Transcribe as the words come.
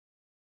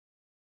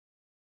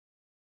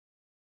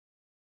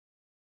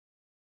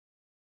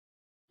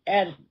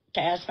had to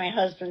ask my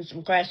husband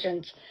some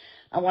questions.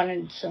 I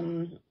wanted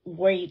some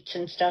weights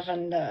and stuff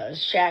on the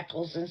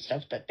shackles and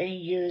stuff that they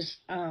use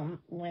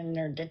when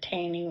they're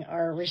detaining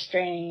or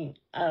restraining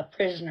a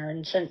prisoner.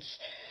 And since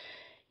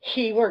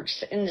he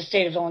works in the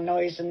state of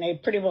Illinois and they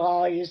pretty well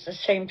all use the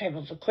same type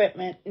of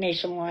equipment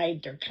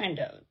nationwide, they're kind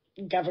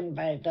of governed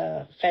by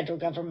the federal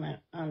government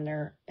on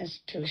their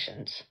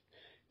institutions.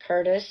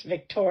 Curtis,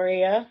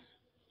 Victoria,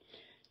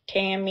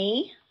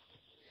 Tammy.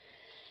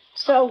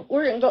 So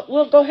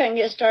we'll go ahead and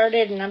get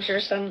started, and I'm sure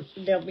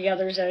there'll be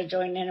others that will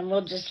join in, and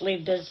we'll just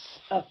leave this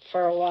up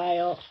for a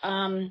while.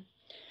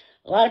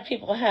 A lot of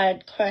people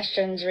had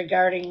questions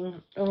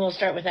regarding, and we'll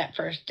start with that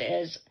first,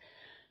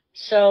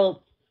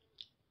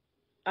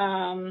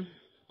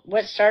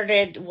 what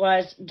started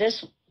was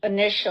this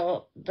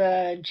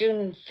the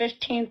June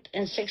 15th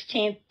and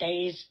 16th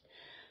days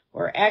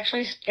were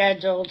actually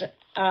scheduled.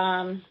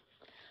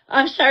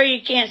 I'm sorry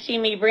you can't see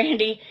me,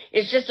 Brandy.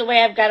 It's just the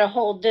way I've got to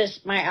hold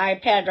my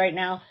iPad right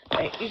now.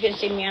 But you can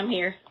see me. I'm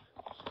here.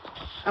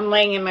 I'm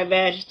laying in my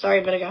bed.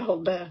 Sorry, but I got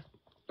to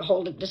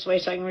hold it this way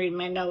so I can read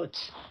my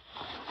notes.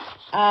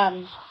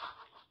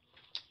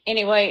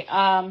 Anyway,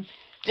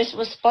 this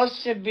was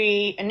supposed to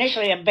be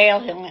initially a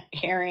bail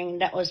hearing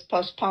that was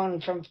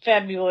postponed from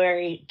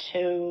February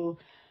to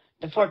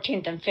the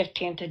 14th and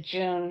 15th of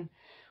June,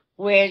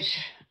 which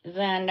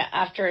then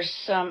after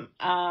some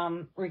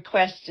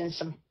requests and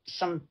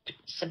some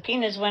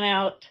subpoenas went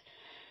out,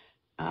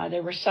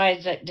 there were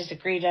sides that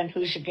disagreed on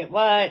who should get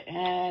what,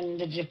 and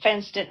the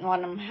defense didn't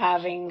want them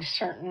having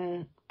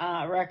certain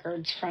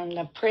records from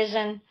the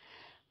prison.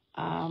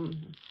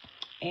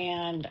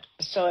 And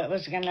so it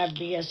was going to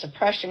be a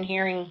suppression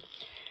hearing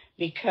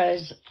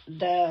because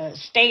the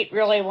state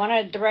really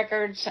wanted the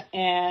records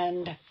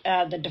and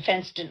the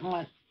defense didn't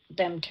want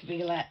them to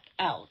be let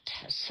out.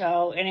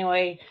 So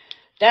anyway,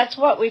 that's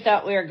what we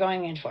thought we were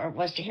going in for,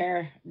 was to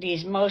hear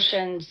these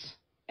motions.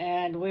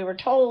 And we were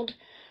told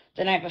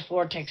the night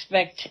before to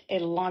expect a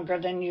longer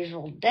than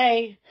usual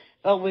day,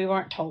 but we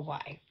weren't told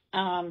why.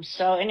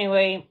 So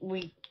anyway,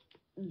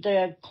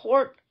 the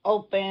court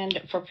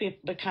opened for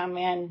people to come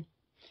in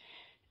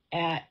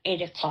at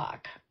 8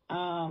 o'clock.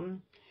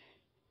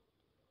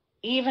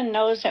 Even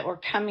those that were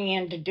coming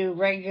in to do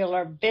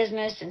regular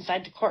business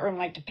inside the courtroom,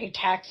 like to pay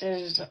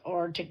taxes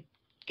or to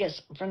get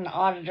from the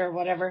auditor or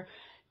whatever,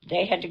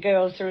 they had to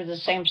go through the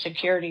same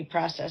security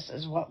process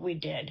as what we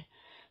did.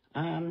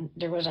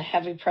 There was a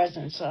heavy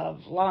presence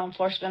of law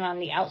enforcement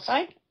on the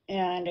outside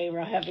and a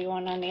real heavy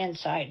one on the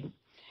inside.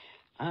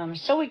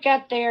 So we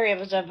got there. It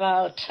was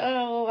about,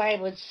 I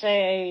would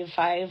say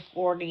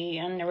 5:40,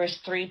 and there was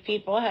 3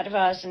 people ahead of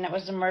us, and that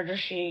was the murder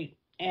sheet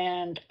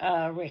and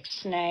Rick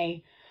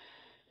Snay.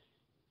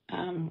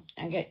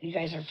 You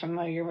guys are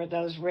familiar with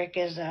those. Rick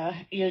is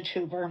a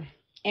YouTuber.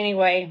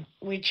 Anyway,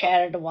 we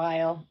chatted a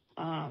while,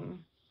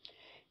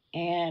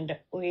 and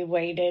we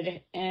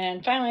waited,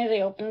 and finally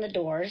they opened the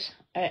doors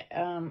at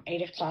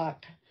 8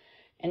 o'clock,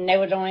 and they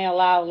would only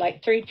allow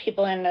like 3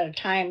 people in at a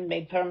time.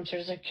 They put them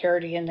through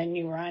security, and then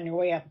you were on your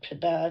way up to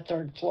the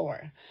 3rd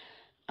floor.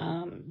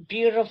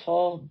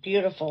 Beautiful,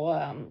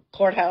 beautiful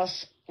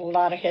courthouse. A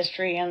lot of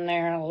history in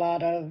there, a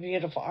lot of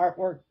beautiful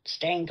artwork,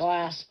 stained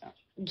glass,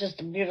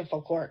 just a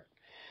beautiful court.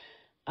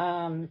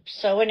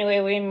 So anyway,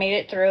 we made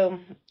it through.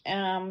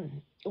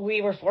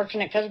 We were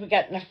fortunate because we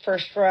got in the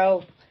first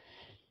row,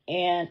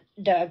 and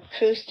the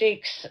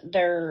acoustics,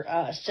 their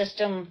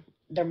system,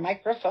 their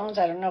microphones,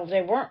 I don't know if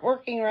they weren't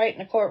working right in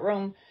the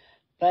courtroom,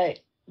 but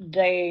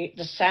the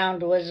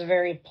sound was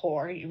very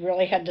poor. You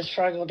really had to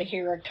struggle to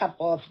hear a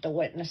couple of the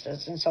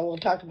witnesses. And so we'll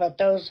talk about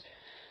those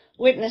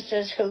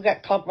witnesses who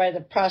got called by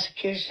the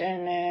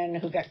prosecution and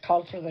who got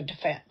called for the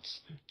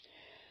defense.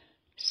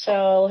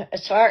 So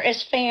as far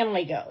as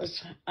family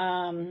goes,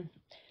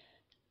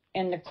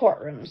 in the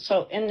courtroom.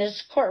 So in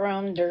this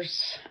courtroom,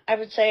 there's, I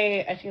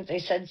think they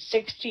said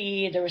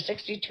there were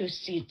 62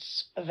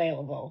 seats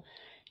available.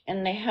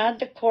 And they had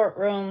the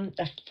courtroom,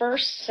 the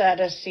first set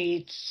of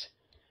seats,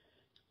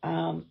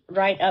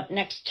 right up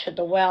next to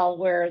the well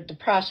where the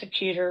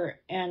prosecutor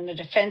and the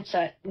defense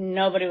sat.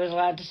 Nobody was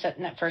allowed to sit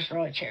in that first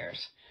row of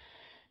chairs.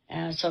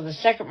 And so the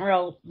second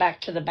row back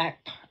to the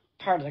back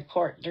part of the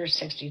court, there's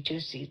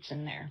 62 seats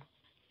in there.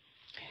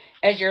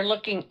 As you're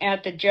looking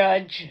at the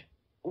judge,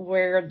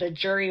 where the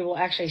jury will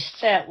actually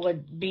sit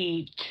would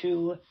be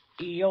to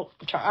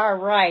our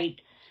right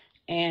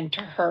and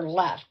to her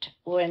left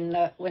when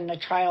the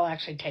trial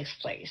actually takes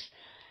place.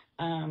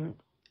 And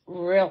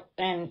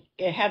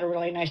it had a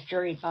really nice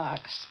jury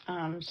box.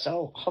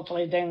 So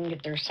hopefully they can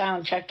get their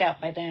sound checked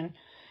out by then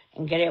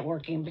and get it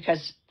working,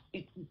 because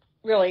it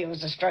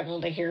was a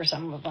struggle to hear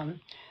some of them.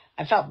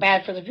 I felt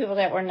bad for the people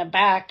that were in the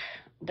back,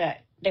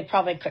 that they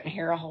probably couldn't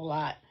hear a whole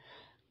lot.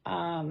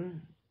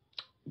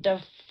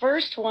 The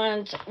first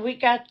ones, we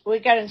got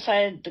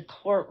inside the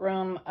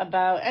courtroom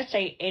about, I'd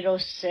say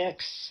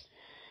 8:06,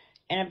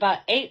 and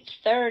about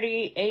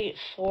 8:30,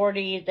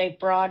 8:40, they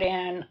brought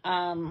in,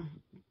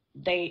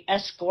 they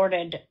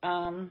escorted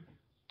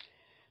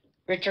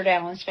Richard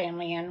Allen's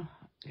family in,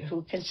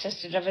 who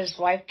consisted of his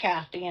wife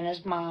Kathy and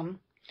his mom,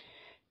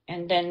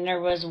 And then there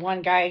was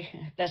one guy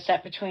that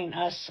sat between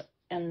us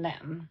and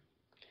them.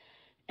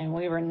 And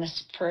we were in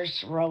this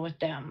first row with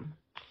them.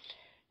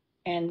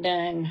 And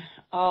then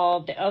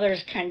all the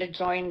others kind of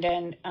joined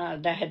in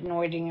that had been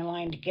waiting in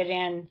line to get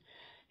in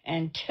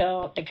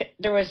until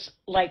there was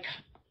like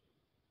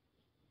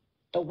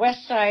the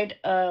west side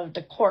of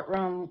the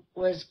courtroom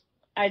was,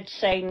 I'd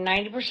say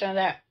 90% of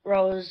that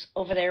rows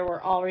over there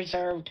were all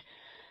reserved.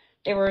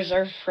 They were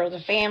reserved for the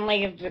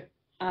family of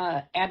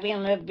Abby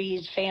and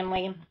Libby's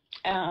family,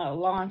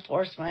 law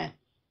enforcement.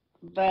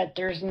 But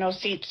there's no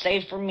seats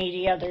saved for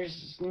media.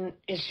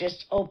 It's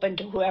just open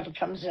to whoever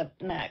comes up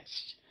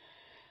next,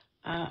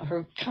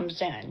 who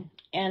comes in.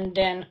 And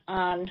then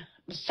on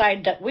the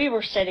side that we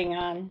were sitting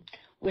on,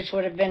 which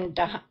would have been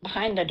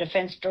behind the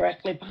defense,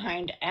 directly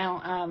behind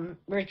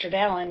Richard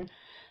Allen,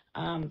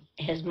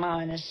 his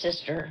mom and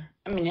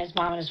his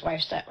mom and his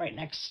wife sat right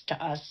next to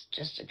us.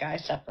 Just a guy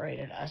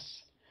separated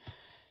us.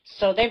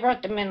 So they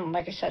brought them in,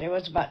 like I said, it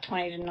was about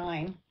 20 to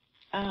 9.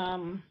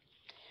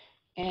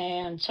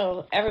 And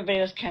so everybody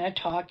was kind of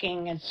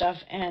talking and stuff.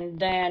 And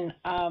then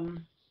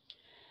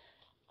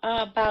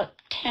about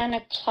 10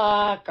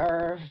 o'clock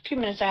or a few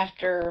minutes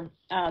after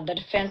the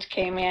defense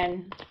came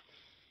in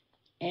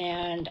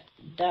and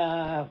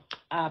the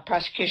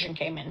prosecution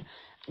came in.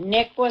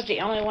 Nick was the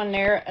only one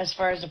there as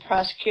far as the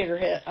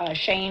prosecutor.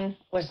 Shane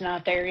was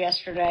not there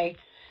yesterday.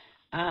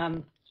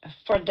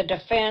 For the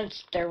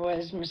defense, there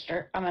was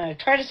I'm going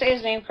to try to say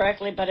his name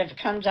correctly, but if it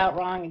comes out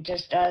wrong, it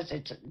just does.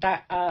 It's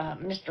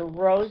Mr.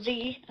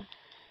 Rosie,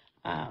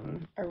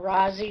 or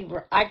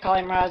Rozzy. I call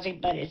him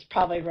Rozzy, but it's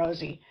probably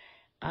Rosie.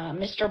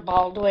 Mr.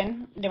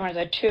 Baldwin, they were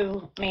the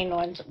two main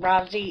ones.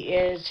 Rozzy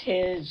is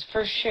his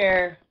first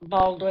chair.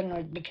 Baldwin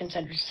would be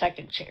considered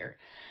second chair.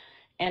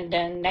 And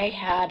then they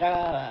had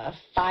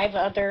 5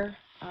 other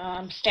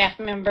staff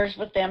members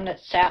with them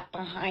that sat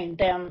behind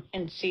them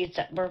in seats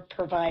that were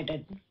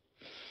provided.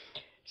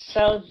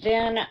 So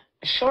then,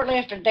 shortly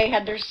after they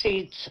had their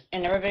seats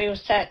and everybody was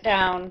sat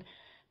down,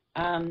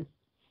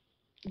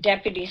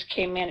 deputies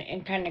came in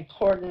and kind of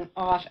cordoned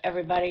off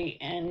everybody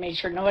and made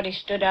sure nobody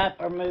stood up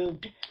or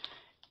moved.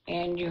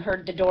 And you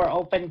heard the door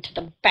open to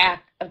the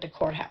back of the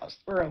courthouse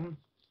room.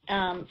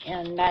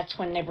 And that's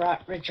when they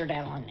brought Richard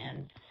Allen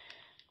in.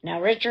 Now,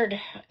 Richard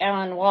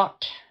Allen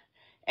walked.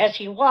 As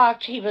he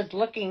walked, he was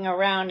looking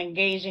around and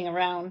gazing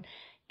around.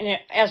 And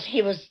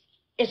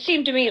it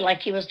seemed to me like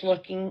he was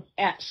looking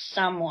at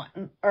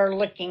someone, or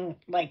looking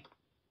like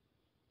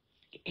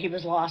he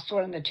was lost,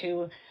 one of the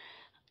two.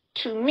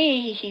 To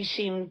me, he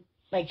seemed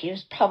like he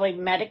was probably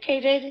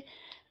medicated,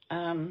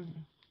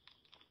 and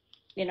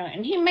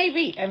he may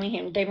be.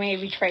 They may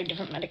have tried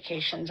different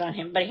medications on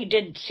him, but he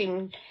didn't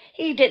seem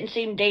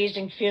dazed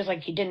and confused,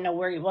 like he didn't know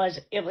where he was.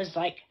 It was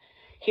like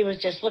he was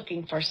just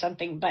looking for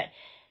something, but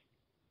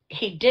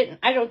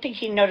I don't think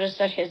he noticed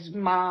that his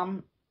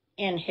mom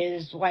and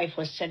his wife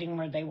was sitting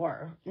where they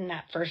were in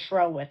that first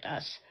row with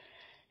us.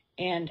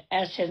 And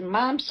as his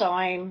mom saw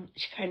him,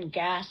 she kind of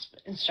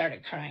gasped and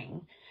started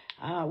crying,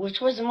 which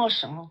was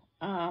emotional.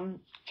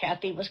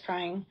 Kathy was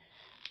crying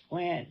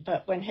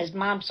but when his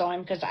mom saw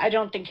him, because I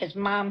don't think his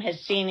mom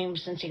has seen him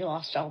since he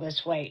lost all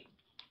this weight.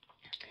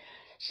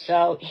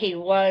 So he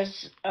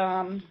was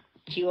in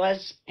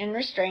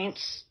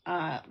restraints,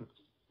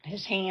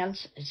 his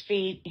hands, his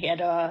feet. He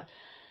had a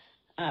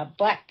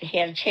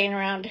chain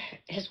around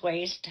his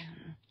waist.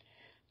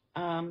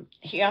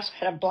 He also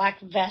had a black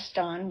vest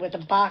on with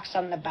a box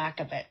on the back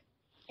of it.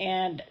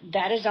 And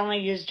that is only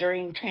used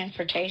during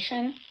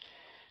transportation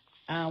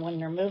when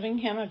they're moving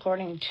him,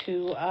 according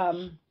to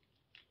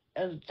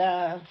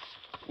the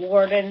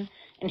warden.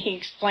 And he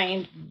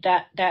explained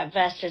that that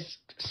vest is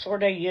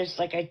sort of used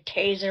like a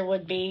taser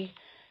would be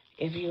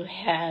if you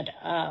had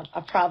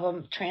a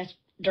problem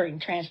during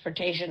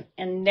transportation,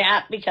 and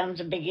that becomes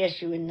a big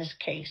issue in this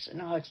case,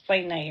 and I'll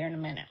explain that here in a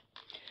minute.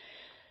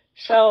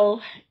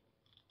 So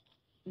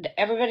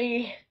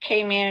everybody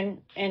came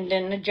in, and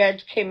then the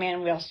judge came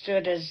in. We all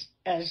stood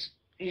as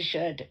you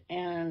should,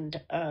 and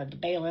the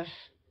bailiff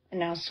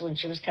announced when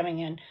she was coming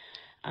in.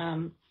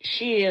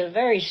 She is a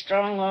very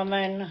strong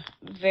woman,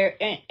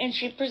 and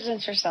she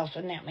presents herself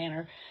in that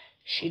manner.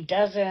 She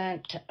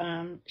doesn't.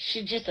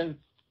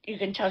 You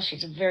can tell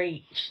she's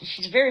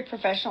very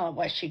professional at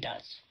what she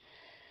does.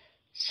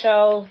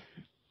 So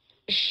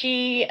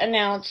she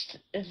announced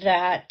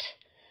that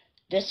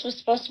this was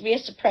supposed to be a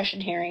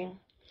suppression hearing,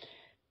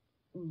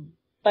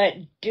 but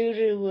due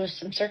to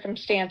some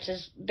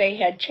circumstances, they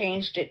had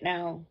changed it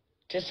now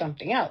to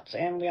something else.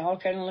 And we all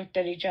kind of looked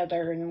at each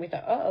other and we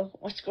thought, oh,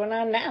 what's going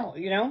on now,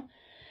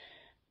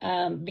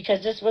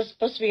 because this was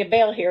supposed to be a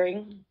bail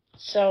hearing.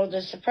 So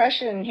the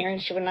suppression hearing,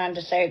 she went on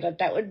to say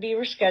that would be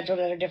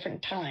rescheduled at a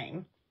different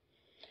time.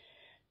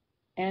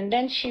 And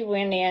then she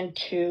went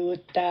into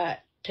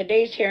that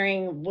today's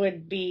hearing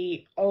would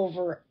be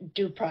over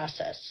due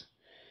process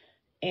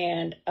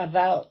and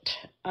about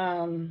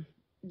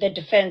the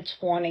defense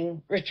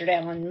wanting Richard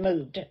Allen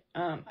moved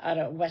out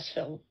of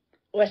Westville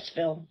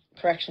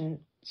Correction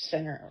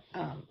Center,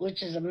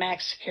 which is a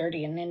max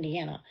security in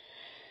Indiana,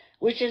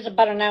 which is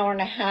about an hour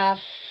and a half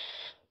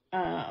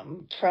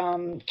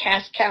from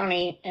Cass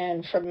County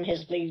and from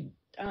his lead,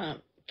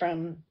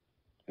 from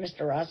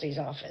Mr. Rossi's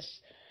office.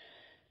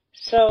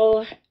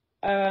 So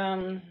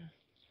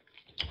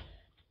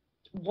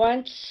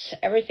once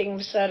everything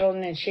was settled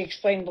and she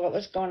explained what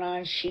was going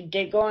on, she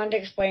did go on to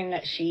explain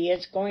that she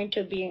is going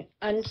to be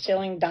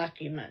unsealing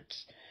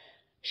documents.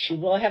 She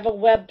will have a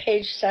web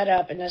page set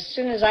up, and as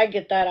soon as I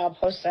get that, I'll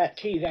post that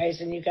to you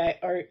guys, and you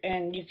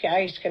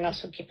guys can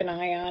also keep an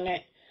eye on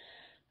it.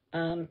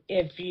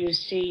 If you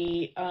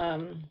see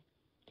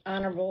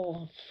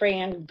Honorable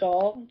Fran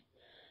Gull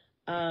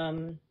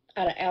out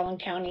of Allen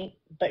County,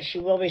 but she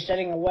will be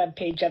setting a web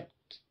page up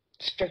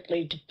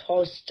strictly to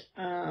post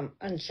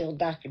unsealed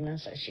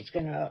documents that she's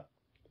going to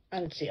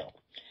unseal.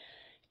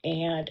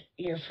 And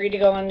you're free to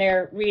go in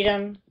there, read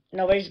them.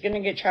 Nobody's going to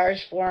get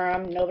charged for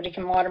them. Nobody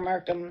can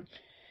watermark them.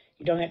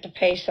 You don't have to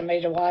pay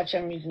somebody to watch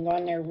them. You can go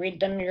in there, read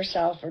them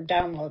yourself, or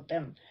download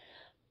them.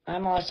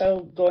 I'm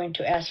also going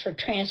to ask for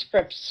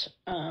transcripts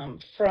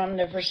from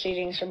the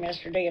proceedings from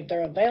yesterday if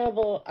they're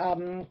available.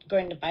 I'm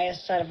going to buy a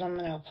set of them,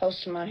 and I'll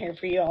post them on here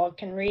for you all.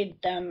 Can read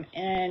them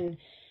and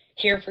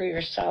hear for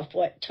yourself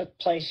what took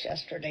place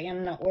yesterday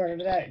in the order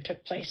that it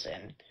took place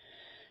in.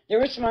 There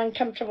were some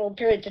uncomfortable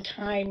periods of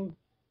time,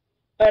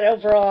 but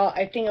overall,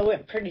 I think it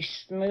went pretty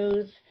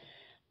smooth.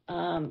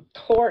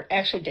 Court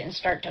actually didn't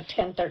start till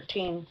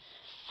 10:13,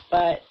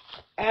 but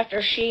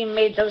after she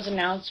made those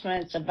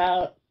announcements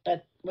about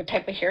what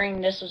type of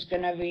hearing this was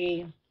going to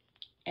be,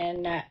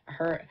 and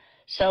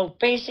so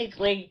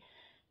basically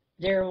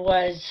there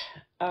was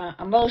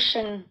a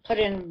motion put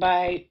in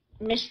by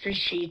Mystery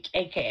Sheets,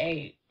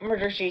 aka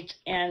Murder Sheets,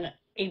 and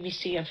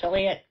ABC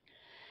affiliate,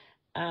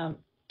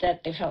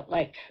 that they felt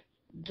like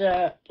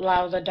a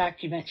lot of the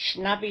documents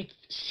should not be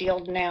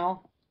sealed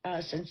now,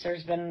 since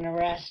there's been an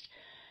arrest.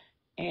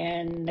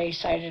 And they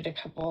cited a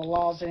couple of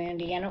laws in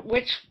Indiana,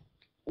 which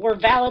were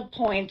valid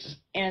points.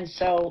 And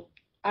so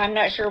I'm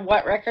not sure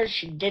what records.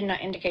 She did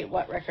not indicate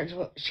what records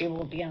she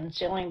will be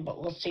unsealing,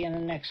 but we'll see in the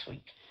next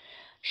week.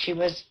 She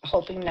was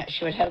hoping that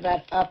she would have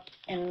that up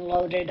and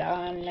loaded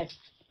on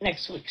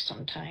next week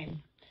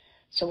sometime.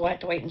 So we'll have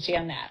to wait and see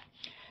on that.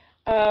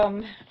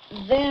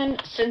 Then,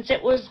 since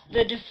it was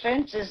the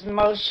defense's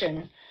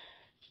motion,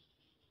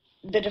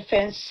 the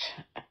defense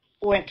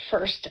went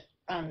first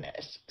on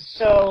this.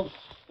 So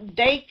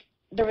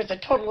there was a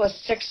total of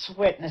 6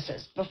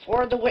 witnesses.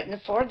 Before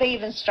they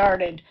even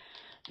started,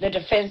 the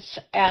defense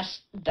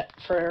asked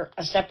for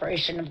a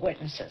separation of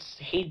witnesses.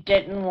 He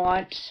didn't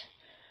want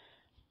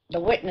the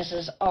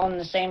witnesses all in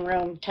the same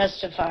room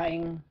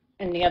testifying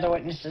and the other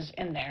witnesses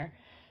in there.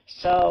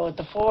 So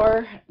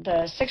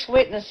the 6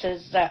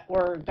 witnesses that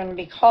were going to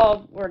be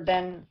called were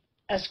then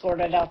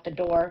escorted out the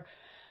door.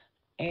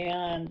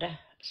 And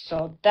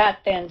so that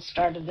then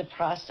started the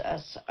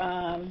process.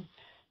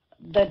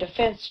 The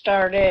defense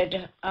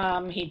started,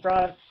 he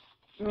brought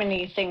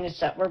many things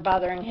that were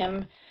bothering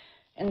him,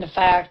 and the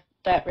fact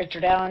that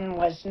Richard Allen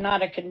was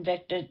not a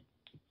convicted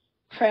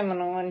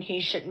criminal and he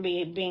shouldn't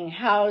be being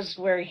housed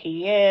where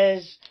he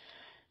is,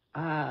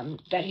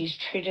 that he's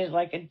treated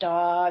like a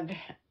dog,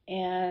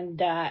 and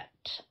that,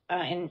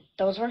 and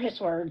those were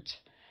his words,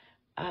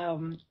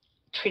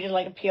 treated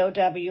like a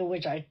POW,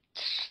 which I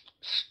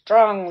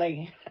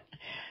strongly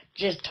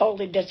just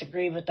totally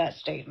disagree with that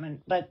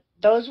statement, but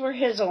those were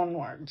his own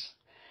words.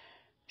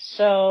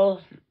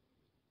 So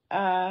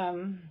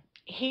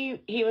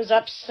he was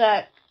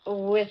upset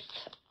with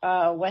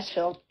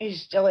Westville. He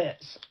still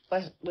is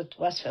with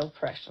Westville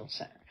Correctional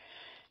Center.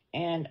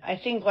 And I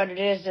think what it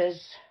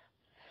is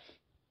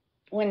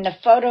when the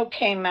photo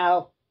came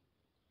out,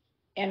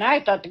 and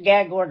I thought the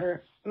gag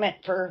order meant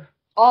for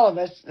all of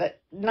us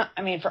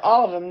for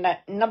all of them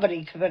that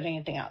nobody could put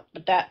anything out.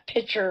 But that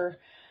picture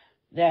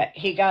that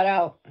he got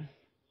out,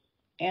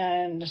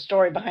 and the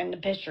story behind the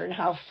picture and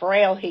how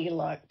frail he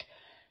looked,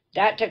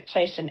 that took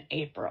place in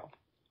April.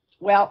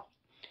 Well,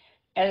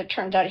 as it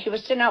turns out, he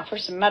was sent out for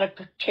some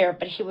medical care,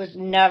 but he was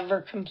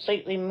never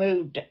completely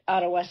moved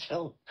out of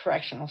Westville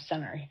Correctional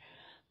Center.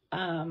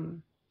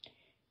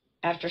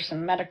 After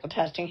some medical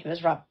testing, he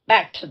was brought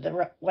back to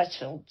the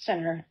Westville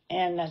Center,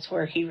 and that's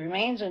where he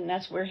remains, and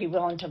that's where he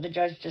will until the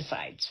judge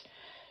decides.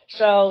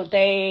 So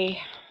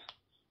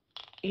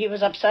he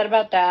was upset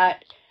about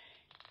that.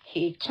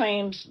 He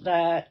claims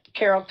that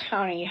Carroll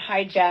County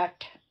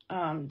hijacked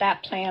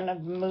that plan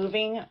of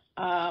moving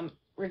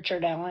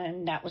Richard Allen,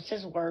 and that was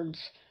his words,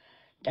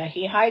 that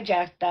he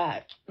hijacked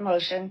that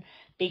motion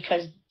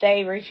because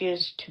they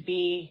refused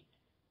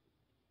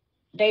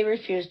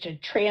to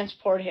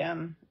transport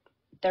him.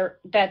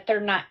 They're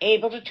not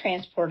able to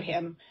transport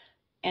him,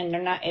 and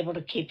they're not able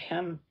to keep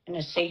him in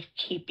a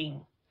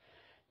safekeeping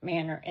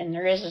manner. And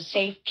there is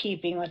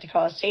what they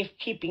call a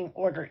safekeeping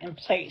order in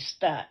place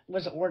that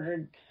was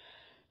ordered,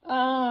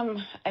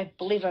 I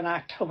believe on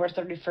October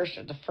 31st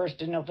or the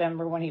 1st of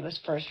November when he was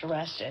first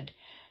arrested.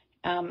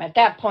 At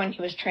that point,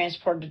 he was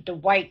transported to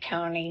White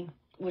County,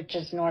 which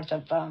is north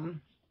of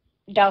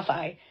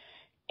Delphi,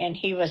 and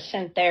he was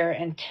sent there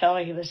until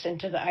he was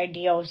sent to the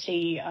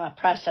IDOC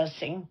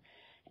processing,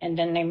 and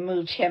then they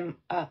moved him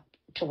up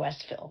to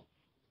Westville.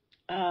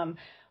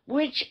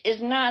 which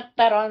is not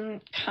that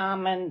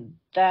uncommon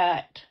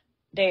that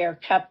they are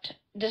kept.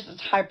 This is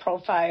high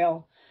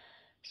profile.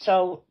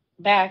 So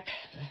back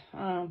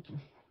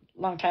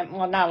long time,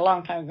 well, not a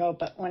long time ago,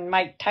 but when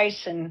Mike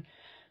Tyson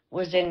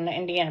was in the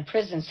Indiana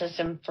prison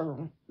system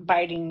for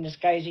biting this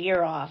guy's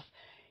ear off,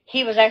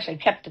 he was actually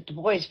kept at the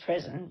boys'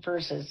 prison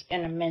versus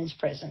in a men's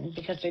prison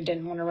because they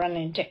didn't want to run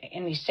into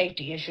any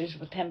safety issues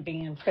with him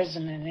being in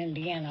prison in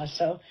Indiana.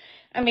 So,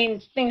 I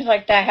mean, things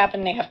like that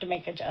happen. They have to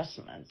make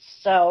adjustments.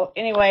 So,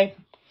 anyway,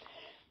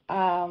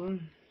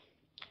 again,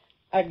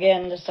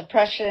 the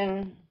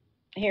suppression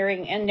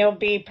hearing, and there'll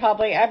be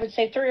probably, I would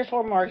say, 3 or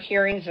 4 more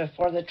hearings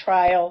before the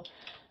trial.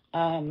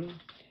 The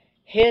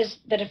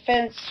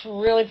defense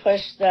really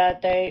pushed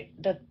that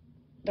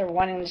they're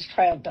wanting this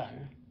trial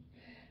done.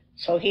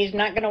 So he's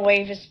not going to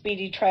waive his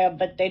speedy trial,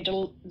 but they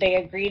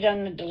agreed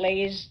on the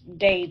delays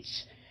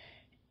dates,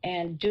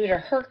 and due to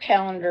her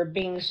calendar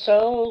being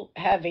so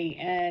heavy,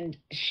 and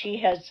she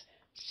has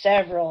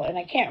several, and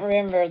I can't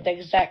remember the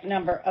exact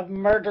number of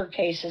murder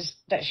cases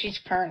that she's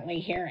currently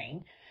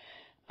hearing.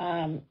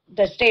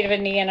 The state of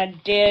Indiana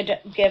did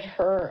give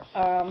her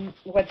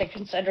what they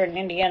consider an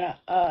Indiana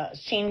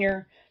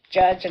senior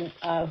judge, and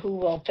who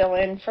will fill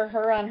in for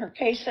her on her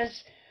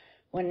cases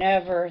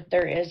whenever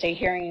there is a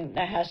hearing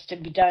that has to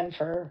be done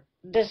for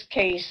this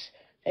case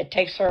that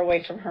takes her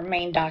away from her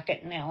main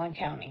docket in Allen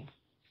County.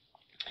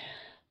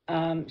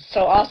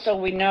 So also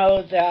we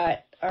know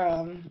that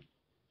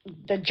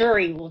the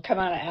jury will come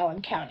out of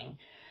Allen County.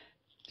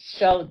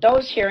 So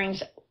those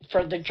hearings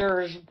for the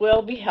jurors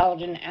will be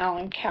held in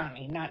Allen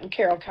County, not in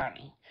Carroll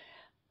County.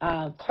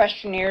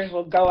 Questionnaires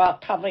will go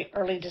out probably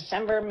early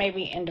December,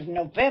 maybe end of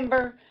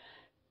November.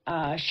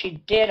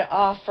 She did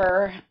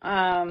offer,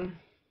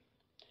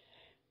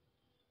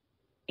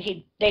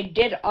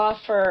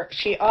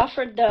 she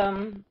offered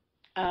them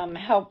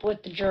help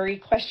with the jury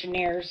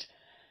questionnaires,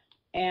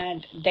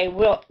 and they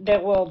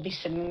will be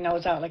sending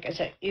those out, like I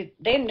said, the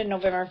end of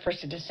November,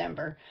 1st of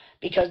December,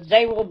 because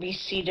they will be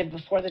seated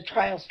before the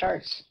trial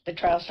starts. The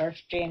trial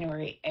starts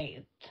January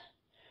 8th.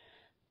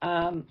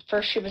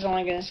 First, she was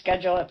only going to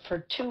schedule it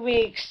for 2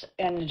 weeks,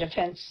 and the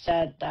defense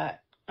said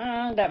that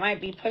that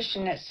might be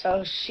pushing it,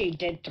 so she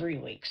did 3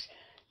 weeks.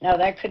 Now,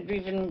 that could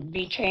even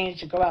be changed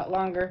to go out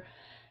longer,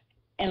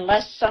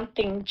 unless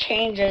something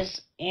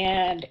changes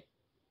and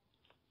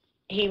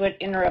he would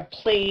enter a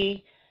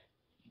plea.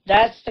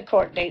 That's the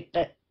court date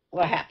that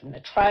will happen.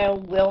 The trial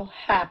will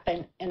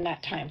happen in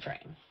that time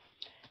frame.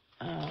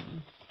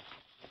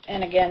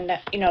 And again,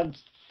 that,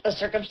 a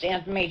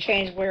circumstance may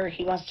change where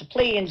he wants to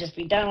plea and just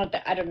be done with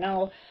it. I don't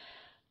know.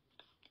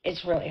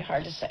 It's really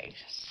hard to say.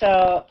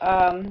 So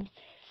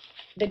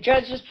the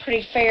judge was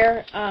pretty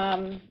fair.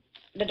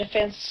 The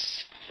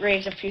defense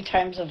raised a few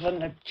times of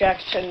an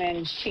objection,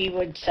 and she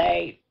would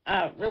say,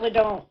 really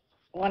don't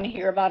want to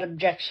hear about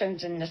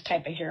objections in this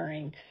type of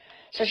hearing.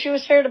 So she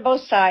was fair to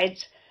both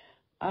sides.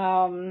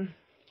 Like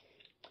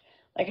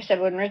I said,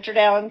 when Richard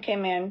Allen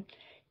came in,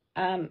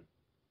 to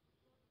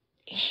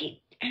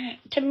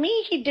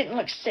me, he didn't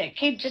look sick.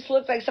 He just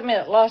looked like somebody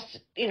that lost,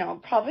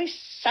 probably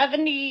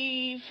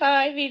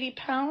 75, 80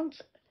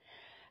 pounds.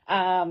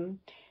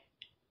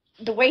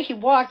 The way he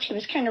walked, he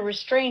was kind of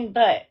restrained,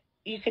 but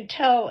you could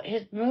tell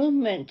his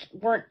movements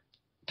weren't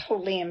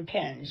totally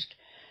impinged.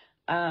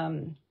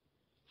 And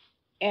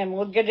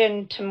we'll get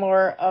into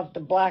more of the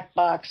black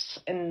box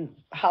and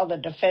how the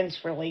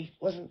defense really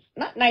was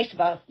not nice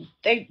about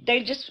it.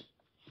 They just,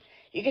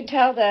 you can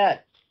tell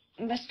that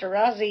Mr.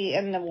 Rozzi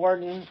and the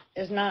warden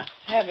is not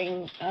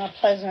having a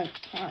pleasant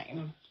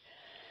time.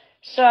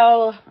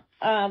 So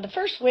the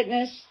first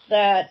witness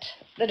that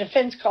the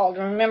defense called,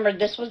 remember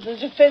this was the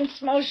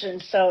defense motion,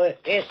 so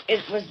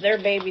it was their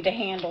baby to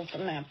handle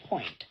from that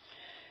point.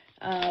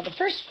 The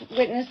first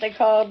witness they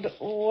called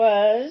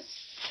was,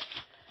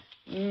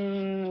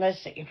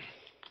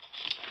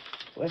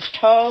 was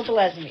Tobe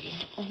Leazenby,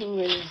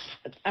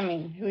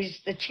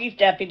 who's the chief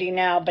deputy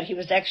now, but he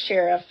was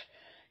ex-sheriff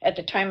at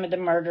the time of the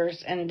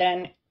murders, and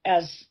then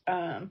as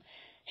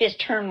his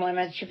term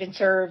limits, you can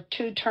serve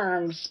 2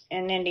 terms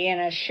in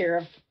Indiana as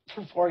sheriff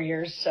for 4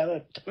 years, so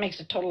it makes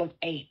a total of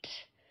 8.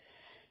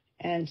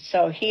 And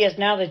so he is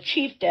now the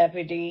chief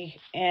deputy,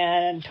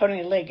 and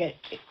Tony Liggett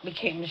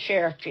became the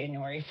sheriff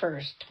January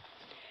 1st.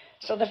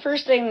 So the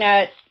first thing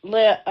that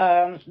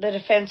the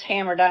defense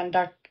hammered on,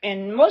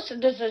 and most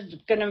of this is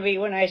going to be,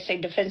 when I say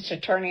defense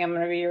attorney, I'm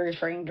going to be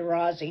referring to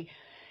Rozzi,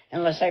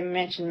 unless I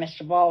mention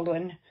Mr.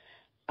 Baldwin.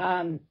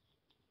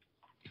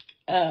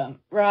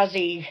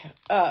 Rozzi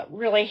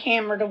really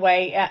hammered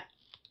away at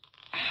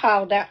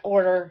how that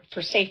order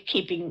for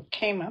safekeeping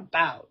came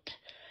about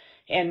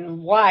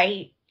and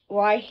why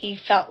he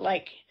felt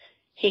like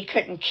he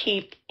couldn't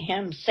keep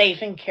him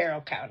safe in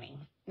Carroll County,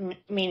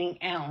 meaning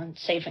Allen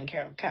safe in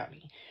Carroll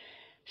County.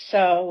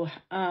 So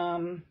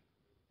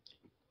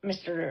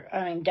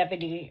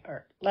Deputy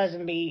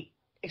Leazenby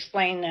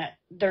explained that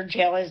their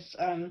jail is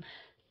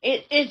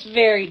it's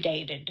very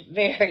dated,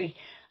 very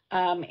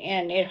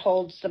and it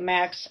holds the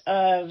max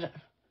of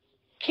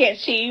can't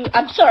see you.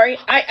 I'm sorry.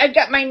 I've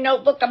got my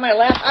notebook on my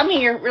lap. I'm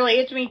here. Really,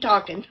 it's me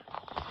talking.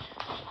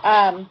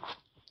 The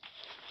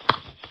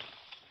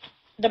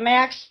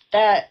max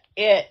that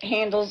it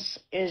handles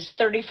is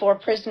 34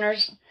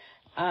 prisoners.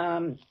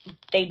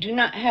 They do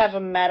not have a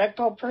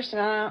medical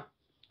personnel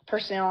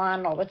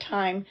on all the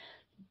time.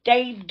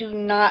 They do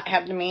not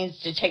have the means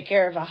to take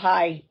care of a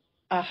high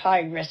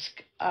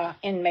risk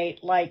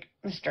inmate like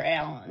Mr.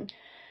 Allen.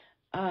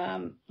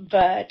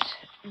 But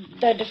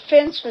the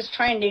defense was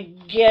trying to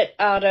get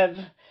out of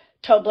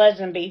Tobe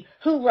Leazenby,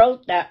 who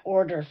wrote that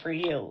order for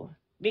you,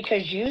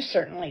 because you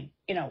certainly,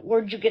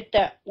 where'd you get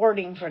that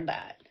wording for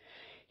that?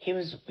 He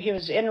was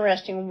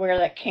interested in where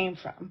that came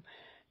from.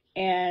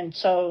 And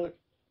so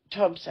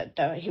Tobe said,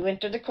 though, he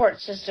went to the court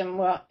system.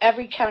 Well,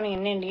 every county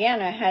in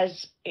Indiana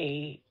has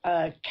a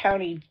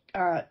county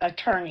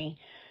attorney.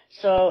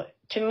 So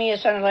to me, it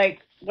sounded like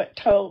what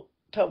Tobe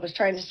was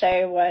trying to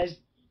say was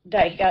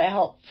that he got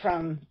help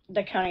from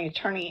the county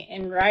attorney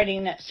in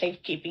writing that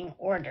safekeeping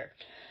order.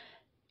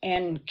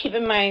 And keep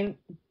in mind,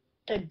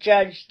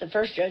 the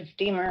first judge,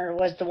 Deemer,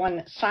 was the one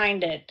that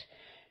signed it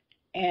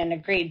and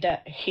agreed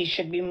that he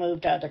should be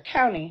moved out of the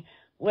county.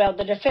 Well,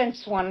 the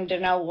defense wanted to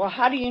know, well,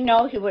 how do you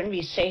know he wouldn't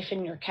be safe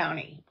in your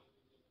county?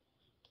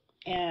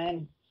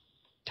 And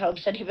Tobe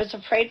said he was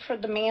afraid for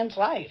the man's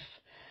life,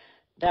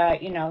 that,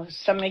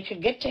 somebody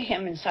could get to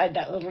him inside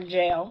that little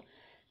jail,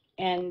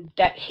 and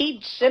that he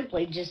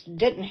simply just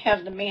didn't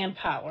have the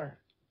manpower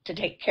to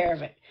take care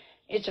of it.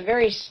 It's a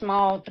very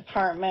small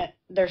department,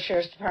 their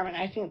sheriff's department.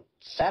 I think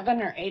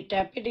 7 or 8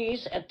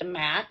 deputies at the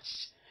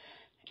max,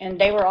 and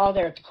they were all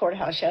there at the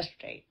courthouse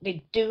yesterday.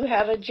 They do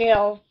have a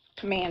jail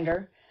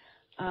commander,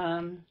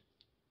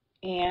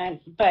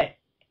 but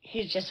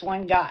he's just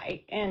one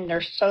guy, and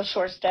they're so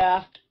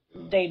short-staffed.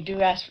 They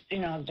do ask,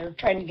 they're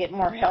trying to get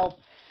more help.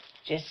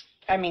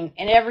 And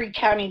every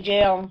county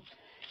jail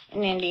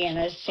in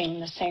Indiana is seeing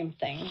the same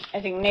thing.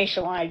 I think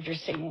nationwide you're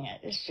seeing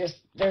it. It's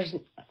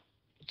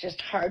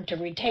just hard to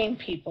retain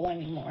people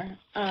anymore.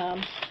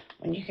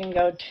 When you can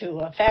go to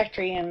a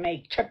factory and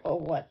make triple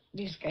what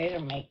these guys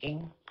are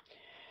making.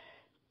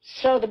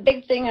 So the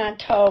big thing on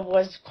Tobe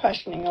was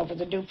questioning over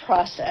the due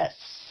process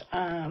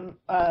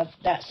of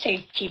that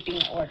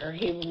safekeeping order.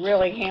 He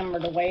really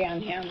hammered away on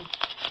him.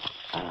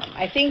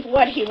 I think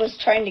what he was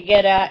trying to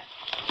get at,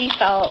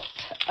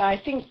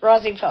 I think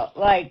Rosie felt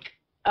like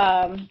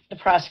the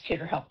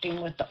prosecutor helped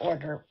him with the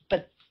order,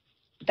 but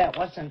that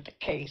wasn't the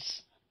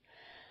case.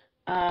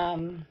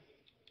 And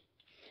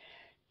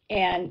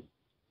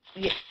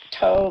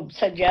Tobe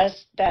said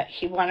yes, that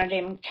he wanted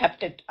him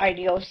kept at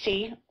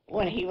IDOC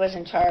when he was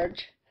in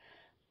charge.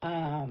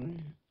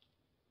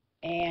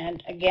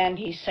 And again,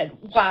 he said,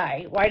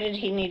 why? Why did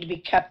he need to be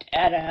kept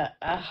at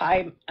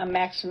a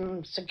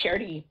maximum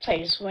security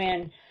place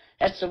when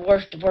that's the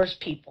worst of worst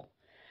people?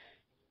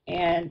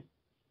 And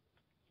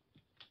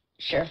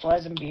Sheriff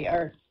Leazenby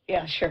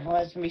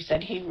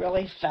said he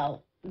really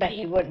felt that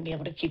he wouldn't be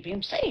able to keep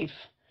him safe.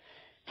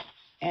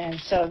 And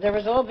so there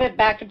was a little bit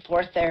back and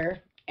forth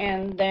there.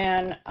 And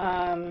then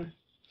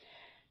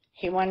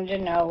he wanted to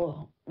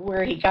know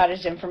where he got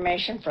his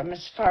information from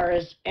as far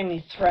as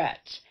any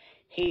threats.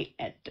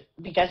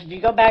 Because if you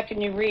go back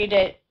and you read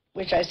it,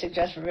 which I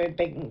suggest for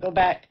everybody can go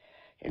back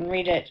and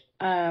read it,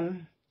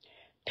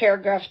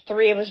 paragraph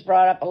 3 was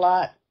brought up a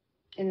lot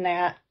in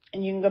that,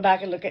 and you can go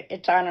back and look at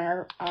it's on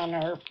our.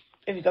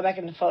 If you go back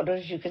in the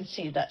photos, you can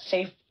see that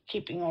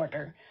safekeeping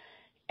order,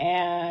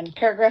 and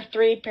paragraph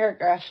 3,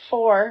 paragraph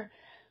 4,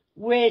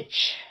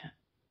 which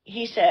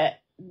he said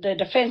the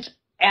defense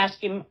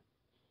asked him,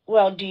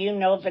 well, do you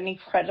know of any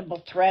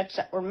credible threats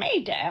that were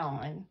made to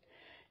Allen?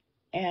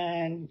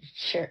 And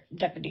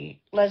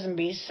Deputy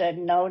Leazenby said,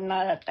 no,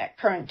 not at that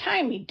current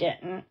time he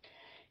didn't.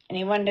 And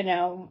he wanted to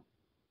know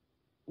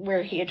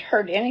where he had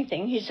heard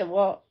anything. He said,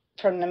 well,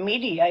 from the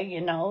media,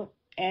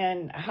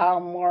 and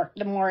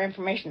the more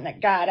information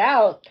that got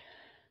out,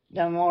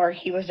 the more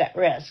he was at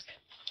risk,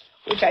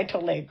 which I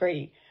totally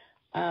agree.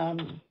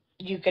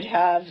 You could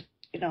have,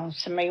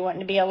 somebody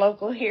wanting to be a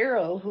local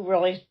hero who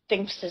really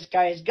thinks this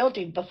guy is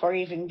guilty before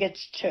he even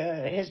gets to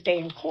his day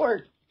in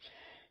court.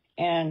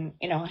 And,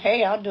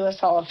 hey, I'll do us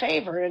all a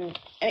favor. And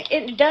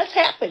it does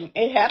happen.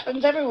 It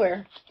happens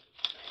everywhere.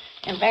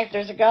 In fact,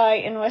 there's a guy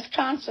in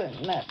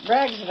Wisconsin that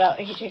brags about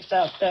he takes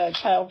out the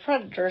child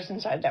predators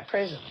inside that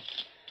prison.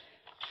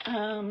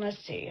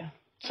 Let's see.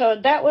 So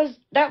that was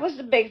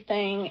the big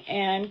thing.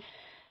 And,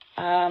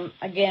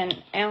 again,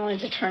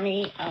 Allen's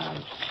attorney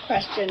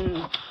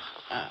questioned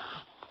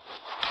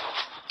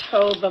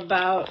Tobe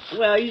about,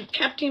 well, you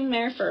kept him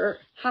there for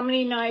how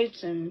many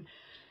nights? And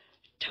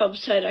Tobe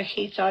said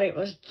he thought it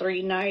was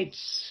 3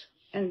 nights,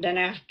 and then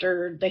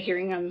after the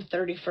hearing on the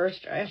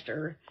 31st,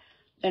 after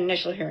the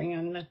initial hearing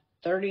on the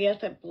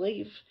 30th, I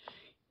believe,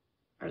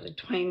 or the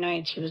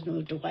 29th, he was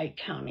moved to White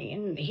County,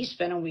 and he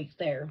spent a week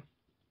there.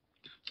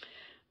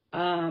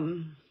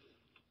 And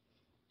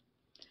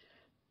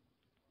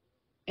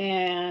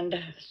And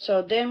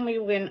so then we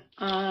went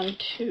on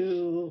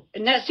to,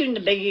 and that seemed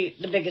the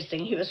biggest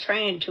thing. He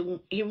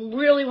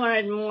really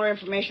wanted more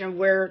information of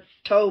where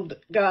Tobe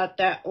got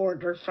that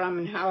order from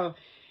and how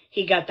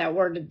he got that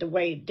worded the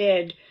way it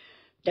did,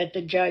 that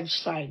the judge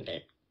signed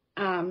it.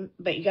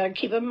 But you got to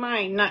keep in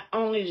mind, not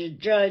only did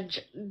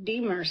Judge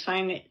Deemer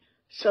sign it,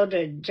 so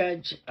did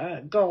Judge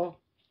Gull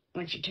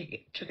when she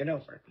took it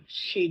over.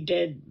 She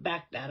did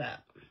back that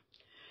up.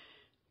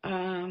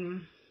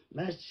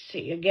 Let's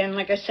see. Again,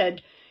 like I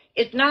said,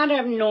 it's not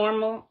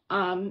abnormal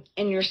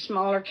in your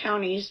smaller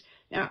counties.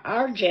 Now,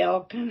 our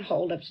jail can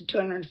hold up to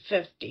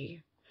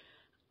 250.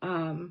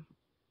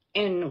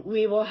 And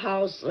we will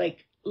house, like,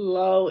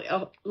 low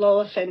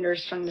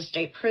offenders from the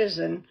state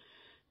prison,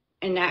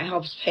 and that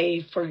helps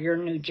pay for your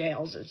new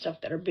jails and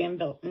stuff that are being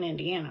built in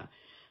Indiana.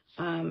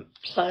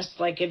 Plus,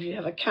 like, if you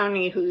have a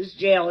county whose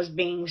jail is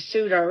being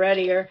sued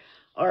already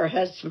or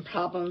has some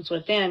problems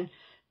within,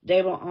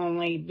 they're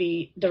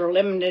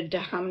limited to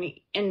how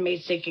many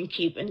inmates they can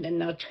keep, and then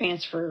they'll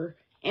transfer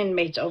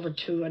inmates over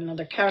to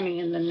another county,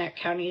 and then that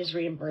county is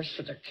reimbursed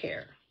for their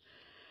care.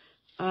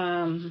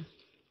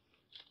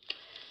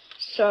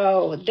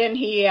 So then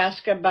he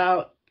asked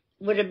about,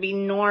 would it be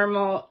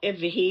normal if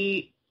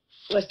he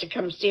was to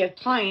come see a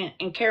client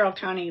in Carroll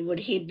County, would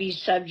he be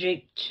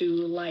subject to,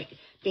 like,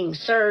 being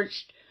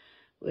searched?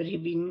 Would he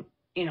be,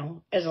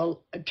 as an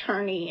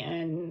attorney?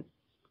 And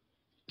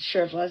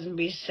Sheriff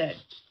Leazenby said,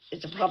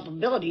 it's a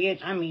probability.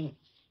 I mean,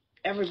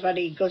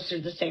 everybody goes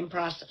through the same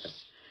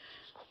process.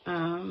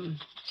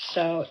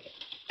 So,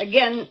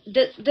 again,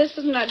 this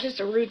is not just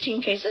a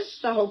routine case. This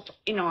is a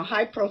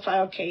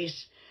high-profile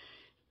case.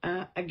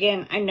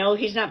 Again, I know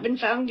he's not been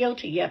found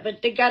guilty yet,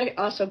 but they got to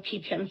also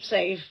keep him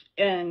safe.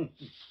 And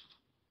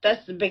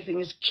that's the big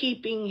thing, is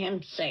keeping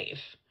him safe.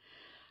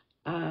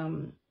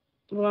 When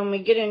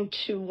we get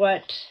into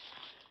what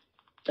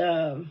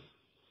the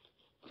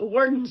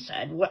warden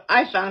said, what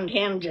I found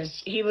him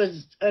he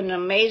was an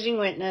amazing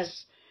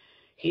witness.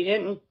 He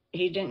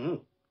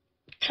didn't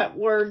cut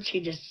words.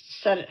 He just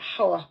said it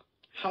how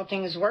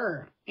things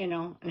were,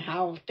 and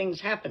how things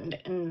happened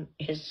in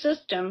his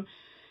system,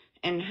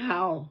 and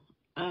how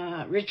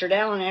Richard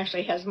Allen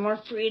actually has more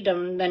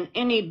freedom than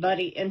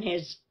anybody in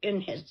his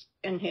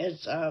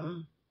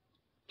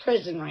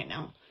prison right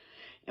now.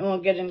 And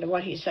we'll get into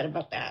what he said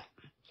about that.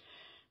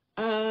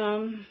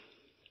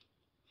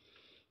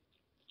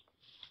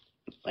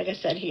 Like I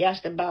said, he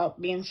asked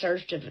about being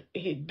searched if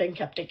he'd been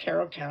kept at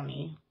Carroll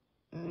County,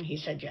 and he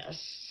said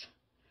yes.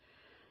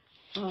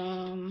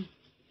 And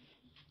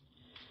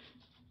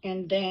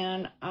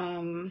then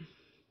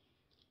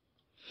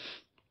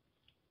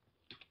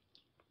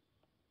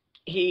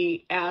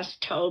he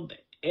asked Tobe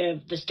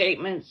if the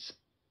statements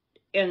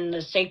in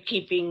the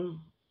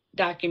safekeeping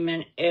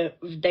document, if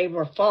they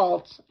were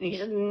false. And he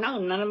said, no,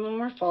 none of them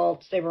were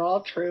false. They were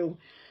all true,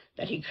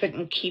 that he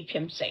couldn't keep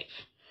him safe.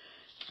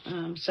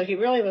 So he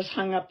really was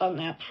hung up on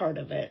that part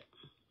of it.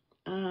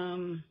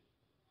 Then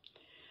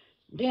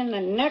the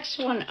next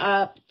one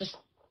up,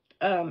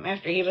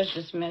 after he was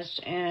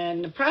dismissed,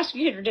 and the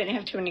prosecutor didn't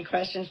have too many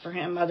questions for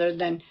him other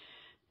than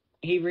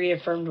he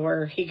reaffirmed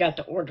where he got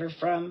the order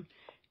from,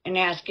 and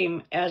asked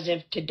him as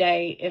if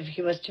today, if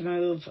he was to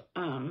move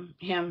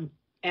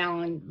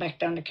Allen, back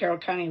down to Carroll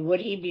County,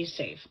 would he be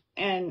safe?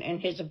 And in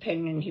his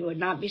opinion, he would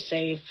not be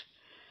safe.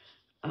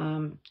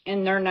 And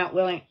they're not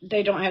willing,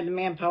 they don't have the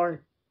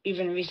manpower.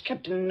 Even if he's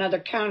kept in another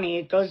county,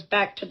 it goes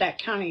back to that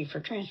county for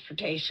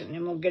transportation,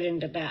 and we'll get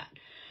into that.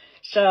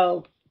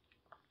 So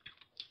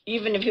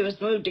even if he was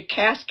moved to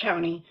Cass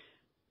County,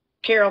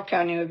 Carroll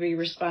County would be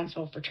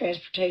responsible for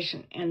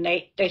transportation, and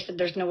they said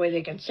there's no way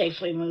they can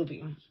safely move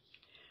him.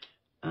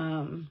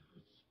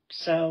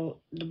 So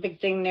the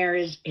big thing there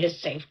is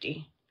his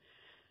safety.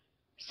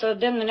 So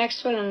then the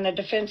next one in the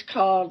defense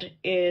called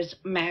is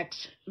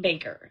Max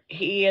Baker.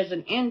 He is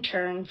an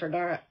intern for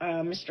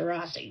Mr.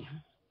 Rossi.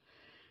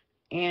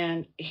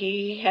 And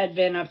he had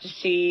been up to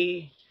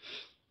see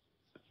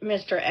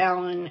Mr.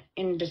 Allen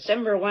in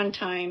December one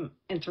time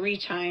and 3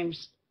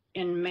 times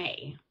in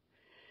May.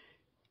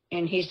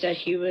 And he said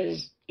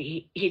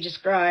he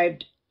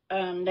described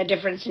the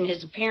difference in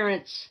his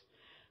appearance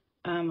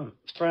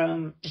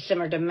from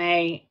December to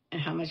May,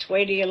 and how much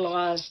weight he had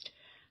lost,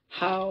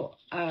 how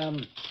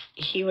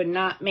he would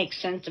not make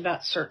sense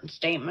about certain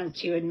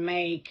statements he would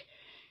make.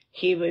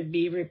 He would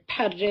be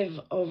repetitive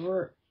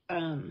over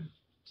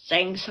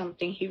saying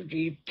something. He would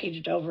repeat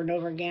it over and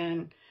over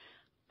again.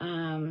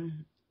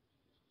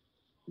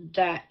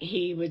 That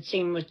he would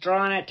seem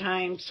withdrawn at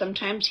times.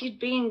 Sometimes he'd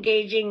be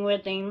engaging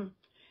with them.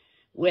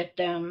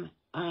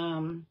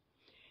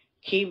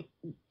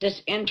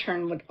 This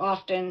intern would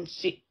often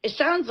see, it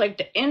sounds like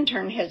the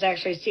intern has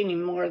actually seen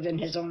him more than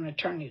his own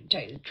attorney, to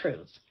tell you the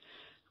truth.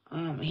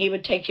 He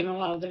would take him a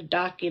lot of the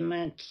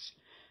documents,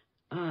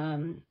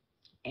 and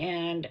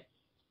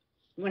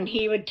when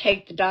he would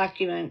take the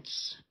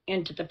documents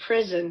into the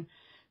prison,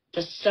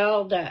 the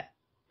cell that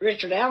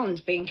Richard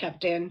Allen's being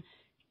kept in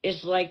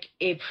is like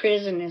a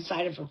prison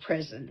inside of a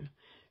prison.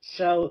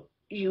 So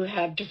you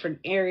have different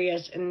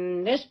areas,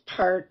 and this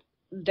part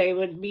they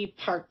would be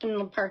parked in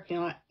the parking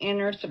lot,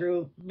 enter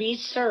through, be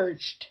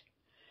searched,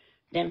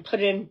 then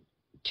put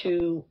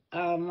into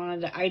one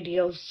of the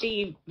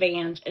IDOC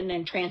vans, and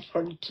then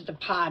transported to the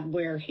pod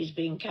where he's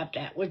being kept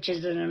at, which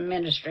is an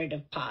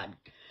administrative pod.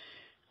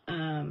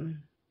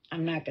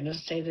 I'm not going to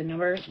say the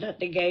number that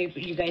they gave,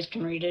 but you guys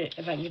can read it.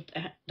 If I get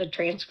the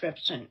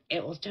transcripts, and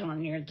it will tell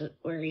on here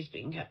where he's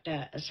being kept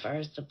at as far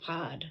as the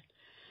pod.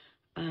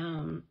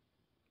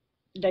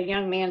 The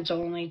young man's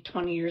only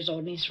 20 years old,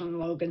 and he's from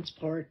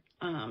Logansport.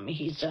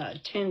 He's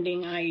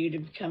attending IU to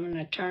become an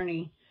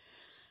attorney,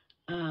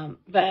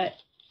 but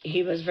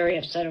he was very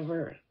upset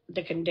over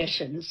the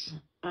conditions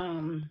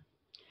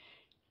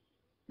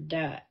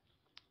that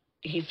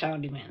he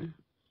found him in.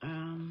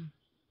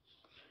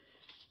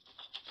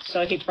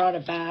 So he brought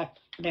it back,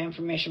 the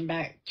information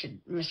back to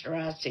Mr.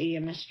 Rossi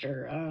and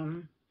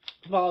Mr.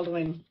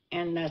 Baldwin,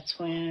 and that's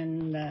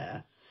when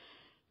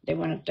they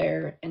went up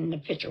there and the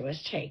picture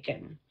was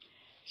taken.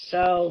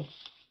 So,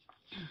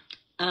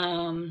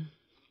 the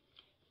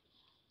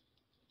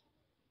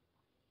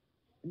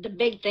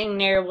big thing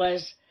there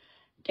was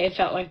they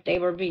felt like they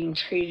were being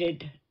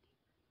treated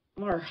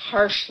more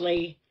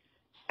harshly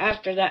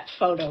after that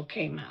photo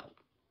came out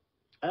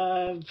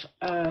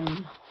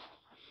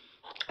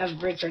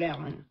of Richard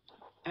Allen,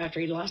 after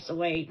he lost the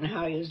weight, and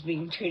how he was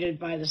being treated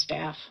by the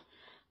staff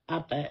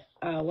up at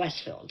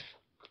Westfield.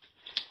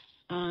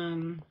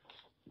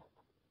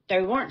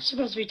 They weren't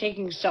supposed to be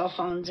taking cell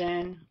phones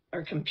in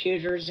or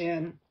computers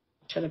in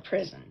to the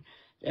prison.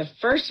 The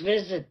first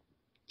visit,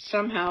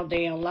 somehow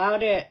they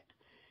allowed it,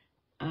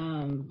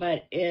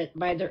 but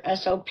by their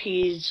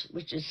SOPs,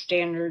 which is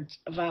standards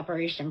of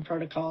operation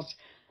protocols,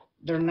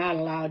 they're not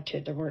allowed to.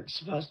 They weren't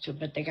supposed to,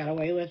 but they got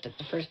away with it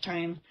the first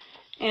time.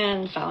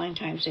 And following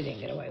times they didn't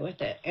get away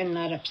with it. And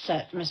that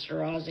upset Mr.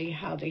 Rossi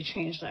how they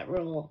changed that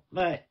rule.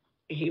 But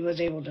he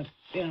was able to,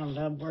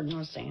 the warden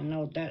was saying,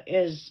 no, that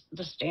is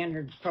the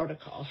standard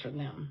protocol for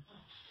them.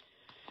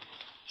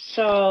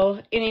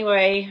 So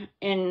anyway,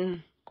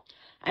 on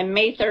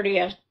May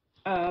 30th,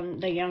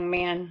 the young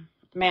man,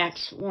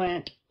 Max,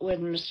 went with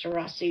Mr.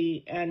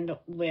 Rossi and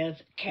with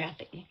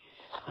Kathy,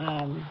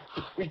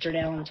 Richard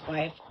Allen's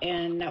wife.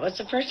 And that was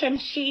the first time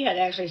she had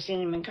actually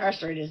seen him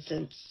incarcerated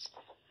since,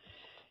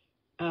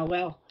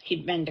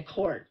 he'd been to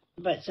court,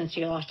 but since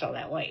he lost all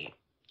that weight.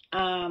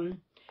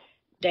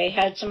 They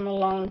had some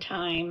alone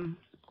time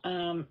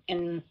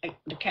in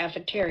the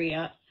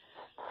cafeteria,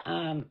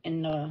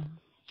 in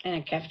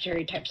a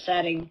cafeteria type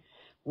setting,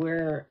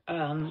 where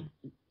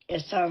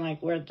it sounded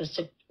like where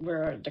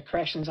the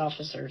corrections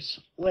officers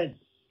would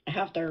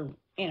have their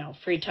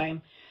free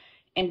time.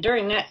 And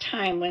during that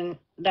time, when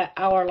that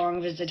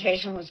hour-long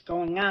visitation was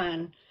going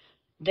on,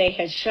 they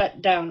had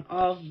shut down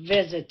all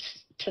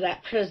visits to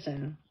that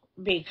prison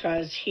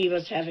because he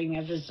was having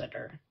a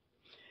visitor.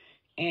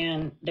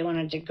 And they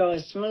wanted to go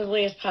as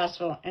smoothly as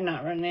possible and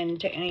not run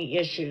into any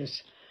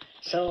issues.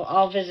 So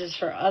all visits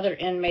for other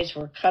inmates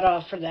were cut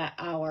off for that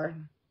hour.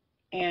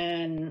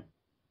 And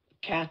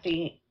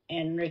Kathy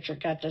and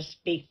Richard got to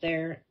speak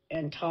there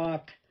and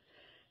talk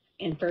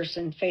in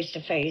person,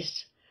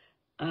 face-to-face.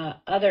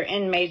 Other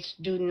inmates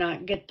do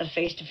not get the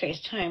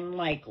face-to-face time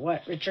like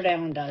what Richard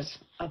Allen does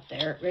up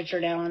there.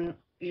 Richard Allen,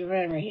 you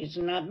remember, he's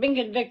not been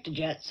convicted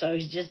yet, so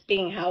he's just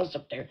being housed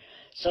up there.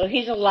 So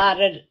he's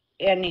allotted,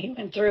 and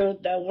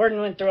the warden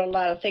went through a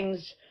lot of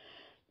things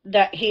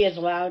that he is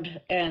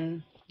allowed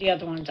and the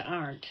other ones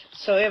aren't.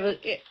 So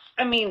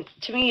to me,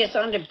 it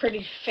sounded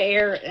pretty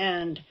fair.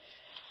 And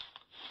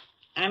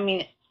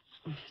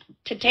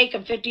to take a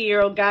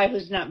 50-year-old guy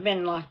who's not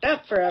been locked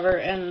up forever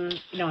and,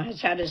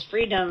 has had his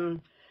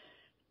freedom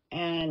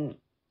and,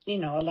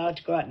 allowed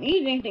to go out and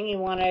eat anything he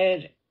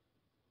wanted,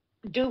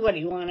 do what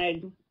he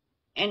wanted,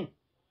 and,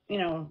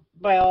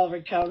 by all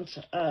recounts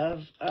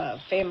of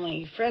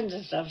family, friends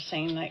and stuff,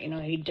 saying that,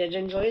 he did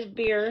enjoy his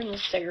beer and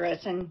his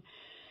cigarettes, and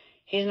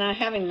he's not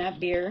having that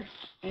beer,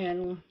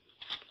 and,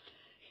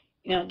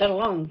 that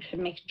alone could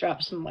make you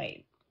drop some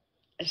weight.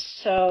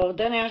 So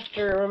then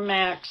after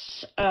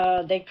Max,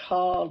 they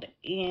called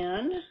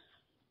in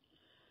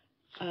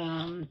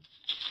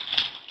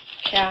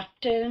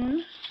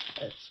Captain,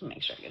 let's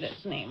make sure I get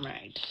his name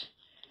right.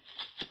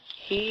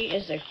 He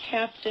is a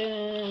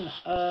captain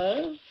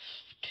of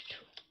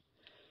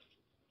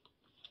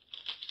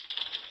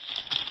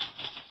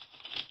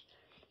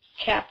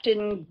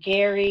Captain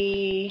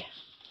Gary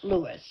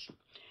Lewis.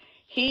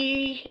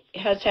 He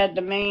has had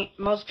the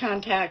most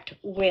contact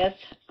with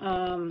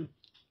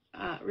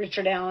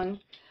Richard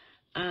Allen.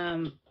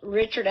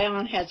 Richard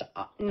Allen has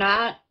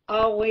not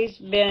always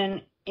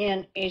been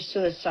in a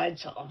suicide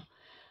cell.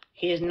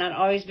 He has not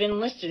always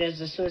been listed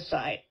as a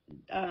suicide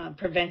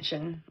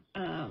prevention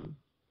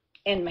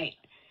inmate.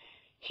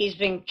 He's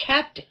been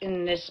kept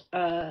in this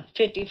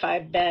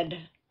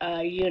 55-bed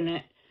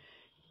unit.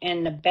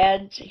 And the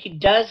beds, he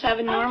does have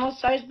a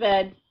normal-sized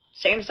bed,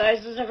 same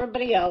size as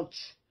everybody else.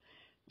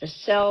 The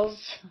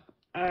cells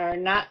are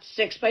not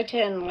 6 by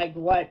 10 like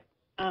what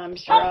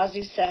Mr.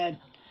 Rossi said.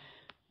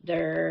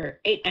 They're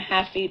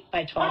 8.5 feet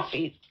by 12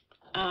 feet.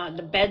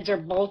 The beds are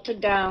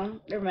bolted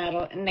down, they're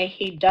metal, and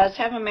he does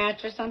have a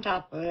mattress on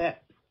top of it.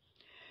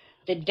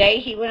 The day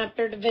he went up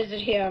there to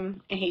visit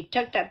him, and he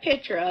took that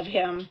picture of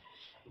him,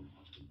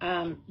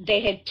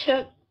 they had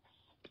took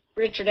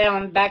Richard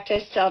Allen back to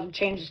his cell to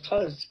change his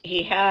clothes.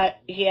 He had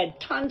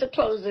tons of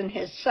clothes in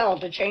his cell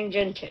to change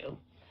into,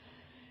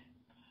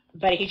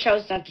 but he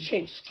chose not to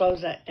change his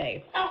clothes that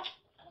day.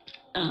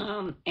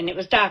 And it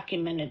was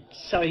documented,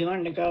 so he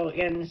wanted to go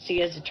in and see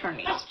his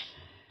attorneys.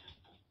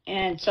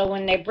 And so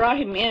when they brought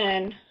him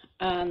in,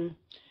 and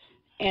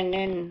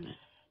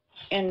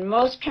in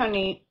most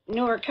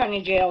newer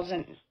county jails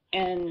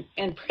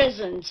and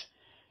prisons,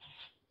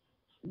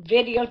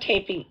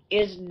 videotaping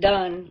is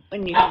done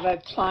when you have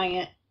a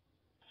client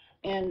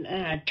and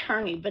an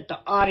attorney, but the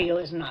audio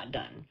is not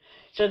done.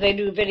 So they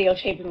do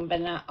videotaping,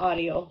 but not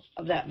audio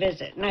of that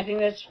visit. And I think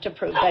that's to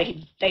prove that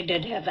they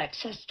did have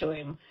access to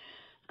him.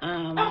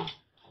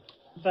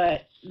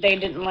 But they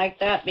didn't like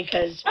that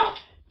because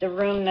the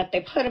room that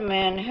they put him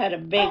in had a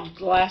big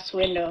glass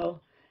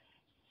window,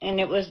 and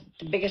it was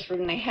the biggest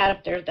room they had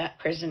up there at that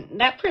prison.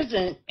 That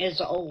prison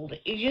is old.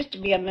 It used to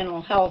be a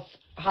mental health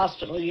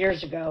hospital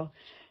years ago,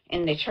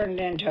 and they turned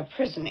it into a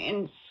prison.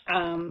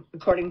 And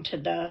according to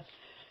the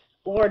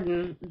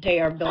warden, they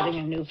are building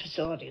a new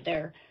facility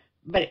there.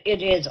 But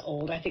it is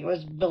old. I think it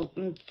was built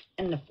in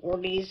the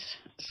 40s.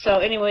 So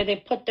anyway, they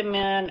put them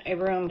in a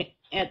room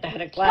that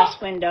had a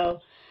glass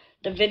window.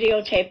 The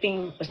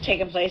videotaping was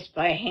taking place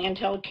by a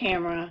handheld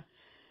camera,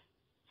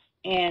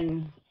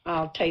 and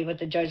I'll tell you what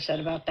the judge said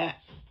about that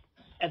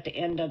at the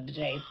end of the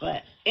day.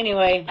 But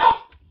anyway,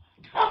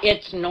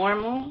 it's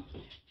normal,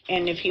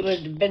 and if he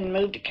would have been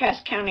moved to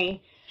Cass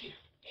County,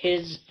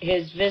 his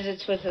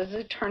visits with his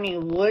attorney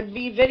would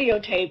be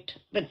videotaped,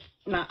 but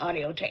not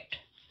audio taped.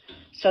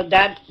 So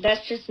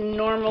that's just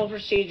normal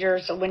procedure.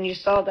 So when you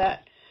saw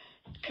that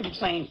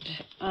complaint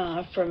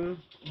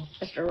from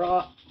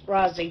Mr.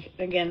 Rossi,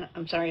 again,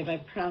 I'm sorry if I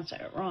pronounced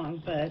that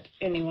wrong, but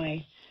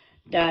anyway,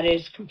 that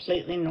is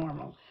completely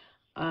normal.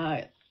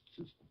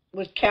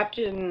 With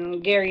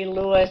Captain Gary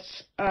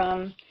Lewis,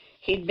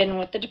 he'd been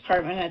with the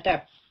department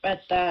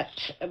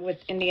with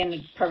Indiana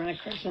Department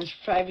of Corrections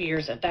for 5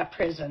 years at that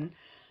prison,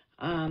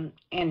 and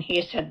he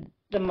has had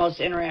the most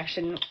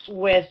interaction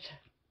with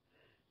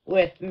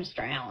Mr.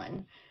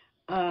 Allen.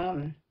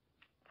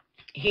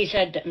 He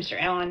said that Mr.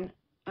 Allen,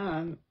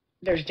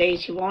 there's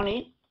days he won't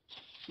eat,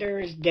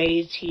 there's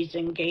days he's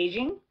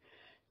engaging,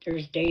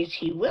 there's days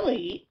he will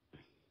eat,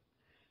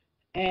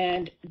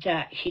 and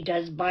that he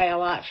does buy a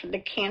lot from the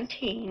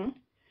canteen.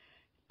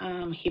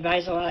 He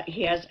buys a lot.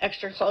 He has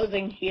extra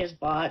clothing he has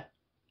bought,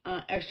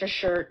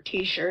 extra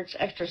t-shirts,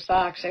 extra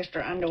socks,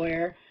 extra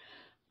underwear,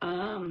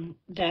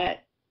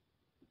 that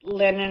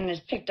linen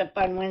is picked up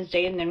on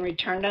Wednesday and then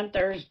returned on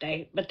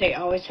Thursday, but they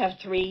always have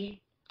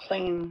 3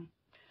 clean,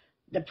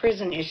 the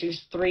prison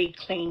issues 3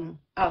 clean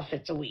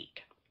outfits a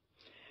week.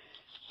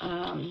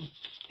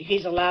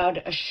 He's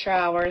allowed a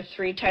shower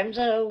 3 times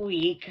a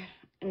week,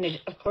 and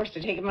of course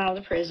they take him out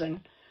of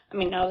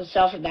the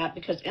cell for that,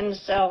 because in the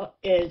cell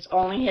is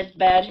only his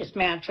bed, his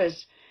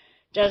mattress,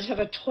 does have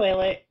a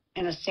toilet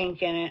and a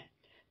sink in it.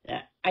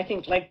 I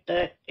think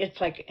it's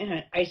like in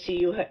an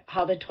ICU,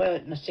 how the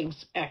toilet and the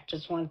sinks act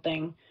as one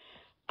thing.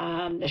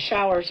 The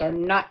showers are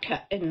not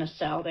cut in the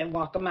cell. They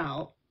walk them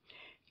out.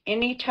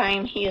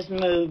 Anytime he is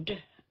moved,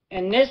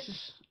 and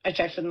this, I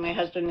checked with my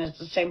husband, it's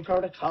the same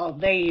protocol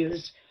they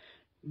use.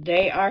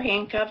 They are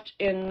handcuffed,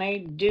 and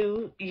they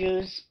do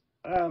use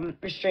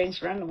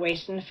restraints around the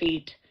waist and the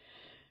feet.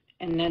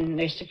 And then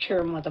they secure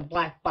them with a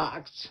black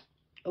box,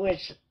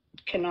 which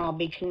can all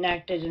be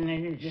connected, and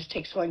then it just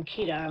takes one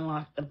key to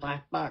unlock the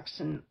black box,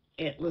 and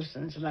it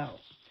loosens them out.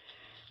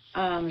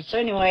 So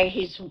anyway,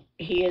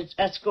 he is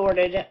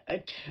escorted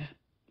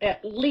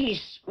at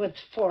least with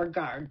 4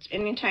 guards.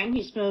 Anytime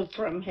he's moved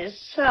from his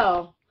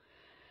cell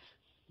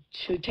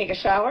to take a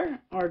shower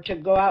or to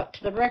go out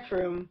to the rec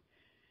room,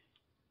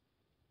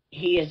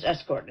 he is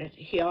escorted.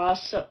 He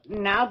also,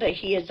 now that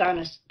he is on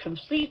a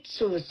complete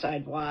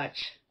suicide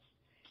watch,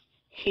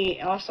 he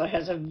also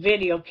has a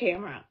video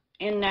camera.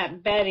 In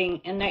that bedding,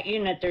 in that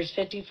unit, there's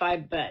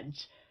 55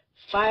 beds.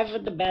 5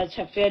 of the beds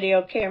have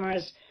video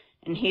cameras,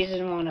 and he's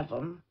in one of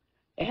them.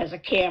 It has a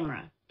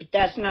camera, but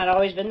that's not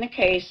always been the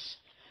case.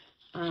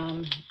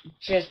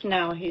 Just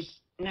now he's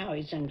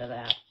into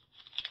that.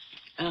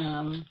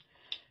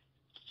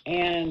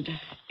 And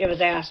it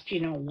was asked,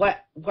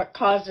 what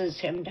causes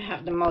him to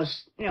have the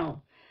most, the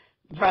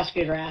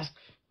prosecutor asked,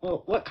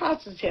 well, what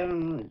causes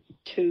him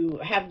to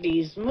have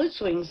these mood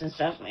swings and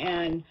stuff?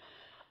 And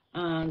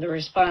the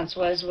response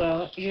was,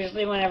 well,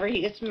 usually whenever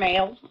he gets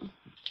mail,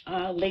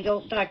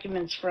 legal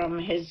documents from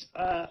his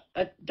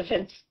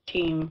defense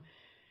team,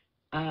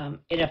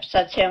 it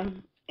upsets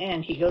him,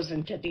 and he goes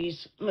into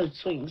these mood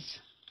swings,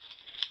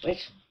 which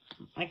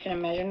I can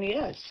imagine he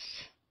does.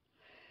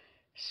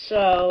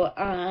 So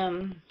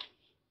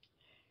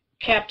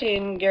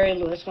Captain Gary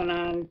Lewis went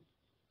on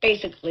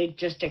basically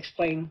just to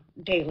explain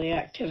daily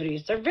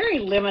activities. They're very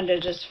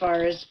limited as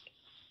far as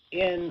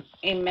in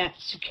max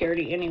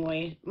security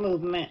anyway,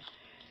 movement.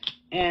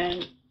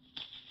 And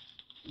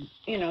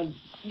you know,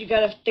 you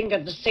got to think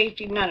of the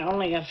safety not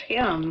only of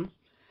him,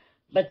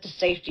 but the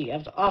safety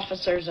of the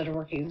officers that are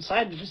working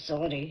inside the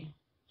facility,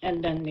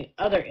 and then the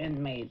other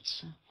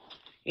inmates.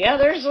 Yeah,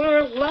 there's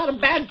a lot of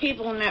bad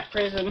people in that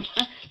prison.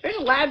 There's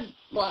a lot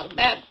of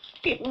bad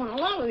people in a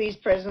lot of these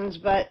prisons,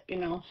 but, you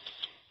know,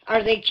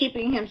 are they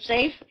keeping him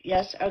safe?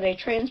 Yes. Are they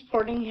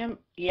transporting him?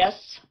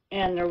 Yes.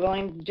 And they're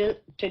willing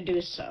to do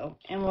so.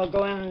 And we'll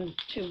go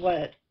into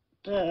what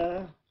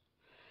the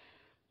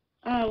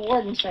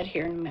warden said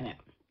here in a minute.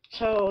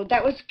 So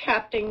that was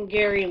Captain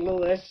Gary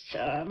Lewis.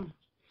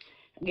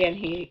 Again,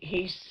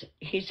 he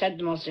said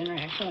the most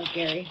interaction with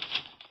Gary.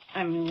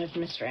 I mean, with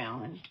Mr.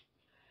 Allen.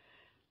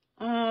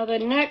 The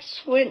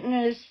next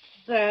witness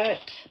that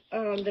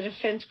the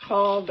defense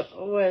called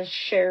was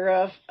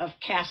Sheriff of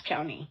Cass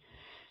County.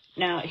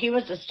 Now, he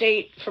was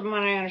from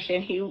what I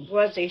understand, he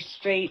was a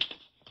state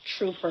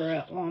trooper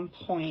at one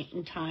point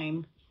in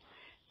time.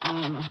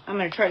 I'm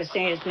going to try to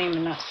say his name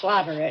and not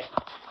slaughter it.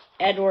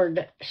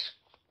 Edward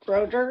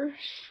Schroder,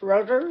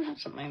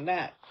 something like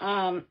that.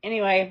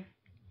 Anyway,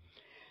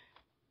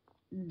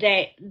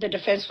 the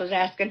defense was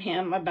asking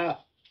him about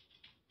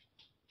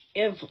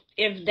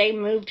if they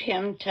moved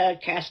him to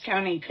Cass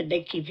County, could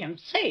they keep him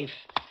safe?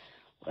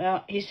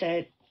 Well, he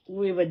said,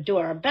 we would do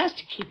our best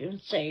to keep him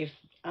safe.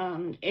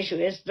 The issue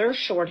is they're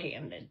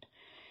shorthanded.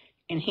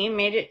 And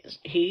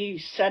he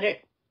said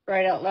it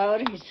right out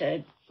loud. He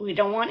said, we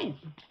don't want him.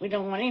 We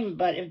don't want him,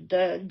 but if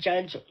the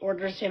judge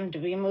orders him to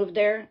be moved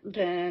there,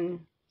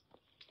 then,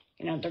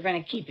 you know, they're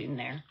going to keep him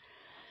there.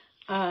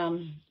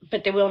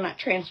 But they will not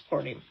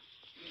transport him.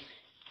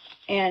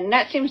 And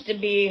that seems to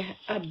be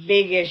a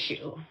big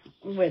issue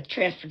with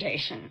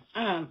transportation,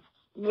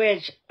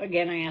 which,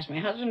 again, I asked my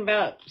husband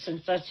about,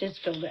 since that's his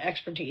field of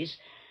expertise.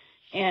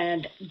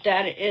 And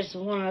that is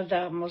one of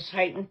the most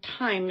heightened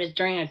times is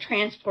during a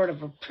transport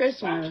of a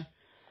prisoner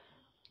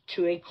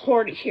to a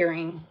court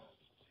hearing,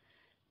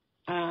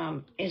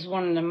 is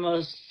one of the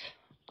most,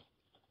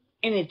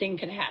 anything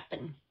could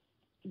happen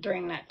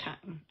during that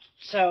time.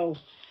 So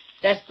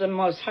that's the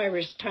most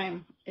high-risk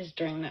time is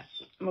during that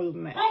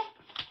movement.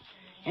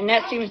 And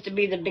that seems to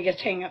be the biggest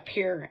hang-up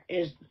here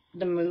is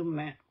the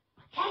movement.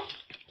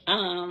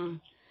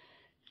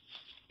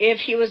 If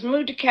he was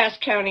moved to Cass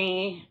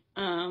County,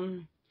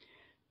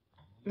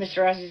 Mr.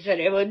 Rossi said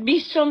it would be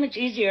so much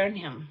easier on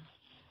him.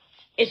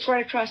 It's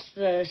right across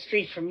the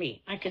street from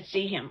me. I could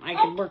see him. I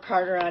could work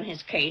harder on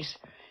his case.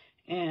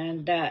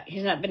 And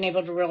he's not been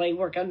able to really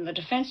work on the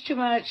defense too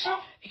much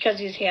because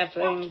he's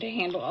having to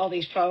handle all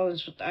these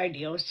problems with the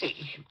IDOC.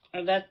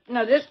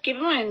 Keep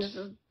in mind, this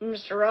is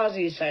Mr.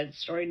 Rossi's side of the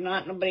story,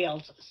 not nobody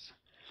else's.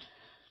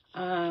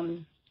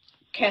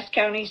 Cass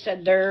County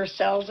said their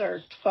cells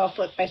are 12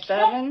 foot by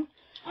 7.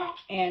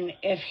 And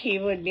if he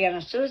would be on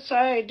a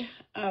suicide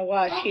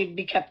watch, he'd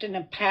be kept in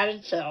a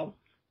padded cell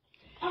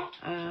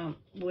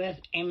with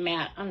a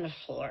mat on the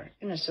floor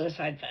in a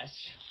suicide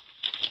vest.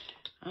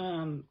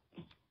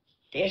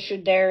 The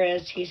issue there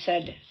is, he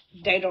said,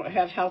 they don't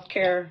have health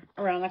care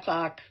around the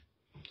clock.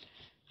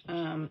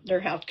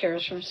 Their health care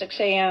is from 6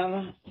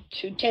 a.m.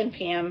 to 10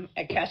 p.m.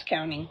 at Cass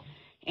County,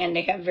 and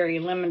they have very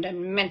limited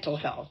mental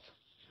health.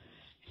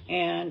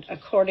 And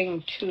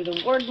according to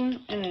the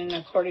warden, and then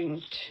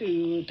according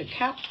to the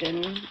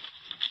captain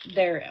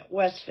there at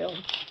Westville,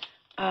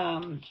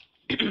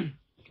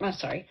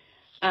 Mr.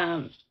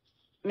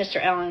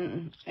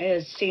 Allen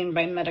is seen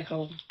by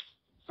medical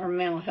or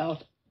mental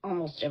health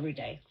almost every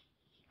day.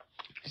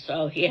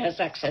 So he has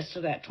access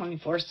to that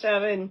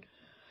 24/7,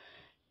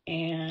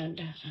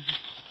 and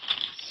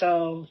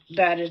so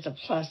that is a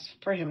plus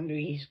for him to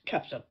be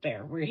kept up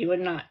there, where he would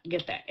not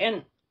get that.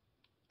 And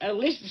at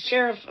least the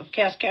sheriff of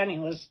Cass County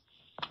was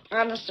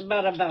honest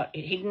about it.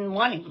 He didn't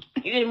want him.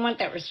 He didn't want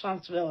that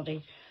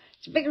responsibility.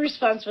 It's a big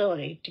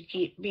responsibility to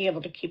be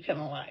able to keep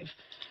him alive.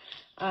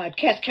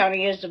 Cass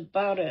County is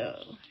about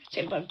a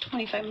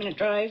 25-minute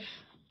drive.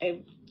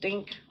 I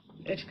think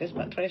it took us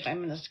about 25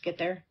 minutes to get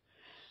there.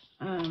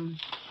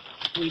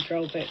 We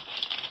drove it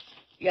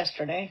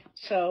yesterday,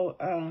 so,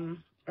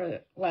 or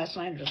last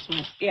night,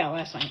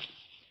 last night.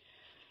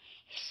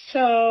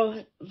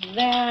 So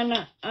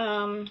then,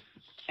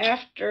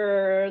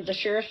 after the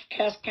sheriff of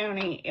Cass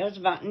County, it was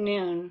about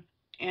noon,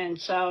 and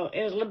so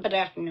it was a little bit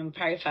afternoon,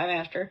 probably 5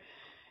 after,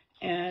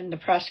 and the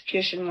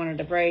prosecution wanted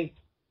a break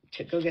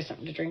to go get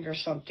something to drink or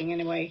something.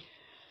 Anyway,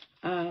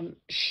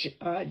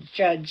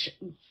 Judge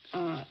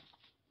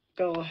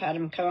Gull had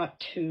him come up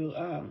to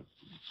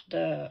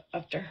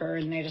up to her,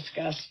 and they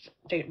discussed.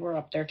 They were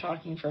up there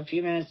talking for a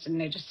few minutes, and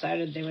they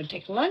decided they would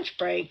take a lunch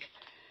break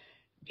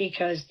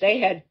because they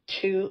had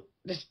to.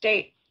 The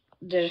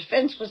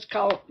defense was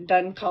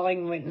done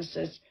calling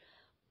witnesses,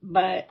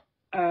 but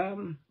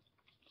it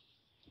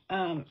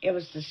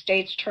was the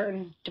state's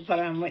turn to put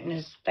on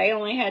witness. They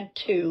only had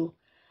 2,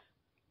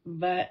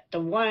 but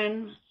the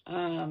one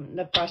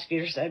the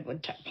prosecutor said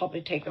would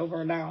probably take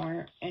over an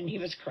hour, and he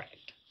was correct.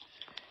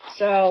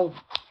 So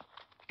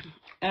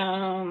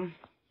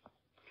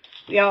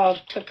we all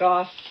took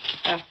off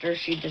after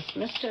she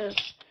dismissed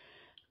us.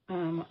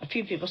 A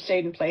few people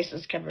stayed in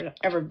places, covered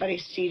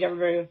everybody's seat.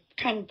 Everybody was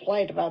kind of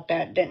polite about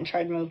that, didn't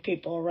try to move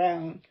people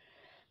around.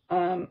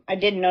 I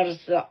did notice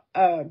the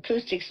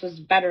acoustics was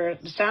better,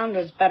 the sound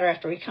was better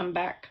after we come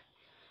back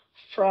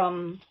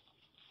from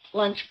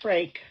lunch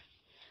break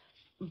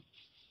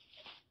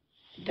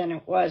than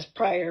it was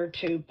prior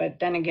to, but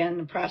then again,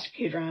 the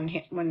prosecutor,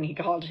 when he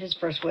called his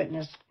first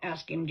witness,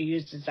 asked him to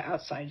use his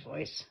outside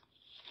voice.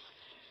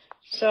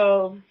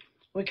 So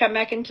we come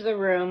back into the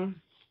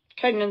room.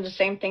 Kind of the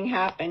same thing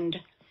happened.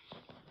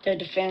 The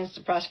defense,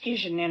 the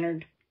prosecution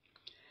entered.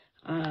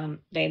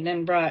 They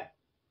then brought,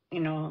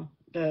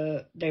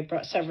 they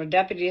brought several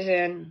deputies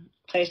in,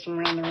 placed them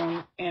around the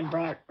room, and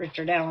brought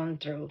Richard Allen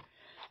through.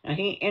 Now,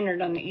 he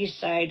entered on the east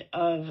side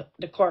of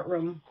the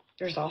courtroom.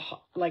 There's a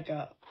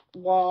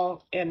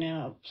wall and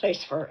a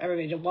place for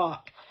everybody to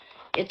walk.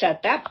 It's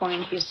at that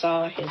point he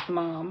saw his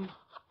mom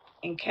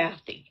and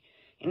Kathy,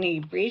 and he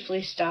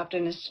briefly stopped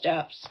in his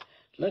steps,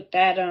 looked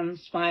at him,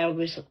 smiled.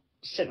 We were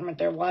sitting right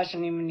there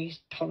watching him, and he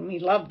told him he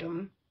loved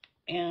him,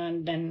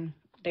 and then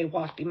they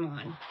walked him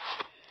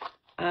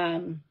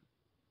on.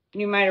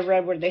 You might have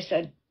read where they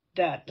said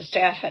that the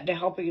staff had to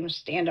help him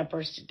stand up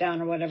or sit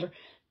down or whatever.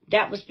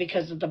 That was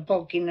because of the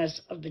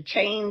bulkiness of the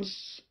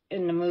chains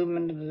and the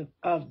movement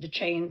of the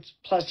chains.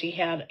 Plus, he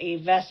had a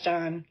vest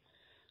on,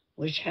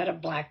 which had a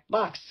black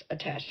box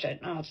attached to it.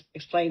 And I'll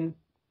explain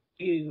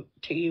to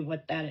you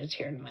what that is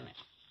here in a minute.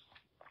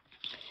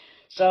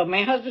 So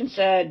my husband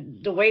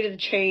said the weight of the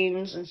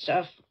chains and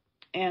stuff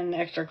and the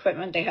extra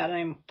equipment they had on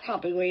him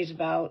probably weighs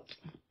about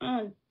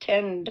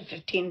 10 to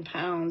 15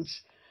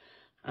 pounds.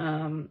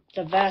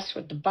 The vest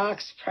with the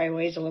box probably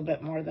weighs a little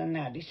bit more than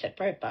that. He said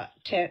probably about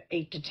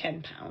 8 to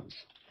 10 pounds,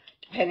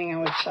 depending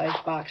on which size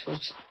box,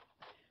 which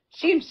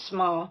seems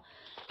small.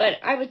 But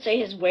I would say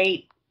his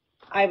weight,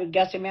 I would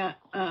guess him at,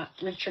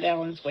 Richard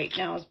Allen's weight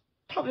now is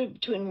probably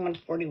between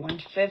 140 and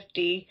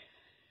 150.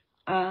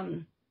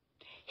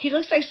 He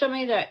looks like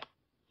somebody that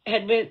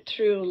had went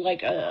through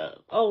like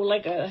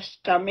a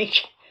stomach,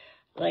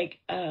 like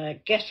a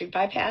gastric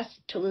bypass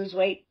to lose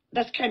weight.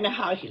 That's kind of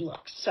how he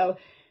looks. So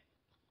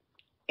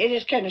it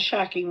is kind of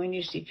shocking when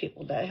you see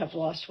people that have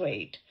lost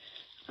weight.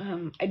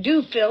 I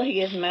do feel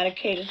he is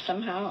medicated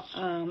somehow.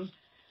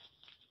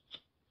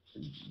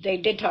 They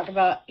did talk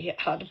about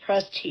how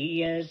depressed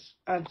he is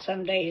on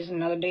some days,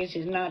 and other days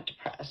he's not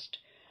depressed.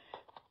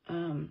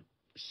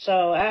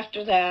 So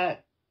after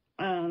that,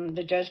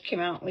 the judge came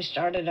out, we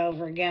started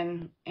over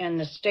again, and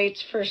the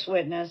state's first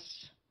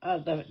witness,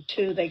 the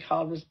two they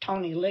called, was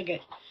Tony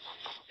Liggett,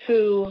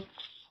 who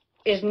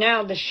is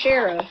now the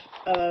sheriff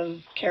of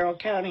Carroll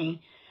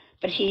County,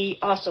 but he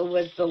also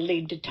was the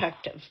lead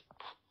detective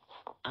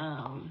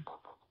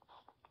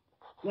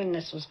when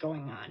this was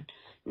going on.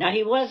 Now,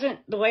 he wasn't,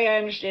 the way I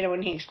understand it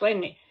when he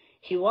explained it,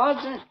 he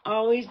wasn't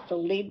always the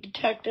lead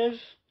detective.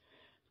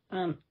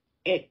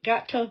 It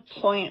got to a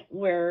point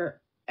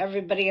where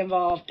everybody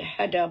involved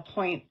had to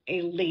appoint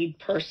a lead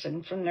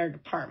person from their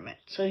department.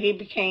 So he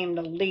became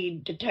the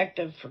lead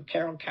detective for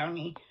Carroll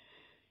County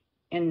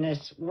in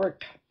this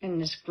group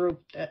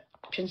that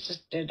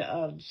consisted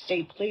of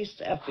state police,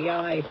 the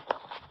FBI,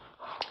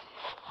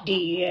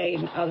 DEA,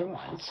 and other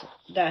ones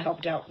that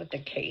helped out with the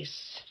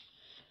case.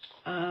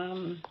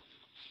 The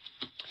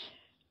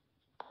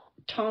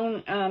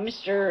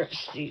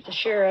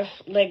sheriff,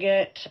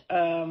 Liggett,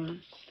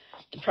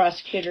 the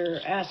prosecutor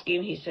asked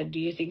him, he said, do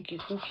you think you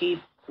can keep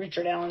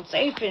Richard Allen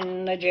safe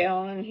in the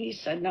jail? And he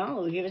said,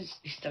 no. He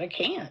said, I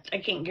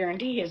can't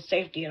guarantee his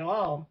safety at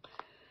all.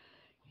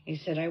 He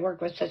said, I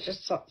work with such a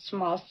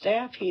small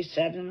staff, he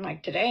said, and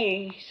like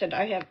today, he said,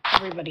 I have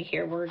everybody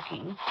here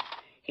working.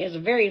 He has a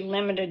very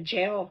limited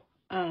jail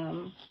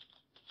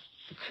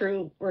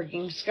crew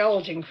working,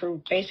 skeleton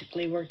crew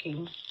basically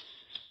working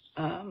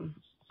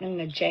in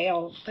the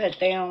jail, but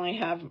they only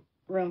have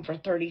room for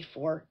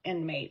 34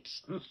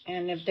 inmates.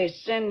 And if they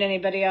send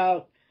anybody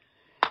out,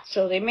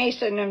 so they may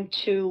send them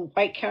to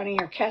White County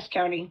or Cass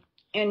County,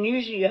 and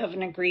usually you have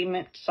an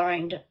agreement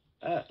signed,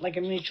 like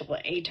a mutual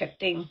aid type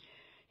thing,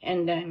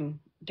 and then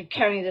the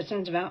county that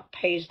sends them out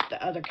pays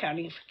the other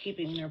county for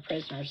keeping their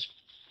prisoners,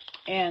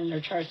 and they're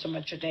charged so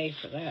much a day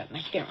for that, and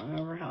I can't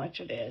remember how much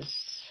it is.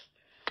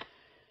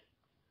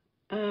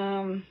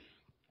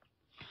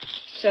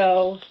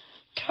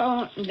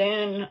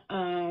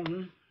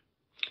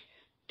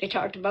 They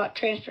talked about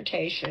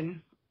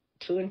transportation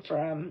to and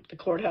from the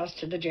courthouse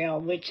to the jail,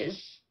 which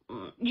is,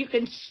 you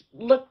can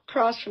look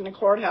across from the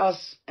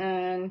courthouse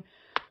and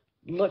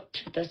look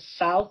to the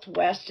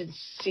southwest and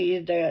see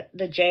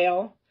the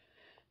jail.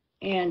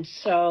 And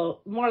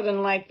so more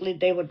than likely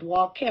they would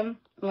walk him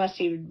unless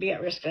he would be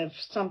at risk of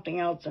something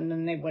else, and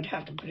then they would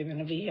have to put him in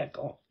a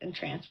vehicle and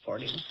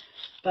transport him.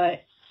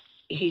 But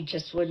he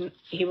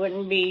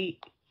wouldn't be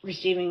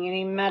receiving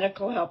any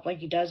medical help like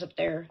he does up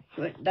there.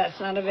 That's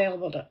not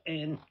available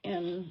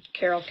in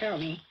Carroll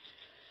County.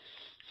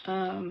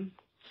 And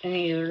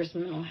neither is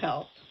mental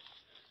health.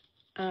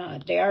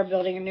 They are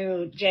building a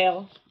new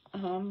jail.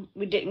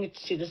 We didn't get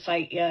to see the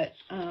site yet.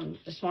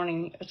 This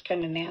morning it was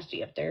kind of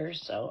nasty up there,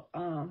 so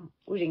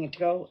we didn't get to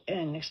go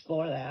and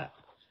explore that.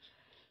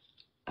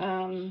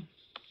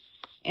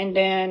 And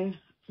then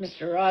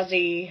Mr.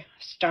 Rossi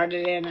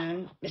started in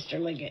on Mr.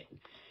 Liggett.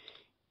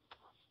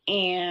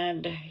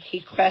 And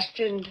he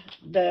questioned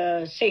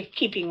the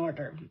safekeeping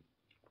order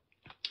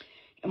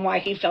and why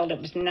he felt it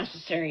was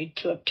necessary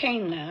to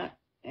obtain that.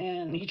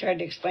 And he tried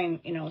to explain,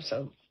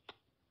 so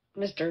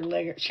Mr.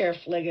 Liggett,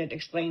 Sheriff Liggett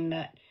explained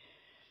that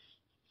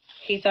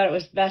he thought it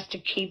was best to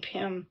keep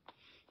him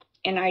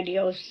in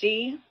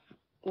IDOC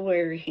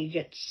where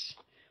he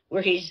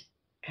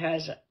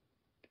has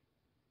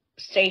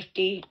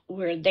safety,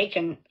 where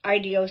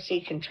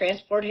IDOC can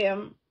transport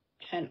him,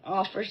 and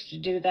offers to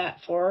do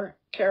that for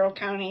Carroll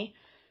County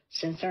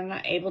since they're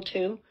not able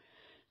to.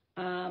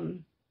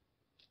 The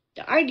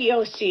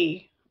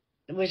IDOC,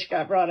 which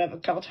got brought up a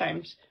couple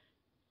times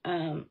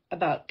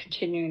about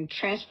continuing to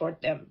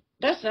transport them,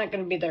 that's not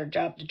going to be their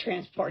job to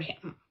transport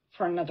him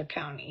for another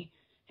county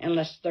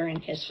unless they're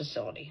in his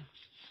facility.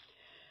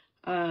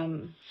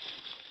 I'll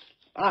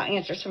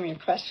answer some of your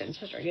questions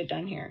as I get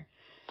done here.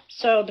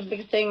 So the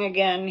big thing,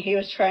 again, he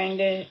was trying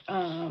to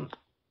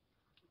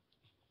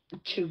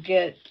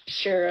get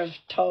Sheriff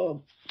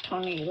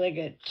Tony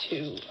Liggett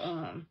to,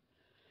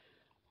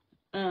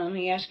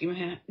 he asked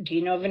him, do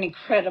you know of any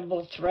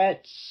credible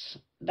threats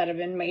that have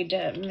been made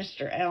to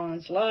Mr.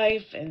 Allen's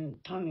life? And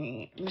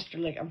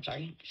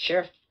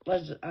Sheriff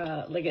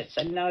Liggett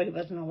said no, he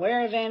wasn't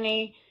aware of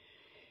any.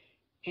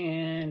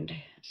 And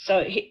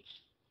so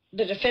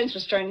the defense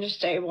was trying to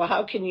say, well,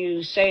 how can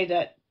you say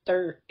that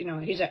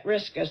he's at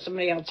risk of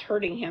somebody else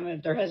hurting him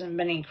if there hasn't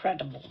been any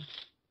credible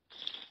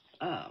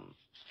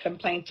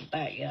complaints of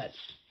that yet,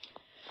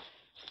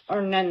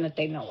 or none that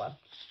they know of.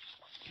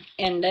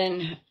 And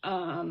then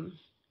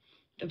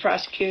the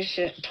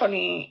prosecution,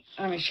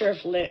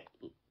 Sheriff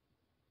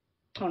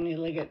Tony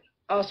Liggett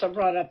also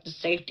brought up the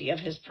safety of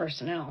his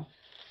personnel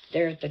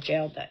there at the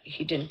jail, that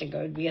he didn't think it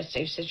would be a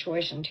safe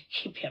situation to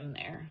keep him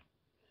there.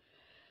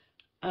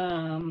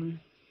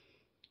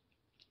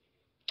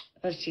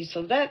 Let's see,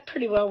 so that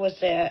pretty well was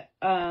that.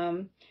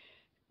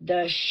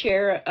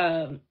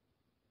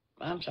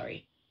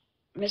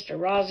 Mr.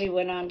 Rossi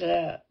went on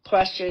to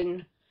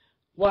question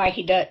why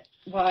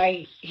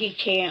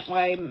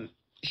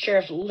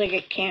Sheriff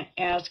Liggett can't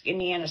ask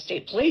Indiana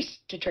State Police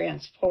to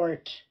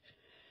transport.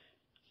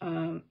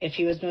 If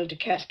he was moved to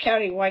Cass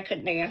County, why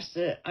couldn't they ask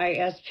the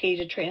ISP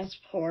to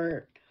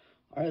transport,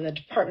 or the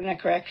Department of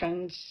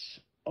Corrections,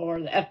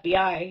 or the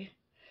FBI,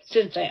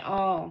 since they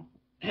all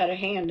had a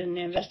hand in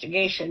the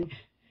investigation?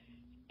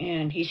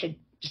 And he said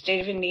the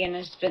state of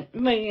Indiana spent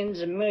millions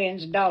and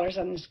millions of dollars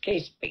on this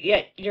case, but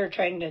yet you're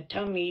trying to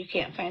tell me you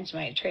can't find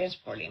somebody to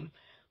transport him.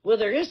 Well,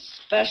 there is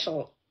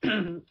special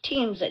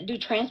teams that do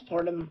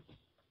transport him.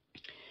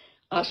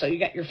 Also, you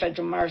got your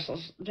federal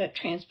marshals that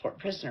transport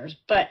prisoners,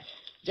 but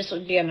this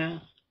would be on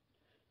a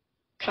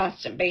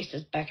constant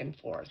basis back and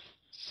forth.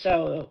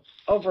 So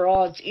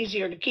overall, it's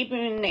easier to keep him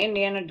in the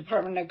Indiana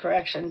Department of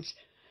Corrections,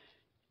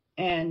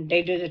 and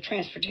they do the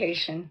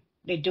transportation.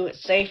 They do it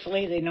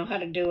safely. They know how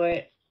to do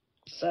it.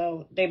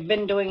 So they've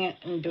been doing it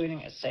and doing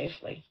it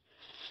safely.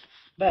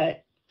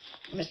 But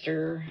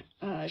Mr.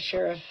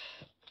 Sheriff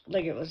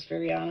Liggett was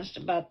very honest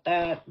about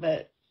that,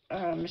 but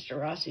Mr.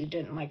 Rossi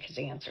didn't like his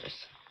answers.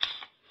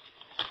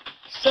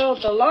 So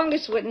the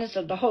longest witness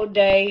of the whole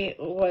day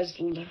was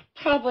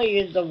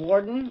probably the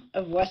warden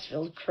of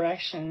Westville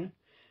Correction,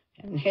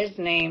 and his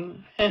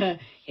name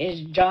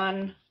is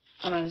John,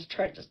 I'm going to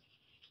try to,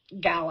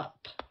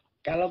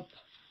 Galipeau,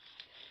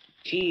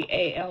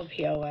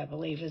 Galpo, I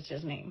believe is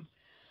his name.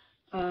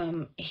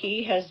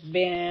 He has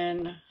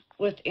been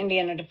with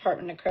Indiana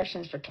Department of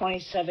Corrections for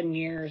 27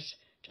 years,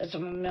 does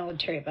have a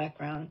military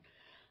background.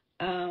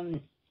 I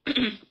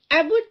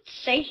would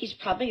say he's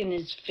probably in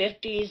his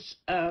 50s,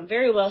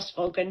 very well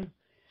spoken,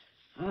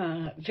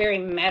 very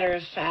matter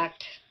of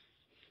fact.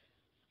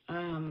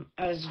 I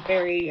was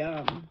very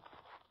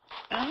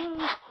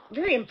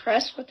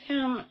impressed with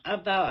him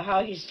about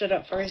how he stood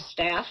up for his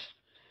staff,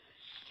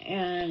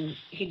 and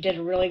he did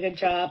a really good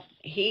job.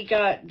 He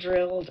got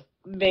drilled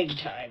big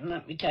time,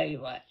 let me tell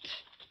you what.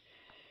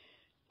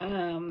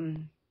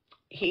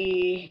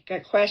 He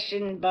got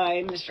questioned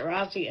by Mr.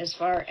 Rossi as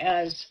far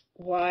as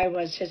why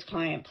was his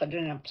client put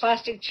in a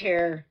plastic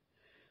chair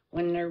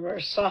when there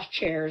were soft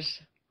chairs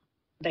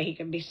that he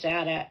could be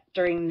sat at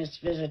during this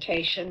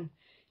visitation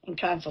and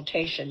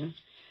consultation,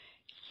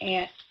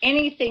 and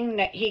anything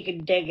that he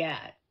could dig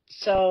at.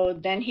 So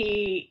then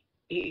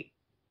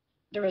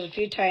there was a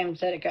few times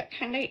that it got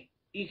kind of,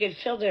 you could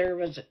feel there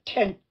was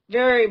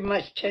very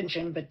much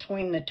tension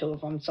between the two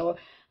of them. So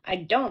I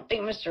don't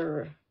think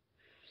Mr.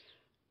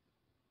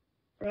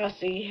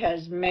 Rossi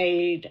has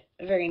made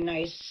very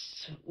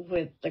nice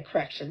with the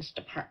corrections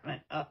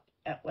department up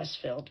at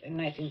Westfield,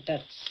 and I think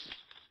that's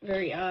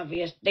very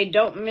obvious. They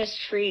don't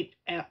mistreat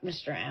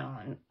Mr.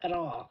 Allen at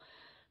all.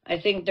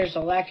 I think there's a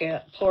lack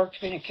of poor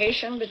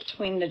communication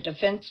between the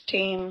defense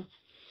team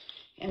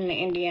and the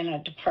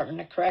Indiana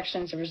Department of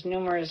Corrections. There was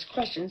numerous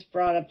questions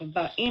brought up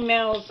about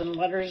emails and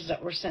letters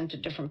that were sent to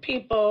different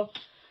people,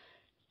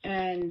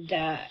 and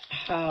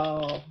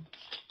how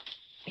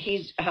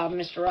how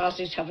Mr.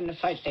 Rossi's having to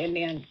fight the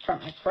Indiana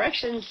Department of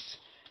Corrections,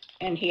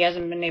 and he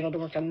hasn't been able to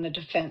work on the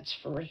defense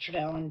for Richard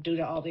Allen due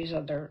to all these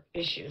other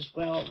issues.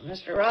 Well,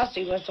 Mr.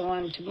 Rossi was the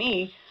one, to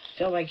me,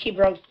 feel like he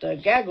broke the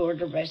gag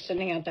order by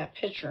sending out that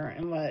picture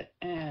and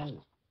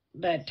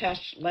the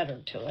attached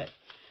letter to it.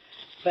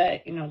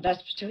 But,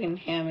 that's between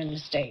him and the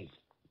state.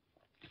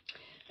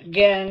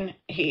 Again,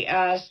 he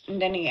asked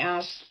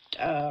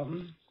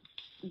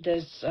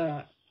this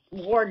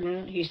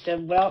warden, he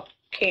said, well,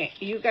 can't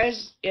you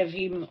guys, if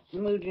he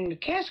moved into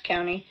Cass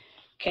County,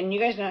 can you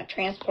guys not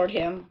transport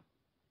him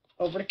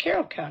over to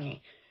Carroll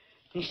County?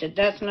 And he said,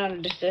 that's not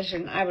a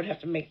decision I would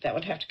have to make. That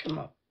would have to come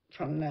up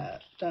from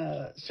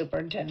the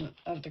superintendent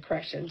of the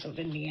corrections of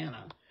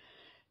Indiana.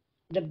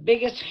 The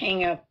biggest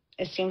hang-up,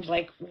 it seems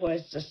like,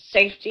 was the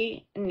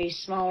safety in these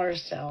smaller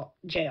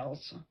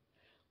jails,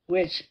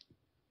 which,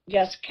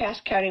 yes, Cass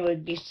County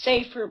would be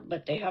safer,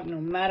 but they have no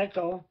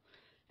medical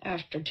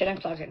after 10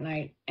 o'clock at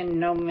night and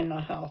no mental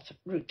health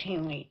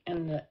routinely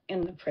in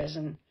the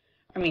prison,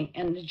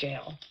 in the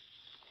jail.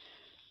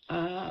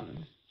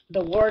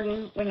 The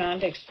warden went on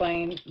to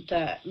explain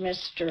that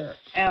Mr.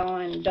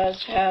 Allen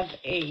does have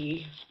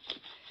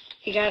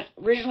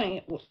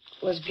originally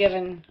was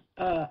given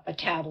a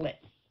tablet.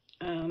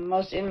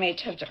 Most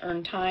inmates have to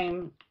earn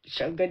time,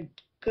 show good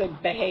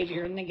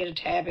behavior, and they get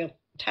a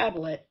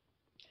tablet.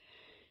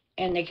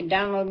 And they can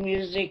download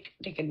music,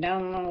 they can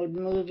download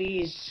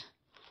movies,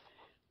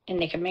 and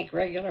they can make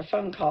regular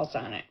phone calls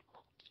on it.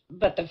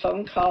 But the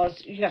phone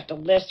calls, you have to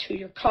list who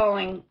you're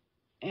calling,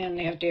 and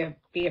they have to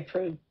be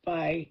approved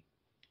by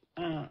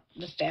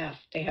the staff.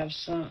 They have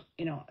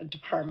a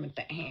department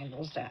that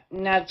handles that.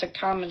 And that's a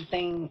common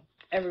thing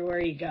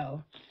everywhere you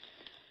go.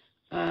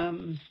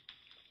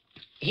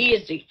 He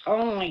is the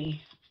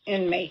only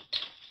inmate,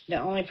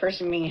 the only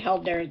person being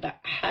held there that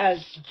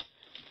has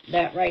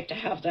that right to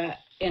have that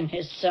in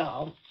his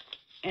cell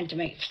and to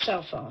make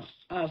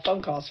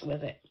phone calls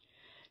with it.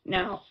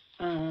 Now,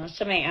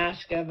 somebody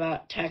asked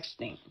about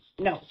texting.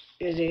 No,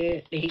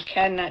 he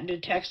cannot do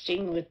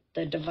texting with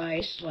the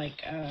device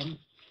like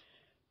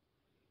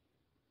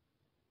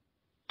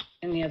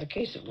in the other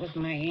case with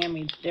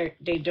Miami.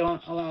 They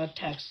don't allow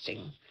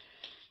texting.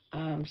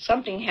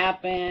 Something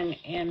happened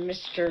and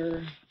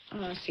Richard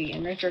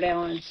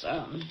Allen's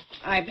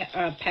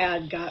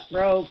iPad got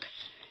broke.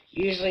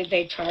 Usually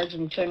they charge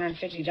him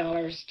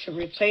 $250 to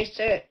replace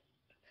it.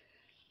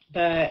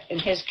 But in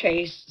his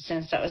case,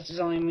 since that was his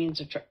only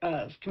means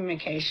of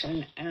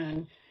communication,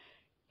 and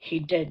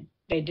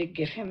they did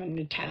give him a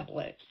new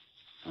tablet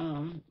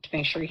to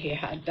make sure he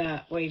had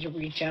that way to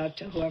reach out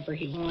to whoever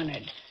he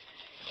wanted.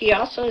 He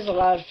also is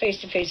allowed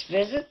face-to-face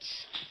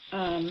visits.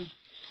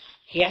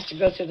 He has to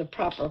go through the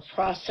proper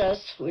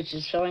process, which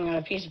is filling out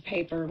a piece of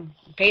paper,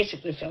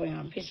 basically filling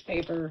out a piece of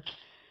paper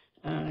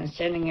and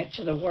sending it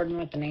to the warden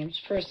with the named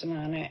person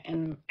on it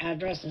and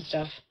address and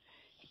stuff.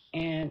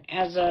 And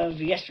as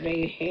of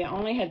yesterday, he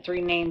only had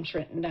 3 names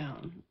written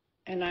down.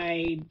 And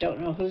I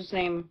don't know whose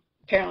name.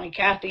 Apparently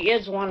Kathy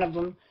is one of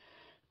them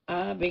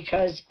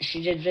because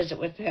she did visit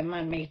with him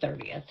on May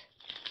 30th.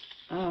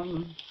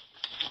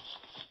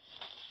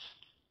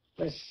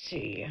 Let's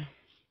see.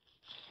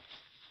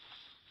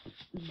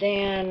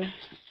 Then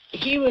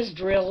he was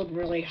drilled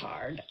really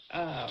hard.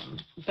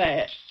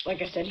 But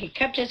like I said, he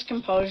kept his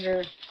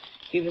composure.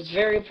 He was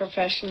very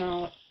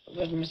professional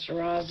with Mr.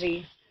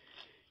 Rossi.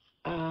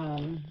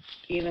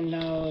 Even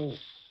though,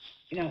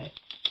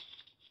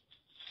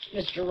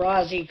 Mr.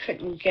 Rossi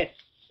couldn't get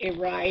a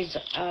rise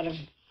out of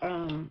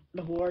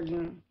the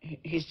warden,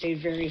 he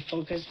stayed very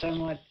focused on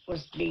what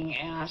was being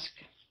asked.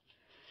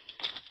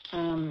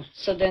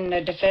 So then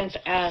the defense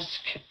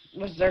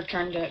was their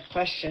turn to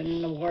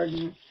question the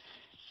warden.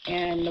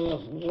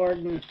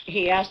 And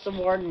he asked the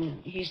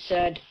warden, he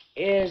said,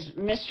 is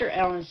Mr.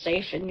 Allen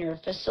safe in your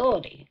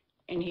facility?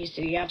 And he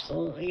said, he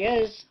absolutely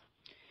is.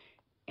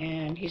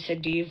 And he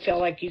said, do you feel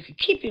like you could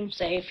keep him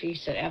safe? He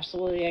said,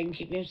 absolutely, I can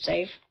keep him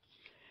safe.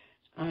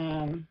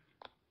 And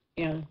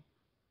then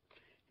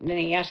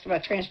he asked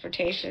about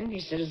transportation. He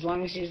said, as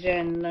long as he's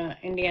in the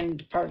Indiana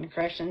Department of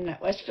Corrections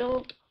at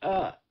Westville,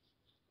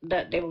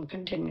 that they will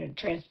continue to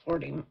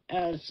transport him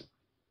as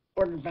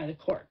ordered by the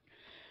court.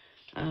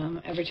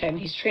 Every time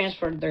he's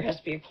transported, there has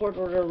to be a court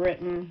order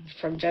written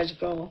from Judge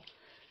Gull.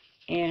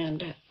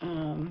 And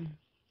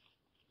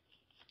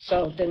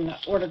so then the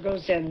order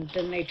goes in,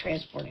 then they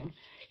transport him.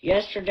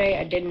 Yesterday,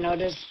 I did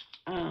notice,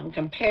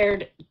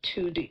 compared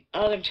to the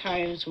other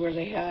times where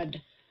they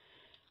had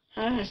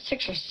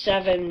 6 or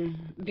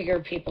 7 bigger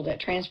people that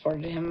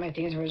transported him, I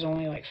think there was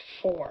only like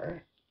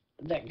 4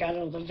 that got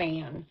out of the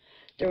van.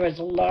 There was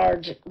a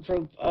large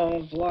group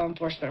of law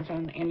enforcement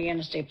from the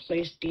Indiana State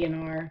Police,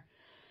 DNR,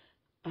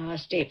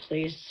 State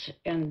Police,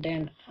 and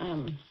then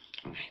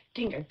I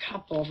think a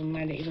couple of them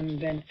might have even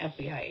been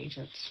FBI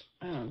agents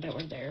that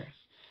were there.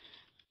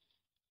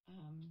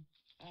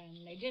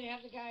 And they did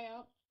have the guy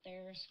out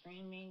there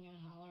screaming and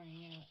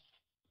hollering at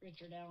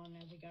Richard Allen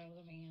as he got out of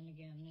the van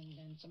again, and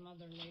then some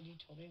other lady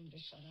told him to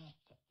shut up.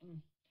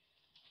 And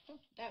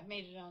that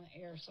made it on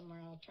the air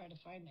somewhere. I'll try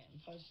to find it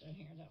and post it in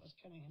here. That was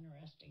kind of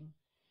interesting.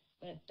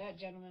 But that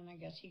gentleman, I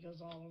guess he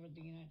goes all over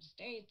the United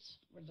States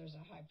where there's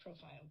a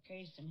high-profile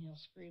case, and he'll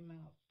scream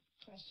out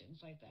questions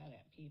like that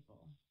at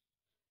people.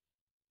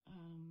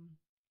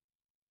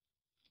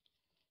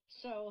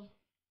 So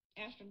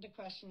after the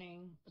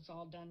questioning was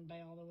all done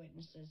by all the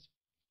witnesses,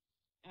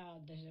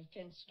 the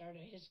defense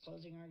started his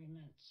closing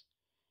arguments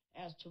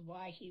as to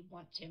why he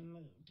wants him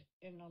moved.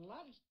 And a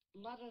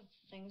lot of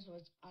things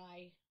was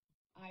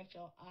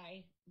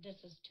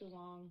this is too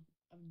long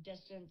of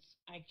distance.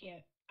 I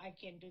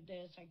can't do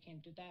this. I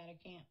can't do that. I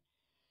can't.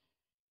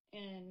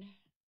 And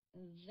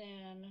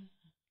then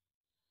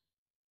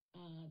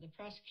the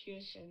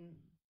prosecution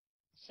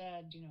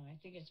said, I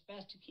think it's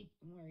best to keep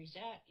him where he's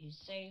at. He's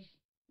safe.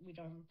 We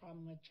don't have a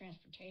problem with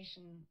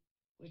transportation,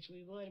 which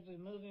we would if we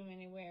move him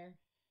anywhere.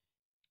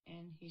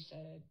 And he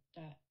said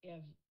that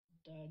if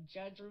the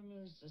judge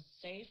removes the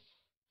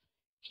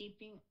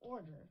safe-keeping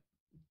order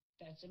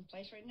that's in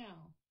place right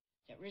now,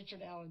 that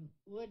Richard Allen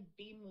would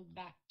be moved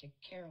back to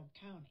Carroll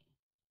County.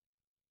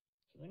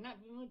 He would not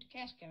be moved to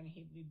Cass County.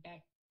 He'd be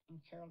back in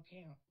Carroll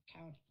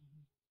County.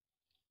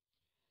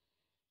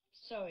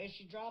 So if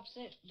she drops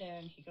it,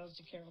 then he goes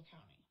to Carroll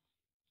County.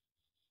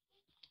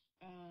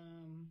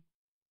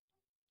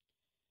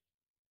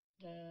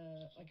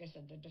 Like I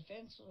said, the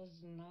defense was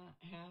not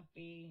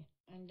happy.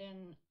 And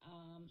then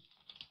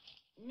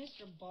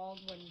Mr.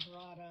 Baldwin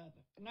brought up,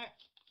 and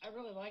I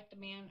really liked the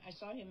man. I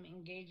saw him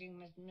engaging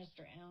with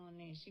Mr. Allen,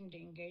 and he seemed to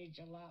engage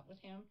a lot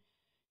with him.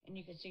 And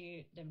you could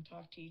see them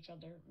talk to each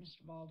other,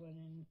 Mr.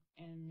 Baldwin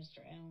and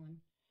Mr.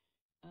 Allen.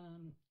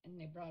 And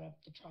they brought up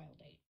the trial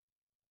date.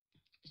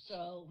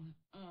 So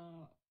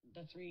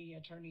the three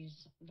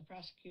attorneys, the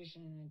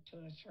prosecution and the two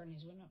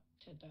attorneys went up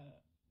to the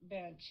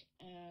bench,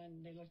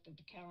 and they looked at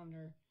the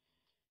calendar,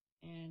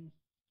 and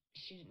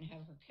she didn't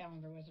have her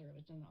calendar with her. It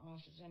was in the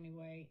office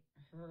anyway.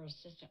 Her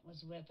assistant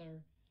was with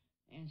her,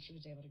 and she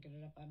was able to get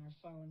it up on her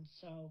phone.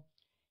 So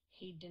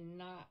he did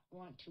not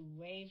want to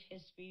waive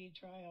his speedy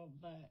trial,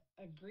 but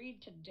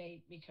agreed to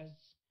date because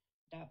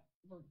that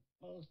worked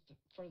both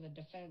for the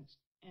defense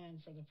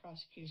and for the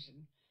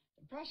prosecution.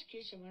 The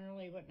prosecution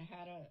really wouldn't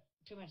have had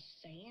too much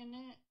say in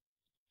it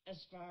as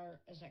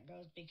far as that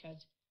goes,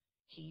 because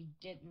he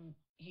didn't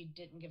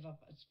give up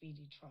a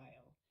speedy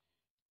trial.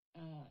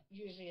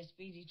 Usually a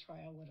speedy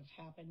trial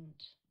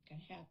can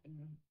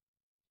happen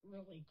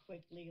really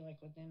quickly,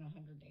 like within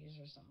 100 days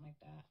or something like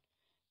that.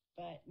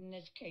 But in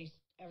this case,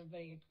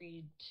 everybody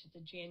agreed to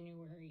the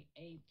January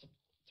 8th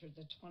through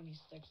the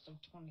 26th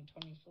of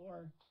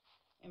 2024.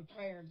 And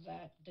prior to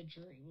that, the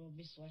jury will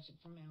be selected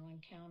from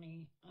Allen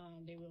County.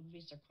 They will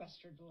be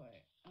sequestered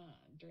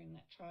during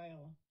that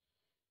trial.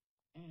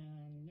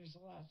 And there's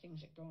a lot of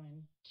things that go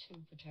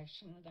into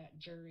protection of that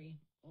jury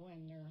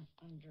when they're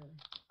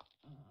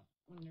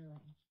when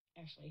they're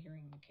actually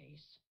hearing the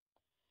case.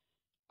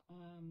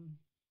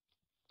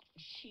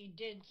 She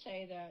did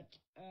say that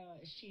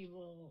she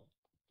will,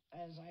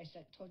 as I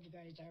told you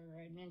guys, I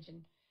already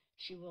mentioned,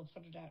 she will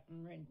put it out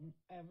in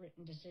a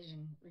written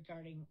decision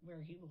regarding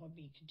where he will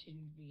be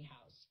continued to be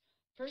housed.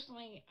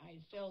 Personally, I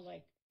feel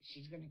like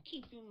she's going to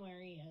keep him where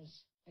he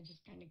is. I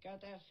just kind of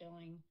got that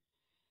feeling.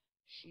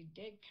 She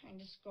did kind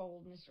of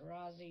scold Mr.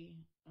 Rossi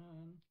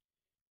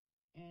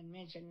and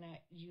mention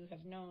that you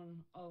have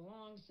known all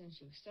along since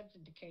you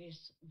accepted the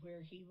case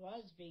where he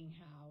was being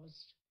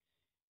housed.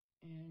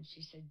 And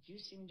she said, you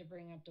seem to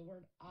bring up the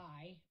word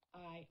I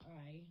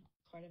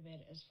quite a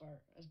bit as far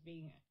as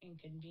being an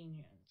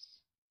inconvenience.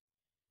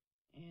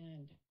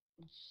 And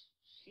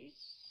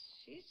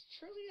she's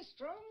truly a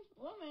strong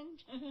woman.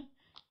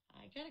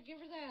 I gotta give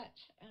her that.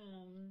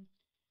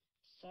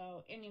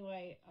 So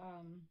anyway,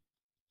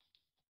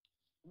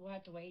 we'll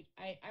have to wait.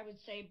 I would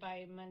say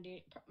by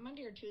Monday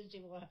or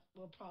Tuesday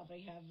we'll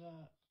probably have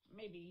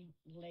maybe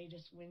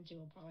latest Wednesday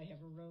we'll probably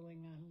have a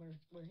ruling on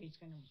where he's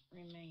going to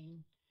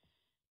remain.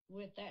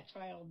 With that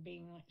trial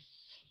being like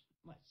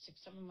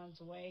 6-7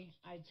 months away,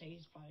 I'd say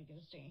he's probably going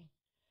to stay.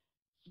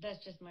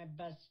 That's just my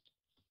best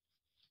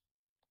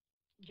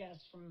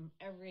guess from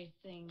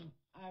everything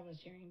I was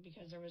hearing,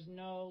 because there was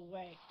no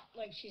way,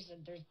 like she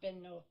said,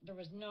 there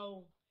was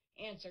no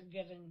answer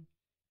given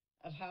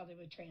of how they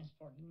would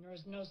transport him. There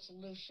was no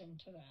solution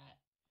to that.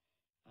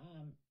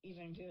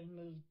 Even if he was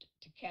moved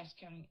to Cass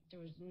County,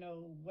 there was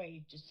no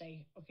way to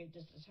say, okay,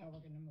 this is how we're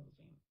going to move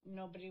him.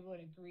 Nobody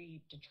would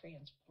agree to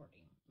transport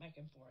him back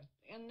and forth.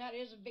 And that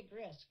is a big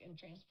risk in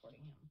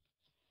transporting him.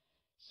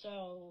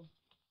 So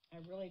I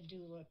really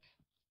do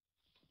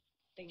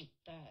think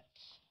that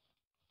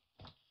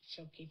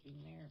she'll keep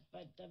him there.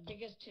 But the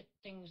biggest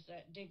things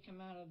that did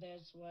come out of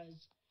this was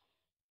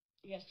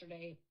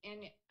yesterday,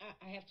 and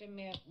I have to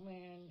admit,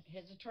 when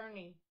his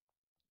attorney,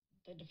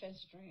 the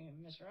defense attorney,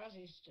 Mr.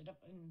 Rossi, stood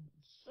up and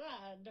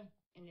said,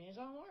 in his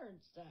own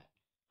words, that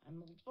on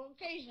multiple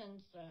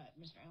occasions that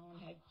Mr.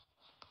 Allen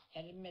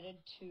had admitted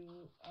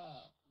to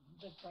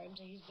the crimes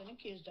that he's been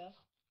accused of,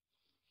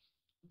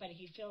 but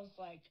he feels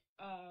like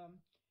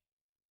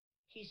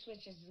he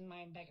switches his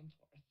mind back and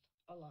forth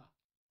a lot.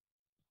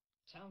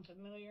 sound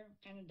familiar?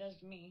 Kind of does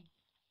to me.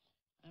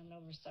 I don't know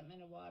if there's something in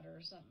the water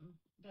or something.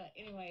 But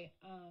anyway,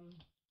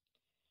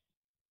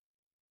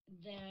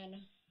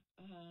 then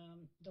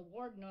the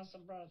warden also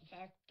brought up the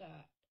fact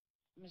that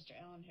Mr.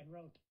 Allen had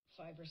wrote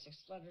 5 or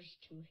 6 letters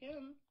to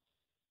him,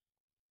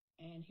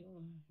 and he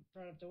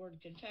brought up the word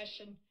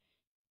confession,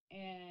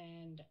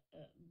 and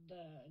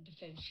the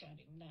defense shut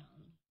him down.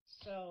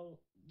 So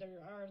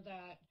there are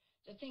that.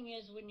 The thing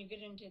is, when you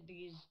get into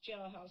these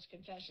jailhouse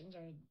confessions,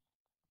 or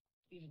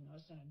even though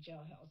it's not a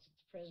jailhouse,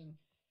 it's a prison,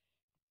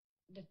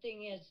 the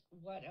thing is,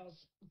 what else?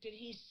 Did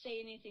he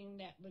say anything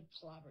that would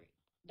corroborate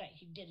that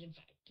he did in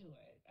fact do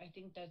it? I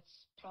think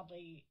that's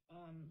probably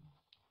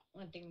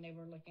one thing they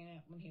were looking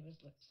at when he was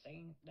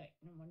saying that,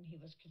 when he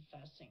was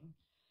confessing.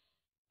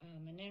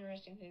 An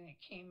interesting thing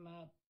that came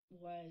up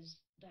was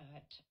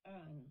that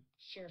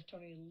Sheriff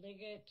Tony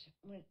Liggett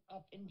went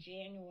up in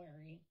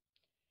January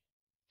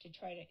to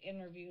try to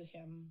interview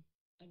him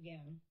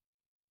again.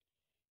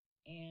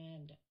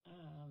 And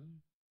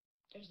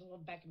there's a little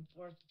back and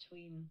forth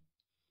between,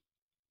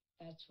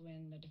 that's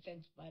when the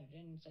defense butted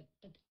in and said,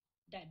 but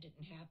that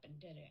didn't happen,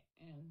 did it?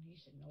 And he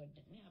said, no, it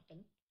didn't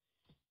happen.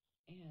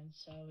 And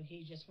so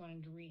he just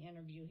wanted to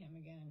re-interview him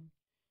again.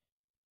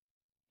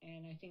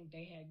 And I think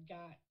they had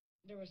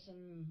there were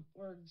some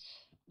words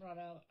brought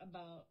out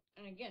about,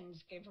 and again,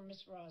 this came from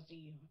Miss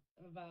Rossi,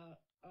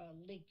 about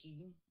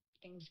leaking,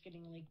 things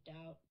getting leaked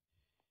out.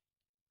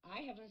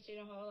 I haven't seen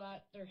a whole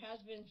lot. There has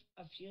been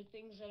a few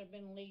things that have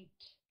been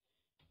leaked,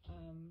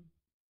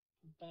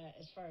 but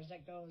as far as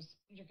that goes,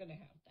 you're going to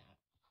have that.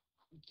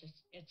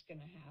 It's going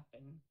to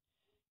happen.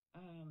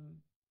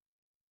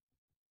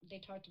 They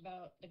talked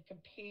about the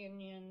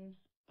companion.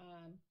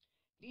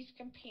 These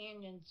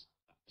companions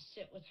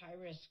sit with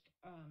high-risk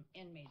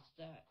inmates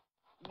that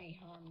may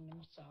harm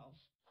themselves.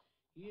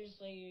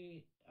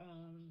 Usually,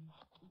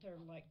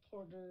 they're like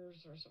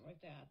porters or something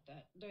like that.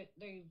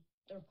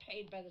 They're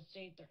paid by the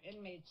state. They're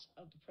inmates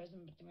of the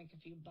prison, but they make a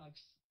few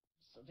bucks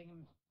so they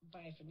can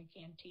buy from the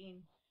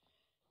canteen.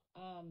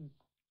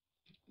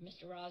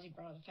 Mr. Rossi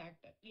brought up the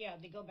fact that, yeah,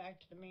 they go back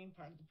to the main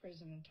part of the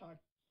prison and talk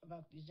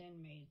about these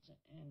inmates,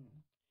 and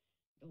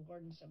the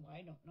warden said, well,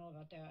 I don't know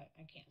about that.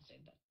 I can't say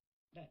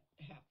that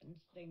happens.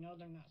 They know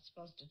they're not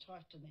supposed to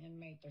talk to the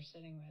inmate they're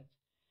sitting with.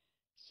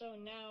 So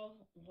now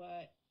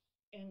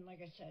and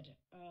like I said,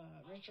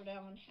 Richard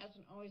Allen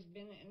hasn't always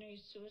been in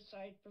a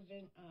suicide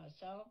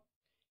cell.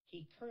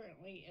 He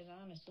currently is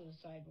on a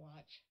suicide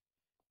watch.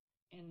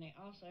 And they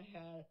also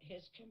have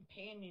his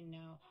companion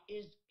now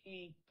is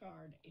a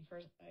guard.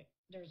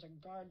 There's a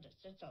guard that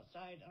sits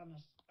outside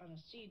on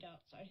a seat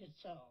outside his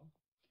cell.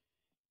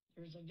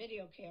 There's a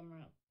video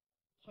camera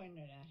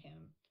pointed at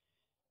him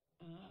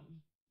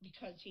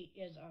because he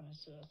is on a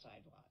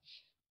suicide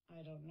watch.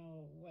 I don't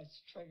know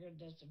what's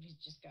triggered this, if he's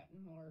just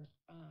gotten more.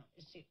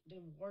 The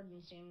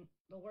warden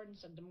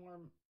said the more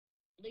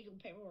legal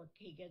paperwork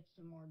he gets,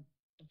 the more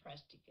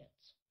depressed he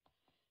gets.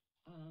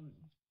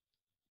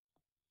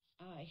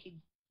 He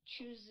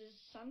chooses,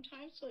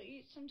 sometimes he'll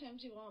eat,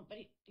 sometimes he won't, but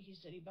he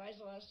said he buys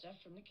a lot of stuff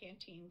from the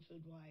canteen,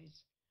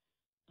 food-wise.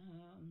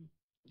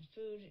 The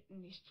food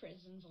in these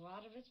prisons, a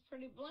lot of it's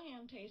pretty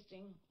bland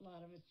tasting. A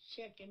lot of it's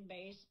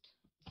chicken-based,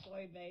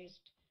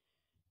 soy-based,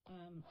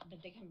 but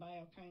they can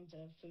buy all kinds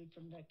of food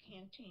from the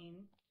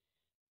canteen.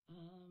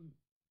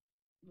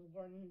 The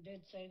warden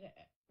did say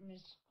that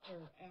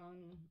Mr.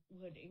 Allen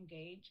would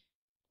engage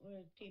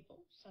with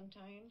people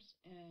sometimes,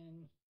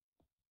 and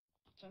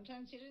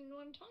sometimes he didn't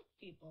want to talk to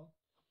people.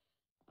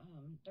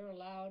 They're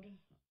allowed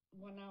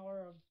 1 hour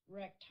of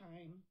rec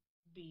time,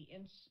 be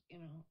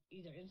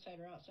either inside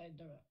or outside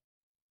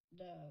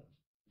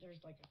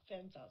there's like a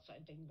fence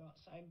outside. They can go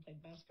outside and play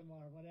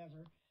basketball or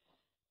whatever.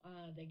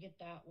 They get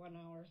that 1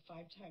 hour 5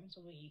 times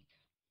a week.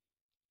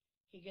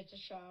 He gets a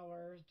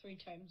shower 3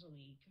 times a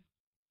week.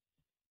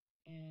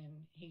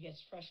 And he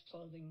gets fresh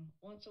clothing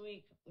once a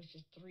week, which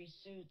is 3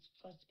 suits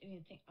plus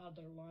anything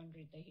other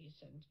laundry that he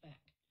sends back.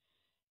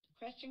 The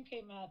question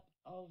came up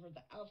over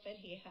the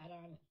outfit he had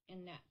on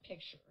in that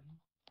picture.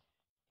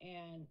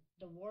 And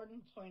the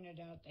warden pointed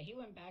out that he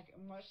went back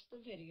and watched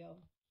the video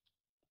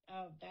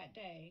of that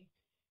day,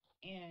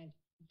 and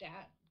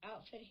that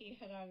outfit he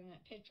had on in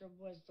that picture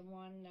was the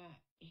one that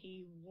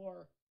he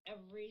wore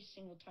every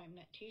single time.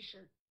 That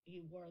t-shirt,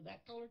 he wore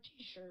that color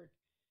t-shirt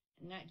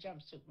and that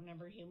jumpsuit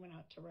whenever he went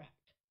out to rec.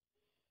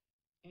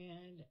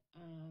 And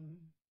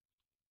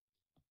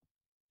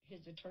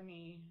his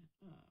attorney,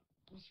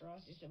 Mr.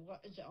 Rossi, said,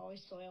 "What, is it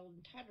always soiled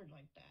and tattered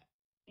like that?"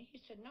 And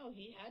he said, no,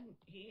 he had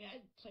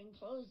clean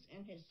clothes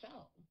in his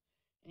cell.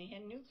 And he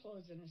had new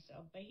clothes in his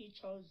cell, but he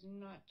chose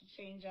not to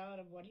change out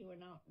of what he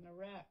went out in the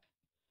rec.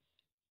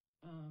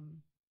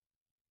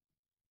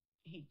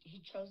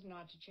 He chose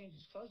not to change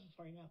his clothes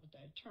before he met with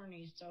the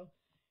attorney. So,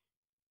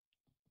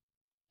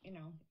 you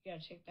got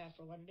to take that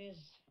for what it is.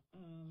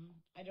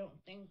 I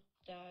don't think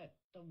that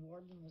the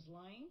warden was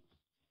lying,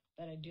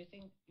 but I do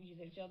think you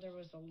could feel there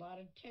was a lot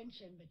of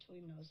tension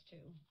between those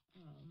two.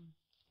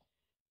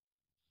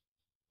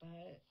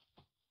 But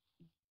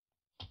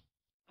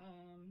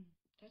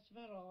that's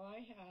about all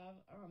I have.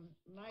 Let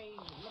me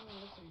look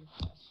at your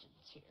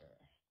questions here.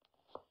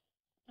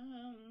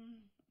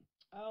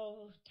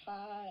 Oh,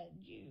 Todd,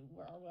 you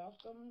are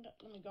welcomed.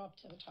 Let me go up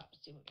to the top,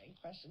 see what any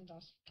questions.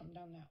 I'll come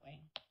down that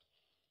way.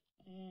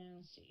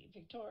 And see,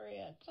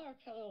 Victoria, Clark,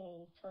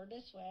 hello,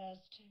 Curtis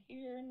West,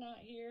 here, not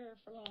here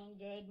for long,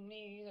 good,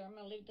 neither. I'm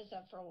gonna leave this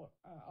up for,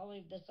 I'll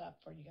leave this up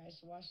for you guys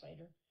to watch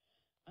later.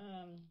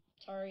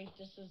 Sorry,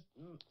 this is,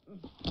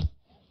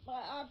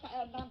 my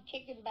iPad, I'm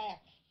kicking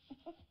back.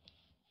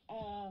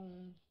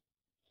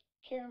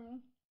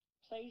 Karen,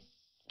 Place,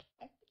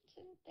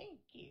 Atkinson, thank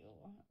you.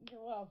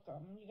 You're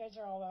welcome. You guys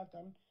are all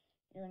welcome.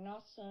 You're an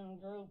awesome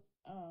group.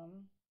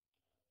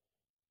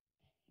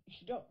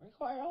 You don't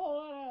require a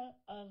whole lot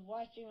of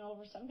watching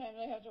over. Sometimes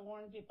I have to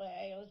warn people,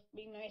 hey, let's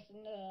be nice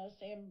in the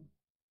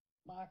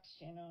sandbox,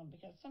 you know,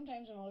 because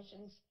sometimes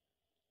emotions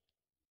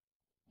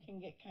can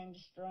get kind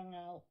of strung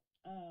out.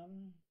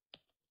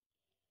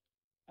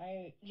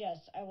 Yes,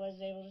 I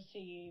was able to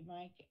see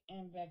Mike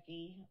and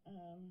Becky.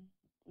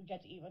 We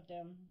got to eat with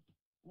them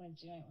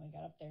Wednesday night when we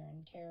got up there,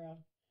 and Tara.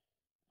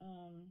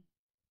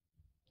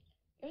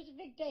 It was a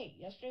big day.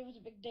 Yesterday was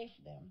a big day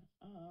for them.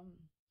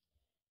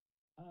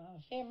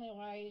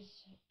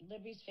 Family-wise,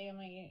 Libby's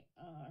family,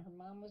 her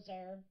mom was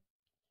there.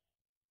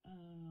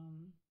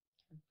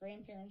 Her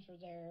grandparents were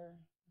there.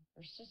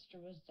 Her sister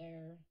was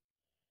there.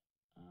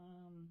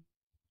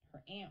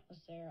 Her aunt was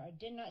there. I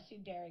did not see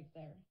Derek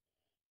there.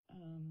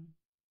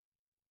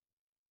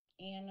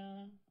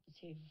 Anna, let's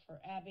see, for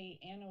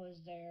Abby, Anna was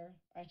there.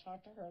 I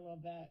talked to her a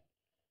little bit,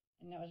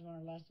 and that was more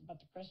or less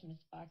about the Christmas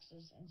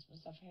boxes and some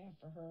stuff I have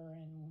for her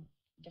and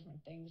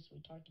different things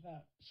we talked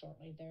about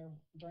shortly there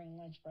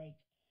during lunch break.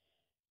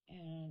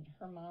 And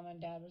her mom and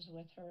dad was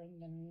with her,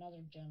 and then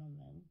another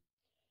gentleman.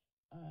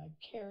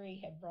 Carrie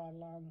had brought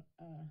along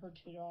her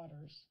two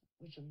daughters,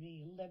 which would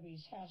be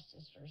Libby's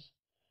half-sisters.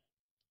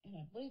 And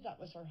I believe that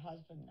was her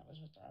husband that was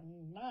with her.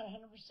 I'm not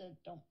 100%,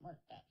 don't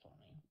mark that for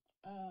me.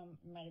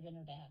 It might have been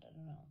her dad, I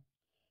don't know.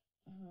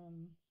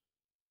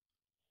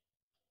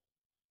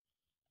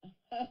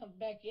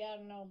 Becky, I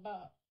don't know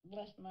about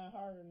bless my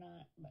heart or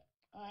not, but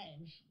I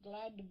am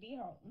glad to be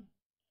home.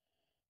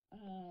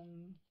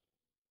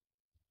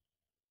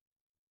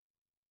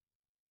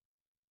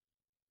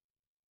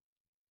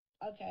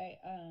 Okay,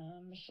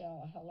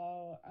 Michelle,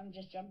 hello. I'm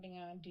just jumping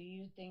on. Do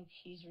you think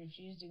he's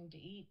refusing to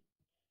eat?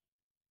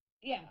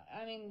 Yeah,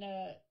 I mean,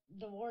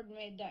 the warden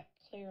made that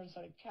clear,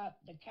 so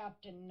the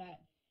captain,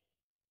 that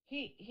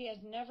he has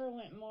never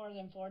went more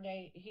than 4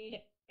 days.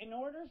 In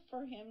order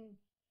for him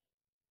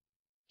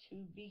to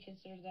be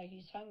considered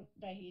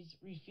that he's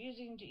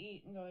refusing to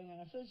eat and going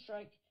on a food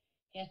strike,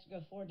 he has to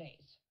go 4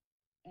 days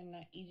and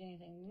not eat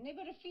anything. And they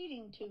put a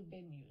feeding tube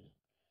in you,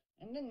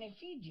 and then they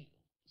feed you.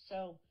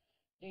 So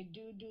they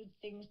do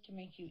things to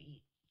make you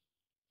eat.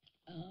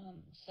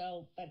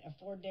 But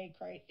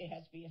it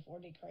has to be a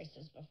 4-day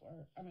crisis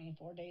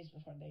 4 days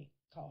before they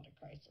call it a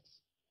crisis.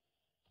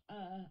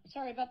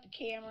 Sorry about the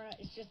camera.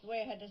 It's just the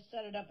way I had to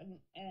set it up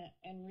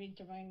and read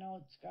through my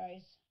notes,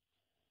 guys.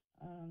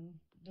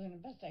 Doing the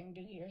best I can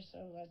do here.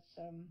 So let's,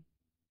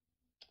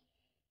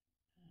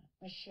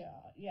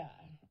 Michelle, yeah.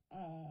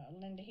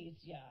 Linda Heath,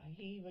 yeah.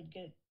 He would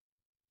get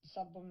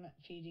supplement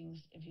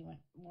feedings if he went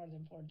more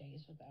than 4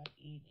 days without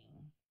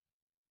eating.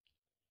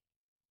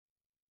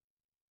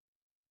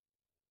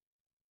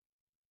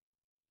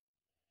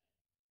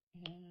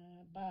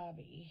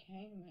 Bobby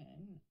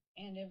Heyman,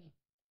 and if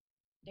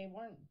they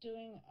weren't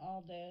doing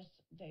all this,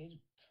 they'd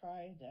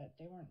cry that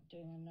they weren't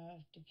doing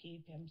enough to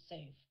keep him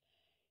safe.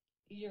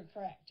 You're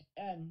correct.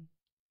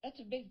 That's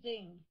a big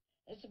thing.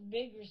 That's a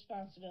big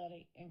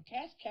responsibility. And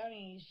Cass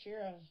County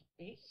Sheriff,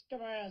 he's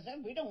come around and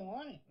said, we don't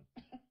want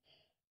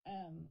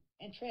him.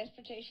 And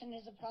transportation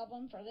is a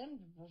problem for them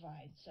to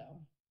provide.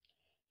 So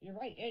you're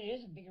right. It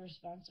is a big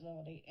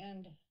responsibility.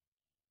 And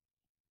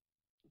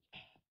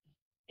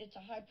it's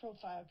a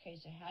high-profile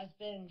case. It has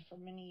been for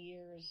many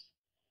years.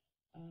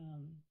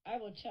 I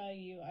will tell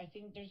you, I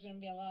think there's going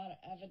to be a lot of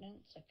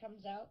evidence that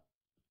comes out.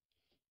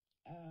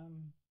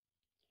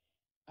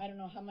 I don't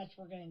know how much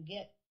we're going to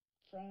get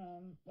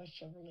from what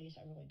she'll release.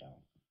 I really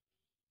don't.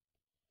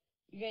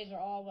 You guys are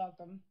all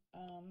welcome.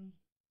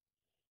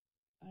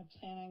 I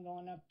plan on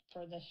going up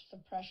for the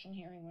suppression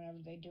hearing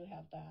whenever they do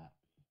have that.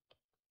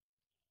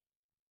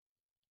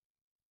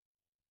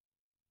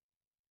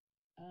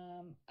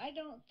 I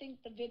don't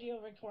think the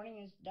video recording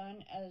is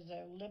done as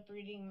a lip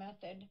reading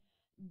method.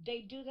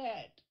 They do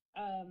that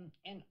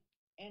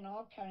in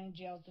all county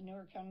jails, the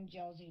newer county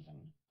jails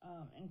even.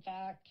 In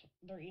fact,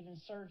 they're even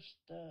searched,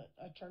 the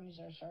attorneys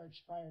are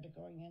searched prior to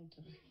going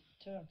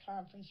into a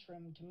conference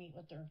room to meet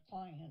with their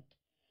client.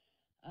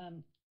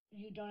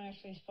 You don't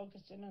actually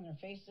focus in on their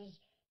faces,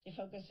 they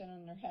focus in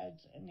on their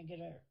heads, and they get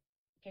a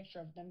picture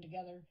of them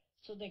together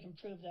so they can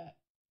prove that,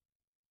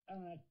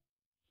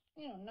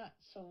 not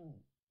so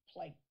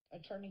like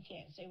attorney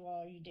can't say,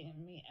 well, you didn't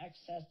give me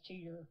access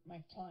to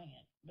my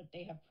client, but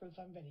they have proof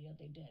on video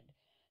they did,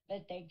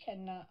 but they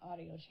cannot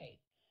audio tape.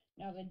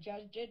 Now, the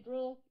judge did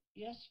rule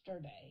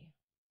yesterday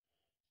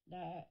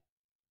that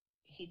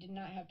they did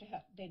not have to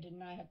have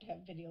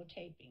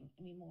videotaping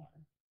anymore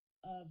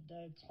of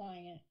the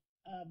client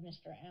of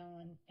Mr.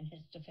 Allen and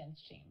his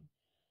defense team.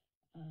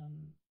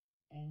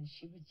 And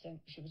she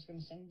was going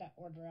to send that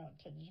order out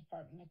to the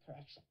Department of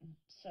Correction.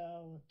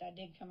 So that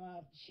did come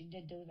up. She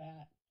did do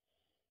that.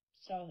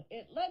 So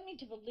it led me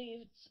to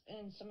believe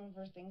in some of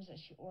her things that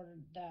she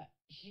ordered that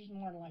she's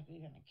more than likely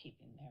going to keep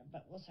in there.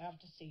 But we'll have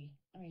to see.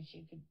 I mean,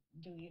 she could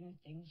do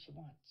anything she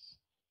wants.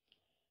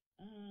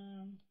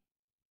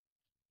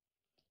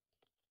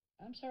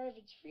 I'm sorry if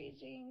it's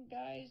freezing,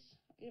 guys.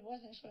 It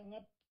wasn't showing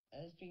up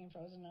as being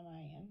frozen on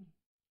my end.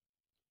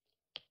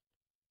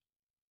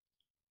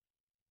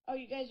 Oh,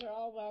 you guys are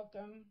all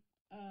welcome.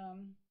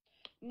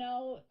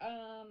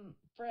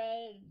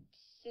 Fred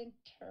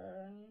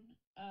Intern,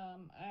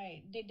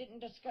 they didn't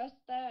discuss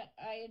that.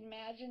 I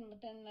imagine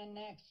within the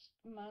next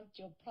month,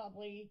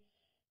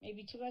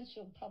 maybe 2 months,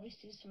 you'll probably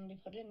see somebody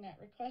put in that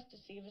request to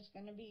see if it's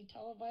going to be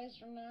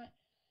televised or not.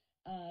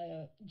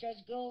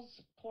 Judge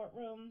Gull's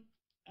courtroom,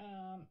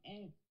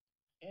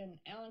 in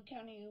Allen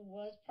County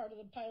was part of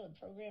the pilot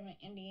program in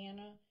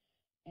Indiana,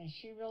 and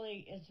she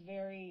really is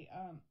very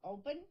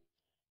open.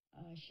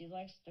 She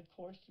likes the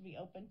courts to be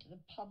open to the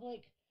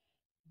public,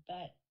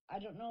 but I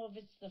don't know if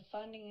it's the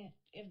funding,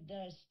 if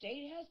the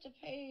state has to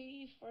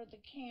pay for the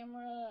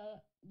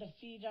camera, the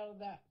feed out of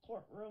that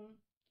courtroom,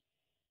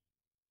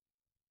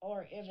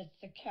 or if it's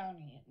the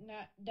county.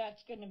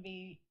 That's going to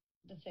be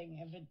the thing.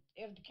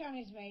 If the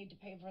county's made to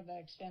pay for the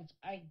expense,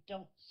 I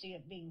don't see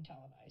it being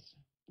televised.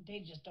 They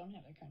just don't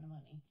have that kind of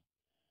money.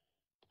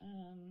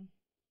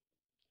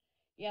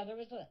 Yeah,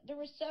 there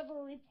were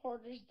several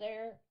reporters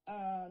there.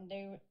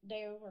 They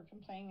were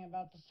complaining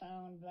about the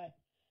sound, but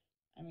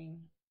I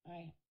mean,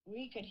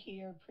 we could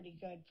hear pretty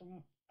good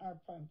from our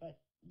point, but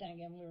then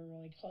again, we were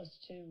really close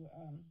to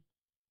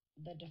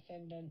the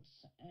defendants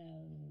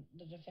and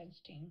the defense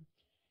team.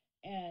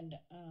 And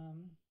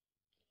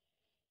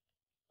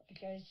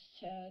like I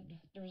said,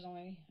 there was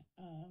only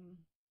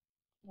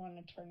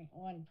one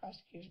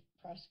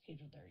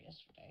prosecutor there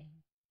yesterday.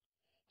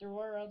 There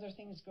were other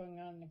things going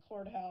on in the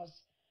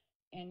courthouse,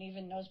 and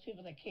even those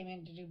people that came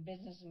in to do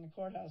business in the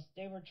courthouse,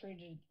 they were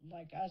treated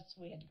like us.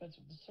 We had to go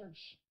through the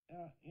search,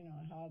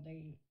 how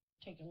they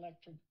take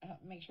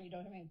make sure you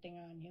don't have anything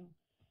on you.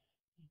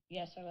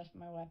 Yes, I left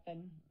my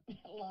weapon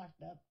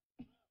locked up,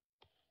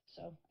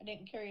 so I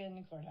didn't carry it in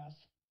the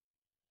courthouse.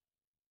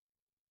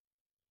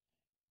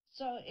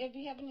 So if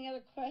you have any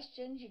other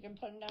questions, you can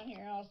put them down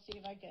here. I'll see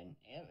if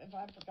if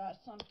I forgot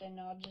something,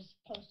 I'll just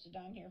post it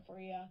down here for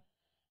you.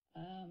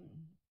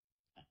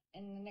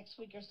 In the next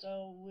week or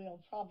so, we'll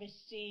probably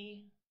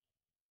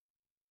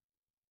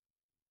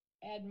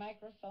add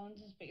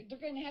microphones and speakers. They're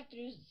going to have to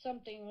do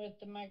something with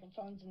the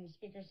microphones and the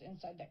speakers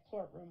inside that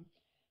courtroom.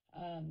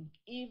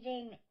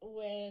 Even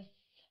with,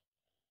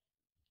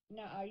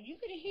 now you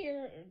could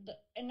hear,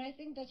 and I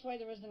think that's why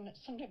there was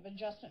some type of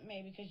adjustment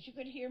made, because you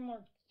could hear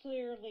more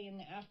clearly in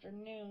the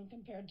afternoon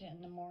compared to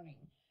in the morning.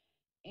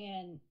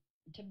 And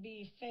to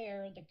be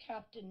fair, the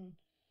captain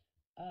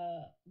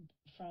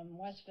from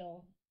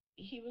Westville,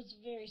 he was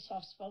a very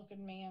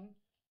soft-spoken man,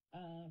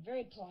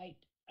 very polite,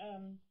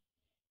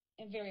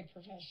 and very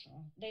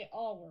professional. They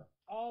all were.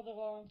 All the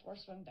law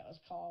enforcement that was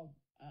called,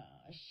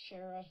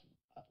 Sheriff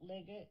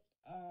Liggett,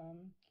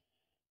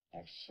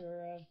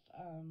 ex-Sheriff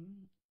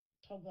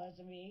Tobe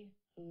Leazenby,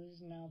 who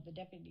is now the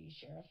Deputy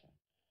Sheriff,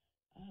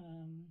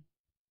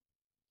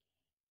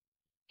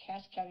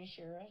 Cass County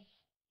Sheriff,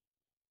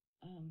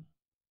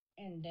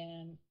 and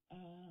then,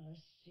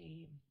 let's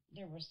see,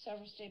 there were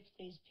several state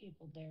police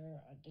people there.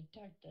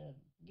 Detective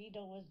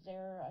Vito was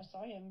there. I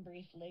saw him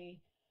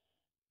briefly.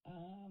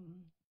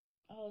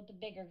 The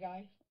bigger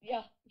guy.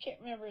 Yeah, can't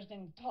remember his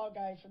name. Tall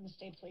guy from the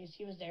state police.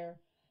 He was there.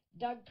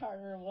 Doug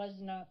Carter was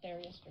not there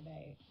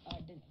yesterday.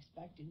 I didn't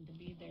expect him to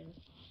be there.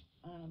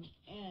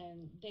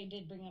 And they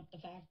did bring up the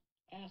fact,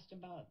 asked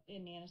about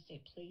Indiana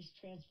State Police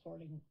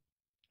transporting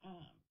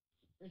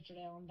Richard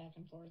Allen back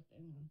and forth,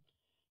 and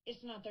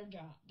it's not their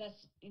job.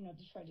 That's,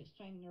 to try to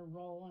explain their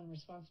role and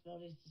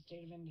responsibilities to the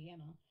state of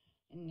Indiana,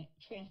 and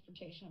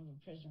transportation of a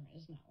prisoner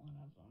is not one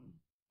of them,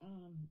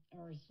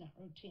 or it's not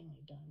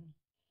routinely done.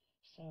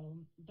 So,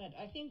 but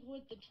I think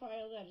with the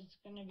trial that it's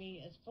going to be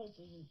as close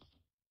as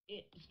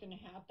it's going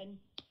to happen.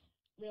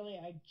 Really,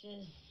 I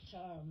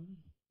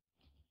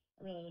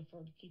really look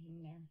forward to keeping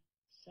him there.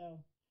 So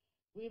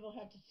we will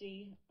have to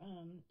see.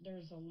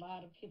 There's a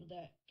lot of people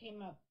that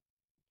came up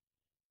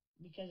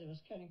because it was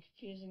kind of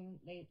confusing.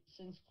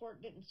 Since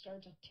court didn't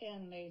start till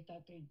 10, they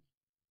thought they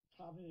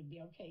probably would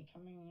be okay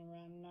coming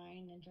around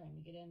 9 and trying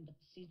to get in, but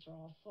the seats are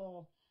all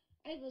full.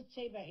 I would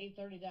say by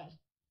 8:30 that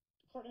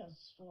the courthouse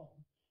is full,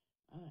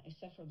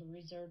 except for the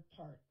reserved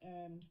part.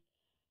 And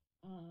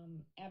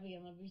Abby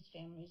and Libby's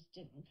families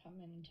didn't come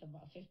in until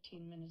about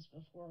 15 minutes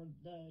before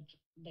the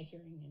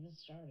hearing even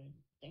started.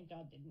 Thank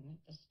God they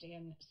didn't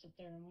have to sit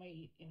there and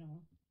wait,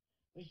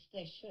 which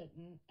they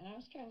shouldn't. And I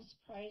was kind of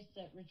surprised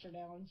that Richard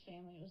Allen's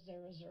family was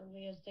there as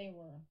early as they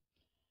were.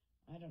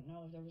 I don't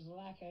know if there was a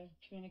lack of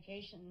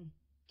communication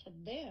to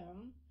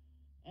them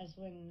as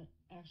when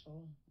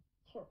actual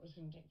court was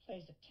going to take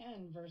place at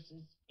 10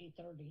 versus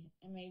 8:30,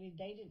 and maybe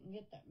they didn't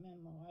get that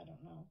memo. I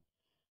don't know.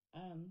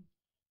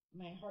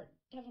 My heart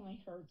definitely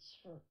hurts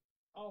for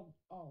all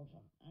of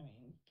them. I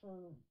mean,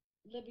 for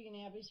Libby and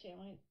Abby's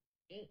family,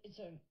 you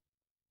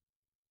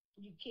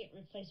can't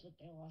replace what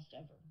they lost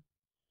ever.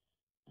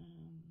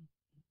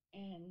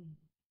 And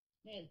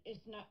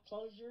it's not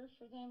closure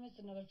for them. It's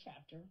another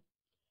chapter.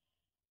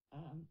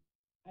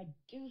 I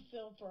do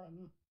feel for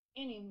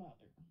any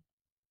mother.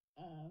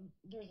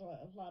 There's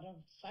a lot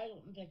of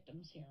silent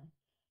victims here.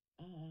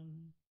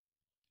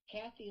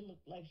 Kathy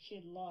looked like she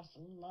had lost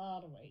a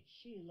lot of weight.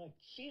 She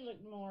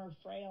looked more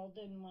frail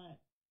than what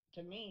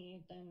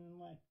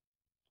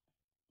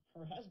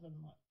her husband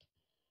looked.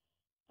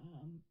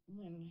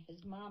 When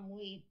his mom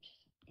wept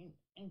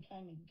and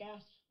kind of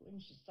gasped when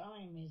she saw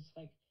him, it's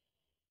like,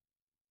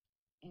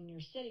 and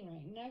you're sitting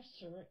right next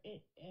to her.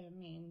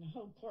 The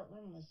whole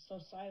courtroom was so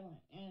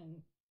silent,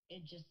 and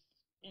it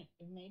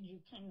made you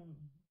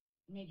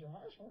made your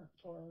heart hurt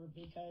for her,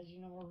 because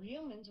we're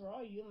humans, we're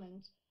all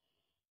humans,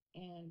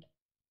 and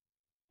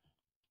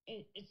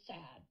it's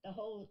sad. The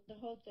whole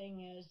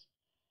thing is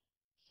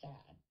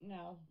sad.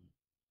 Now,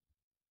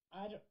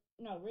 I don't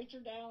know.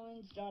 Richard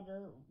Allen's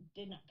daughter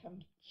did not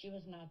come. She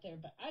was not there,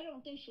 but I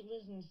don't think she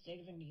lives in the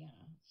state of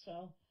Indiana.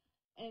 So,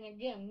 and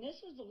again,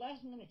 this was the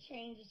last minute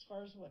change as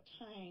far as what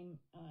time,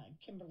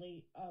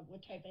 Kimberly,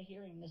 what type of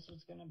hearing this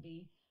was going to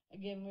be.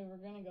 Again, we were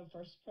going to go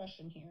for a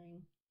suppression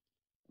hearing.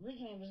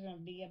 Originally, it was going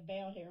to be a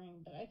bail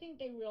hearing, but I think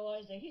they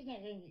realized that he's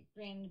not going to get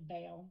granted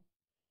bail.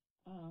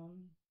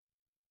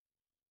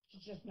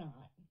 It's just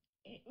not.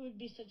 It would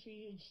be such a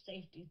huge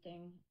safety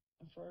thing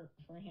for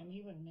him.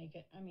 He wouldn't make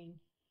it. I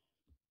mean,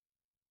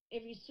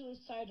 if he's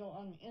suicidal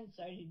on the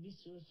inside, he'd be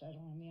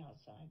suicidal on the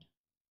outside.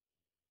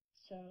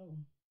 So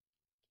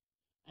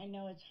I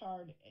know it's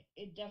hard.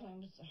 It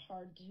definitely was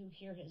hard to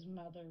hear his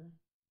mother.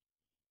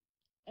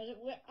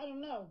 I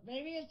don't know.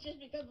 Maybe it's just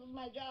because of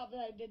my job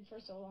that I did for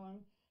so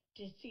long.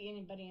 To see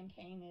anybody in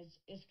pain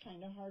is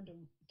kind of hard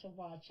to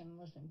watch and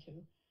listen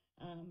to.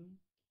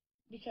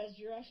 Because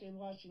you're actually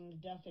watching the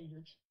death of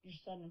your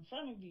son in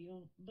front of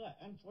you, but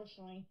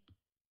unfortunately,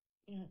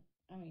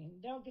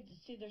 they'll get to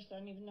see their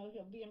son even though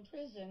he'll be in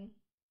prison.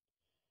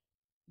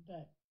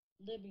 But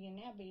Libby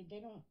and Abby,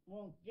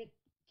 won't get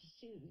to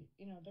see,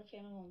 their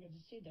family won't get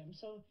to see them.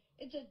 So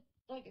it's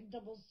like a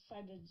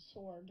double-sided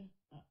sword.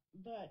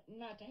 But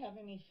not to have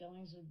any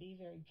feelings would be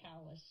very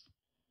callous.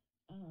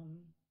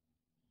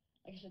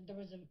 Like I said,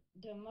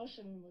 the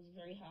emotion was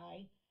very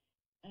high,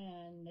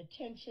 and the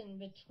tension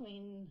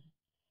between.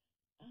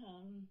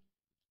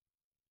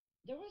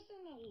 There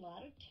wasn't a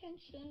lot of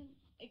tension.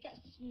 It got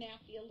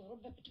snappy a little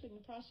bit between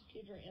the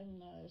prosecutor and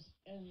the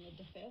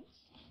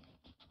defense.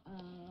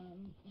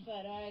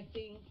 But I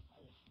think,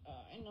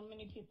 I know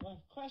many people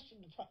have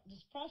questioned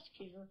this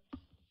prosecutor,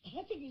 but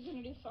I think he's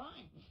going to do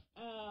fine.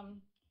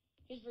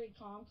 He's very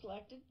calm,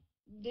 collected,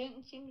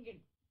 didn't seem to get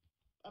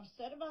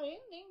upset about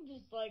anything,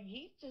 just like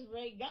he's just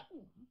ready to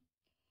go.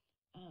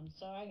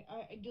 So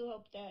I do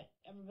hope that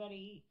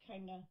everybody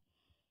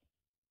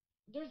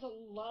there's a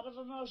lot of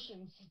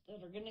emotions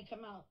that are going to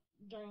come out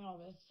during all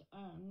this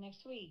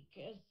next week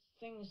as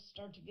things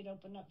start to get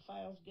opened up,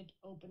 files get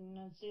opened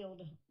and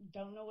unsealed.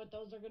 Don't know what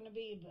those are going to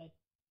be, but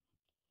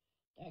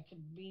that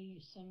could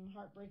be some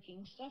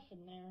heartbreaking stuff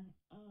in there.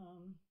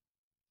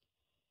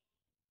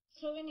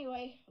 So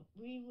anyway,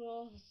 we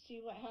will see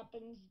what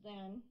happens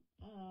then.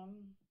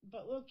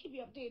 But we'll keep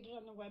you updated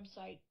on the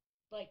website,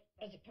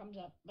 as it comes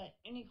up. But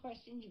any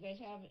questions you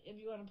guys have, if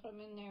you want to put them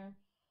in there,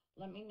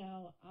 let me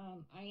know.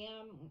 I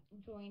am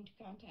going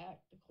to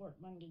contact the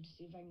court Monday to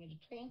see if I can get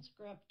a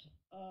transcript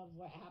of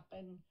what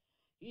happened.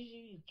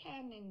 Usually you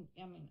can,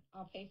 and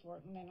I'll pay for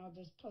it, and then I'll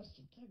just post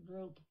it to the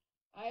group.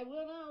 I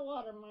will not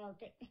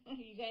watermark it,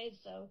 you guys,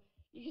 so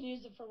you can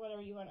use it for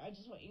whatever you want. I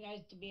just want you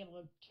guys to be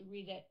able to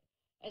read it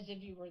as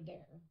if you were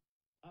there.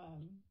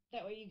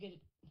 That way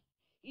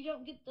you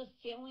don't get the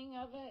feeling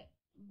of it,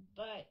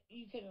 but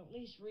you can at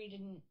least read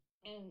and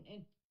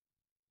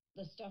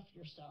the stuff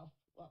yourself,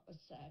 what was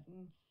said.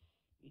 And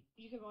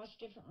you can watch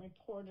different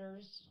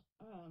reporters.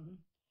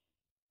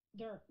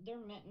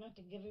 They're meant not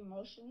to give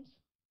emotions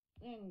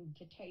and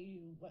to tell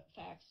you what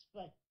facts,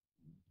 but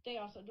they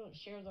also don't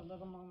share the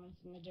little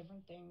moments and the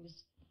different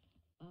things.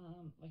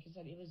 Like I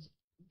said,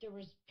 there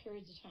was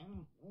periods of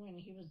time when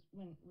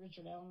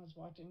Richard Allen was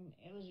walking.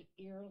 It was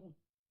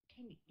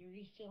kind of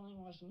eerie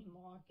feeling watching him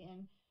walk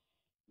in,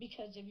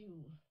 because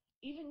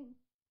even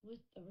with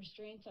the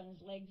restraints on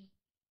his legs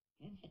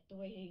and the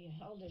way he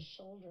held his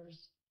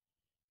shoulders,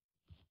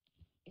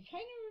 it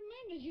kind of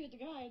reminded you of the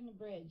guy on the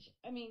bridge.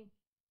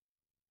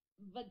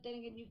 But then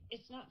again,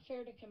 it's not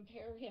fair to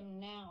compare him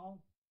now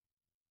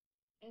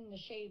in the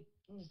shape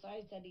and the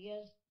size that he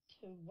is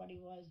to what he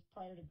was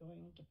prior to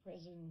going to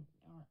prison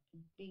or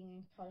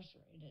being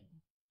incarcerated.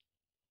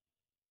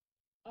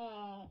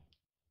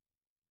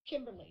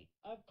 Kimberly,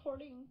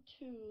 according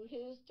to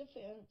his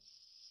defense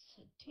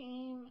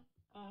team,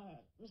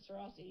 Mr.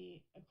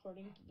 Rossi,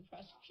 according to the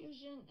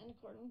prosecution and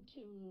according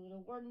to the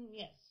warden,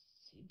 yes,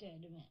 he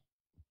did admit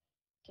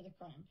to the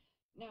crime.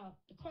 Now,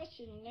 the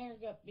question there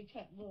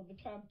will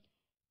become,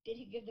 did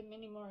he give them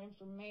any more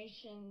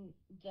information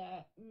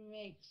that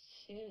makes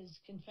his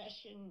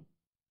confession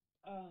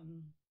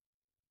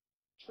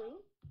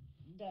true,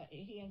 that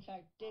he in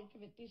fact did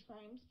commit these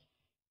crimes?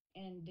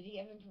 And did he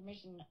have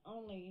information that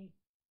only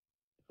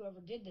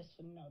whoever did this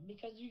would know?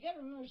 Because you got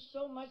to remember,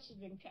 so much has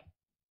been kept,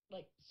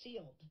 like,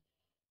 sealed.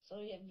 So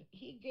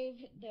he gave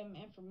them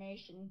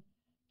information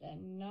that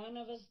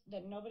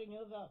nobody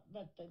knew about,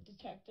 but the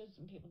detectives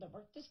and people that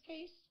worked this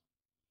case.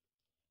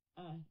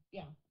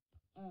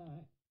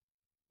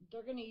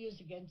 They're going to use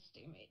against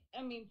him.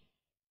 I mean,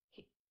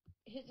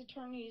 his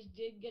attorneys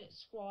did get it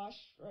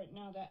squashed right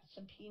now, that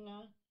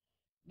subpoena,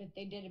 but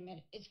they did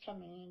admit it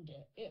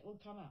will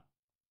come out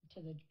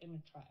in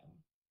the trial.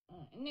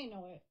 And they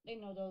know it. They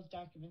know those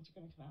documents are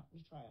going to come out in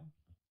the trial.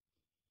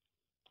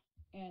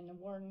 And the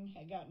warden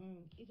had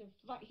gotten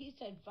he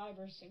said 5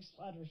 or 6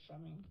 letters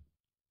from him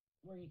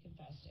where he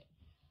confessed it.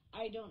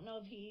 I don't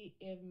know if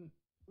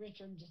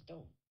Richard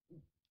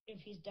if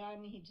he's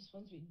done, he just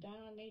wants to be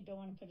done. They don't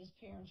want to put his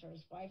parents or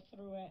his wife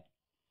through it.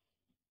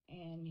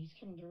 And he's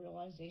come to the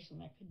realization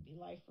that could be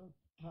life, or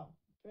how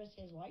the rest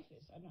of his life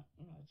is.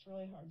 It's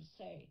really hard to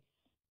say.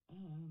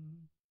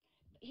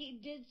 He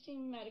did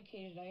seem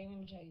medicated, I am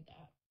going to tell you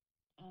that.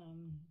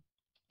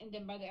 And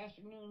then by the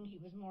afternoon, he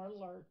was more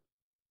alert,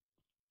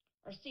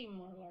 or seemed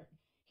more alert.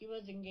 He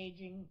was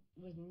engaging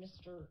with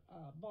Mr.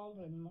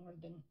 Baldwin more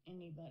than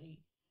anybody.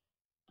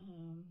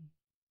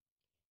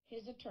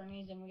 His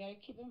attorneys, and we got to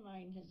keep in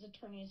mind, his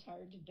attorneys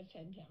hired to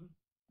defend him.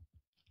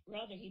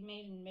 Rather, he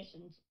made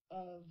admissions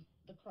of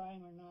the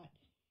crime or not,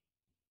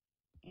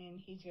 and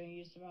he's going to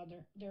use some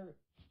other.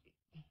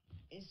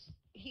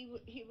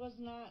 He was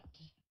not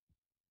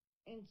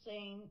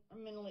insane or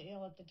mentally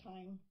ill at the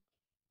time,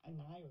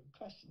 and I would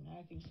question that.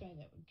 I think somebody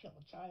that would kill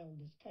a child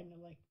is kind of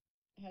like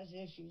has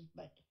issues,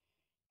 but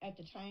at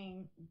the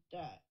time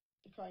that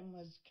the crime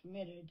was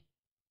committed,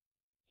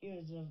 he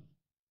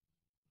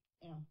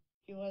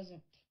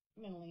wasn't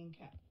mentally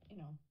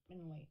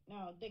mentally.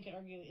 Now, they could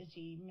argue, is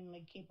he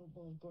mentally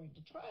capable of going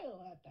to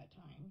trial at that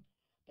time?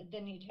 But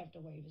then he'd have to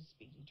waive his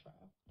speedy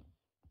trial.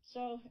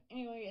 So,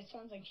 anyway, it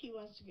sounds like he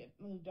wants to get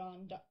moved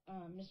on.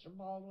 Mr.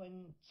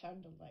 Baldwin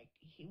sounded like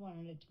he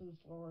wanted it to move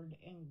forward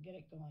and get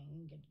it going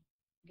and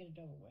get it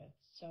over with.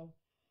 So,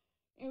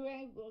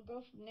 anyway, we'll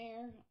go from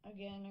there.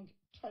 Again, I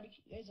try to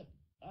keep you guys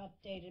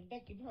updated.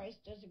 Becky Price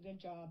does a good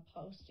job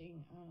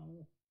posting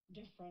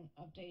different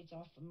updates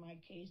off of my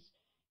case.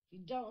 If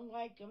you don't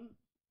like them,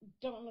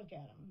 don't look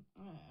at them.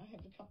 I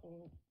have a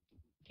couple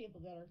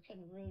people that are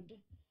kind of rude,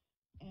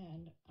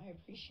 and I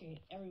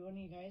appreciate every one of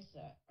you guys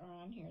that are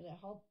on here that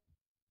help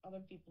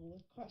other people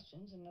with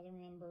questions, and other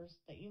members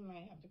that you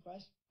might have the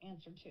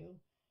answer to.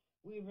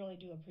 We really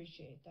do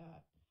appreciate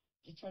that.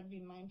 Just try to be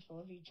mindful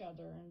of each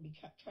other and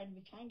try to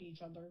be kind to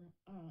each other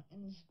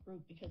in this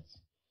group, because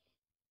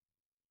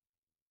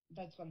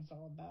that's what it's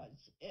all about.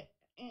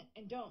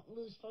 And don't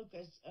lose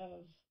focus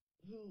of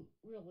who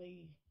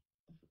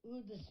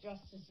this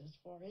justice is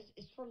for.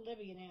 It's for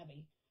Libby and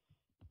Abby.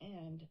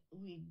 And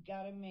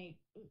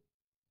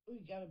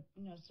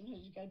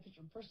sometimes you gotta put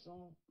your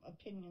personal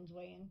opinions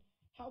away and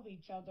help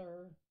each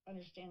other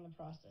understand the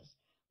process.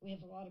 We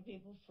have a lot of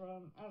people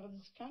from out of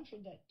this country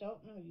that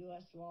don't know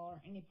U.S. law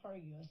or any part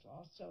of U.S.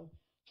 law, so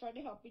try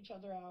to help each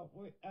other out.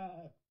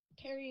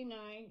 Terry and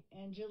I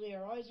and Julie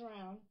are always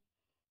around,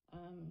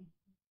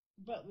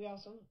 but we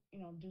also,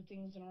 do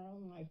things in our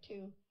own life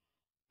too.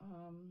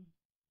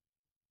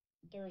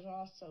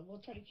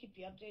 We'll try to keep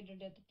you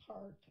updated at the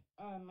park.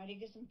 I did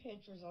get some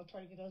pictures. I'll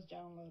try to get those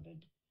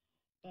downloaded.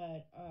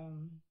 But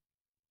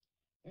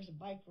there's a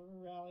bike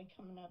rally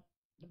coming up,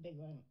 the big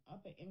one,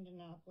 up at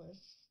Indianapolis.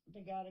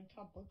 They got a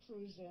couple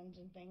cruise-ins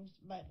and things.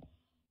 But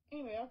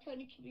anyway, I'll try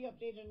to keep you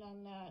updated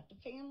on that. The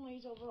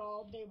families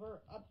overall, they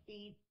were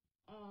upbeat.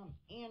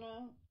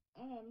 Anna,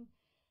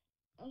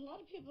 a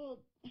lot of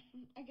people,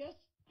 I guess,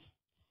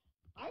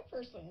 I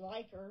personally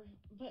like her,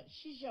 but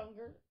she's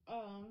younger.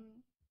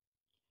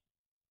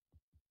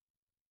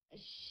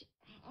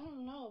 I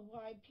don't know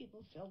why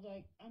people feel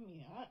like,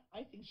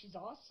 I think she's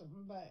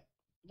awesome, but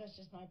that's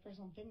just my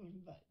personal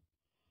opinion. But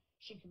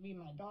she could be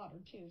my daughter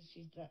too.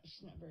 She's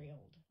not very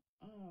old.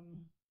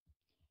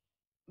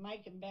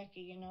 Mike and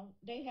Becky,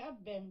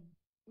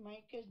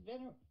 Mike has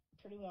been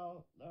pretty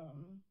well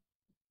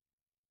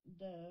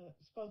the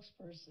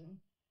spokesperson.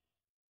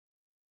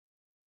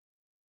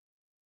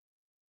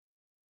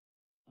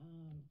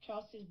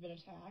 Chelsea's been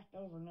attacked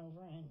over and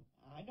over, and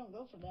I don't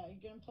go for that.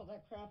 You're going to pull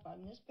that crap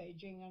on this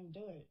page, you ain't going to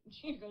do it.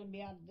 You're going to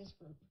be out of this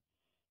group.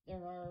 There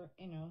are,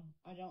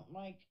 I don't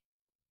like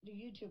the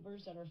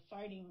YouTubers that are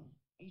fighting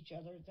each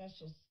other.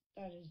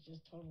 That is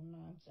just total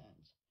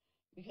nonsense.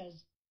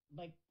 Because,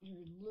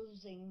 you're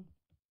losing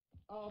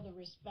all the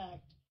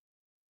respect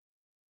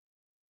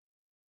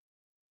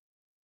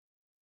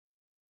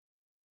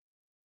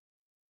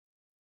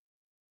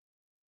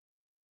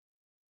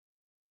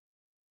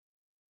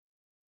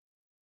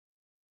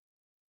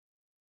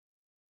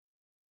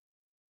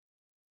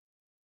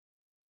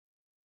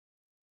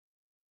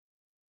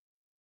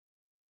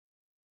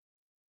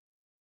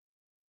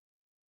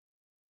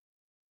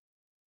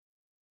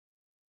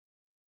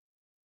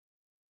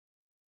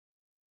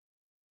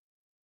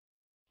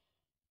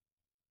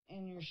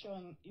and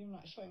you're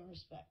not showing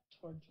respect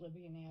towards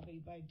Libby and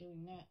Abby by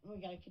doing that. And we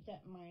got to keep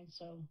that in mind.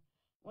 So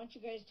I want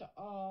you guys to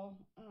all,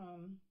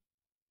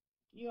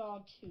 you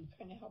all to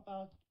kind of help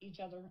out each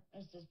other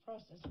as this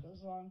process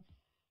goes along.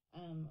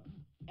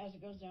 As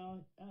it goes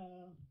down,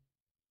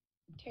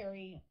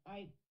 Terry's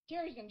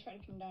going to try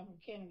to come down from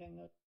Canada and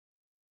go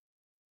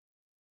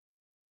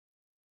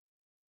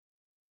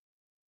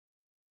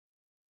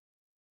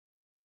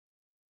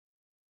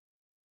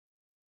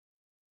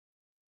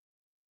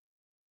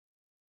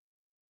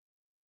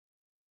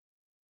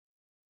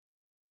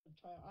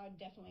trial. I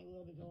definitely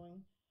will be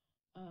going.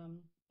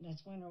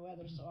 That's winter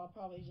weather, so I'll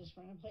probably just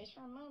rent a place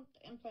for a month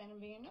and plan on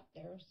being up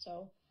there.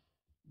 So,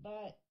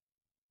 but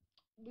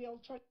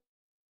we'll try to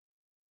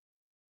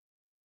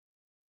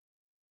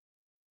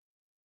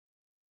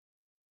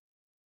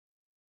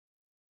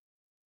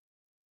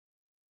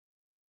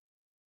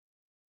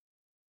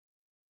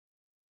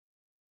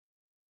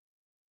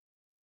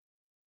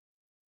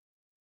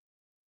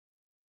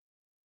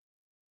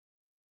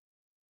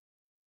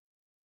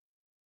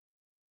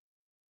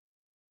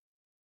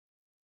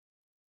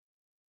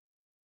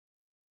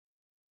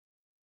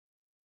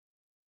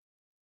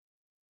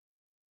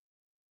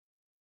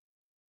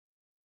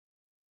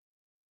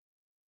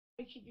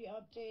keep you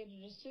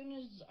updated. As soon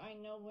as I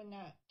know when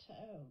that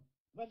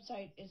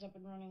website is up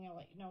and running, I'll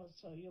let you know.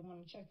 So you'll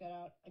want to check that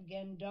out.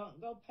 Again,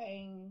 don't go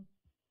paying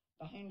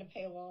behind a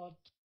paywall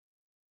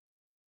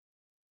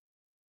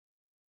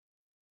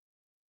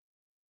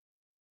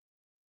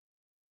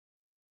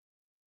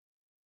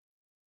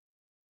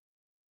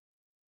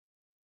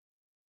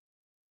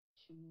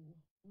to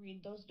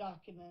read those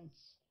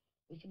documents.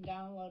 We can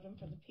download them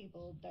for the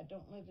people that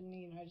don't live in the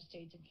United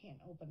States and can't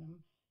open them,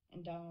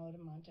 and download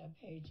them onto a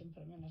page and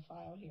put them in a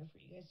file here for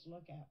you guys to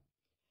look at.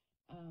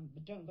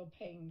 But don't go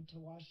paying to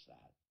watch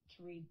that,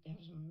 to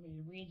have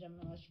somebody read them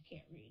unless you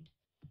can't read.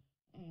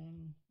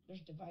 And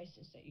there's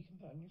devices that you can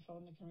put on your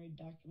phone that can read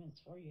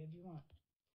documents for you if you want.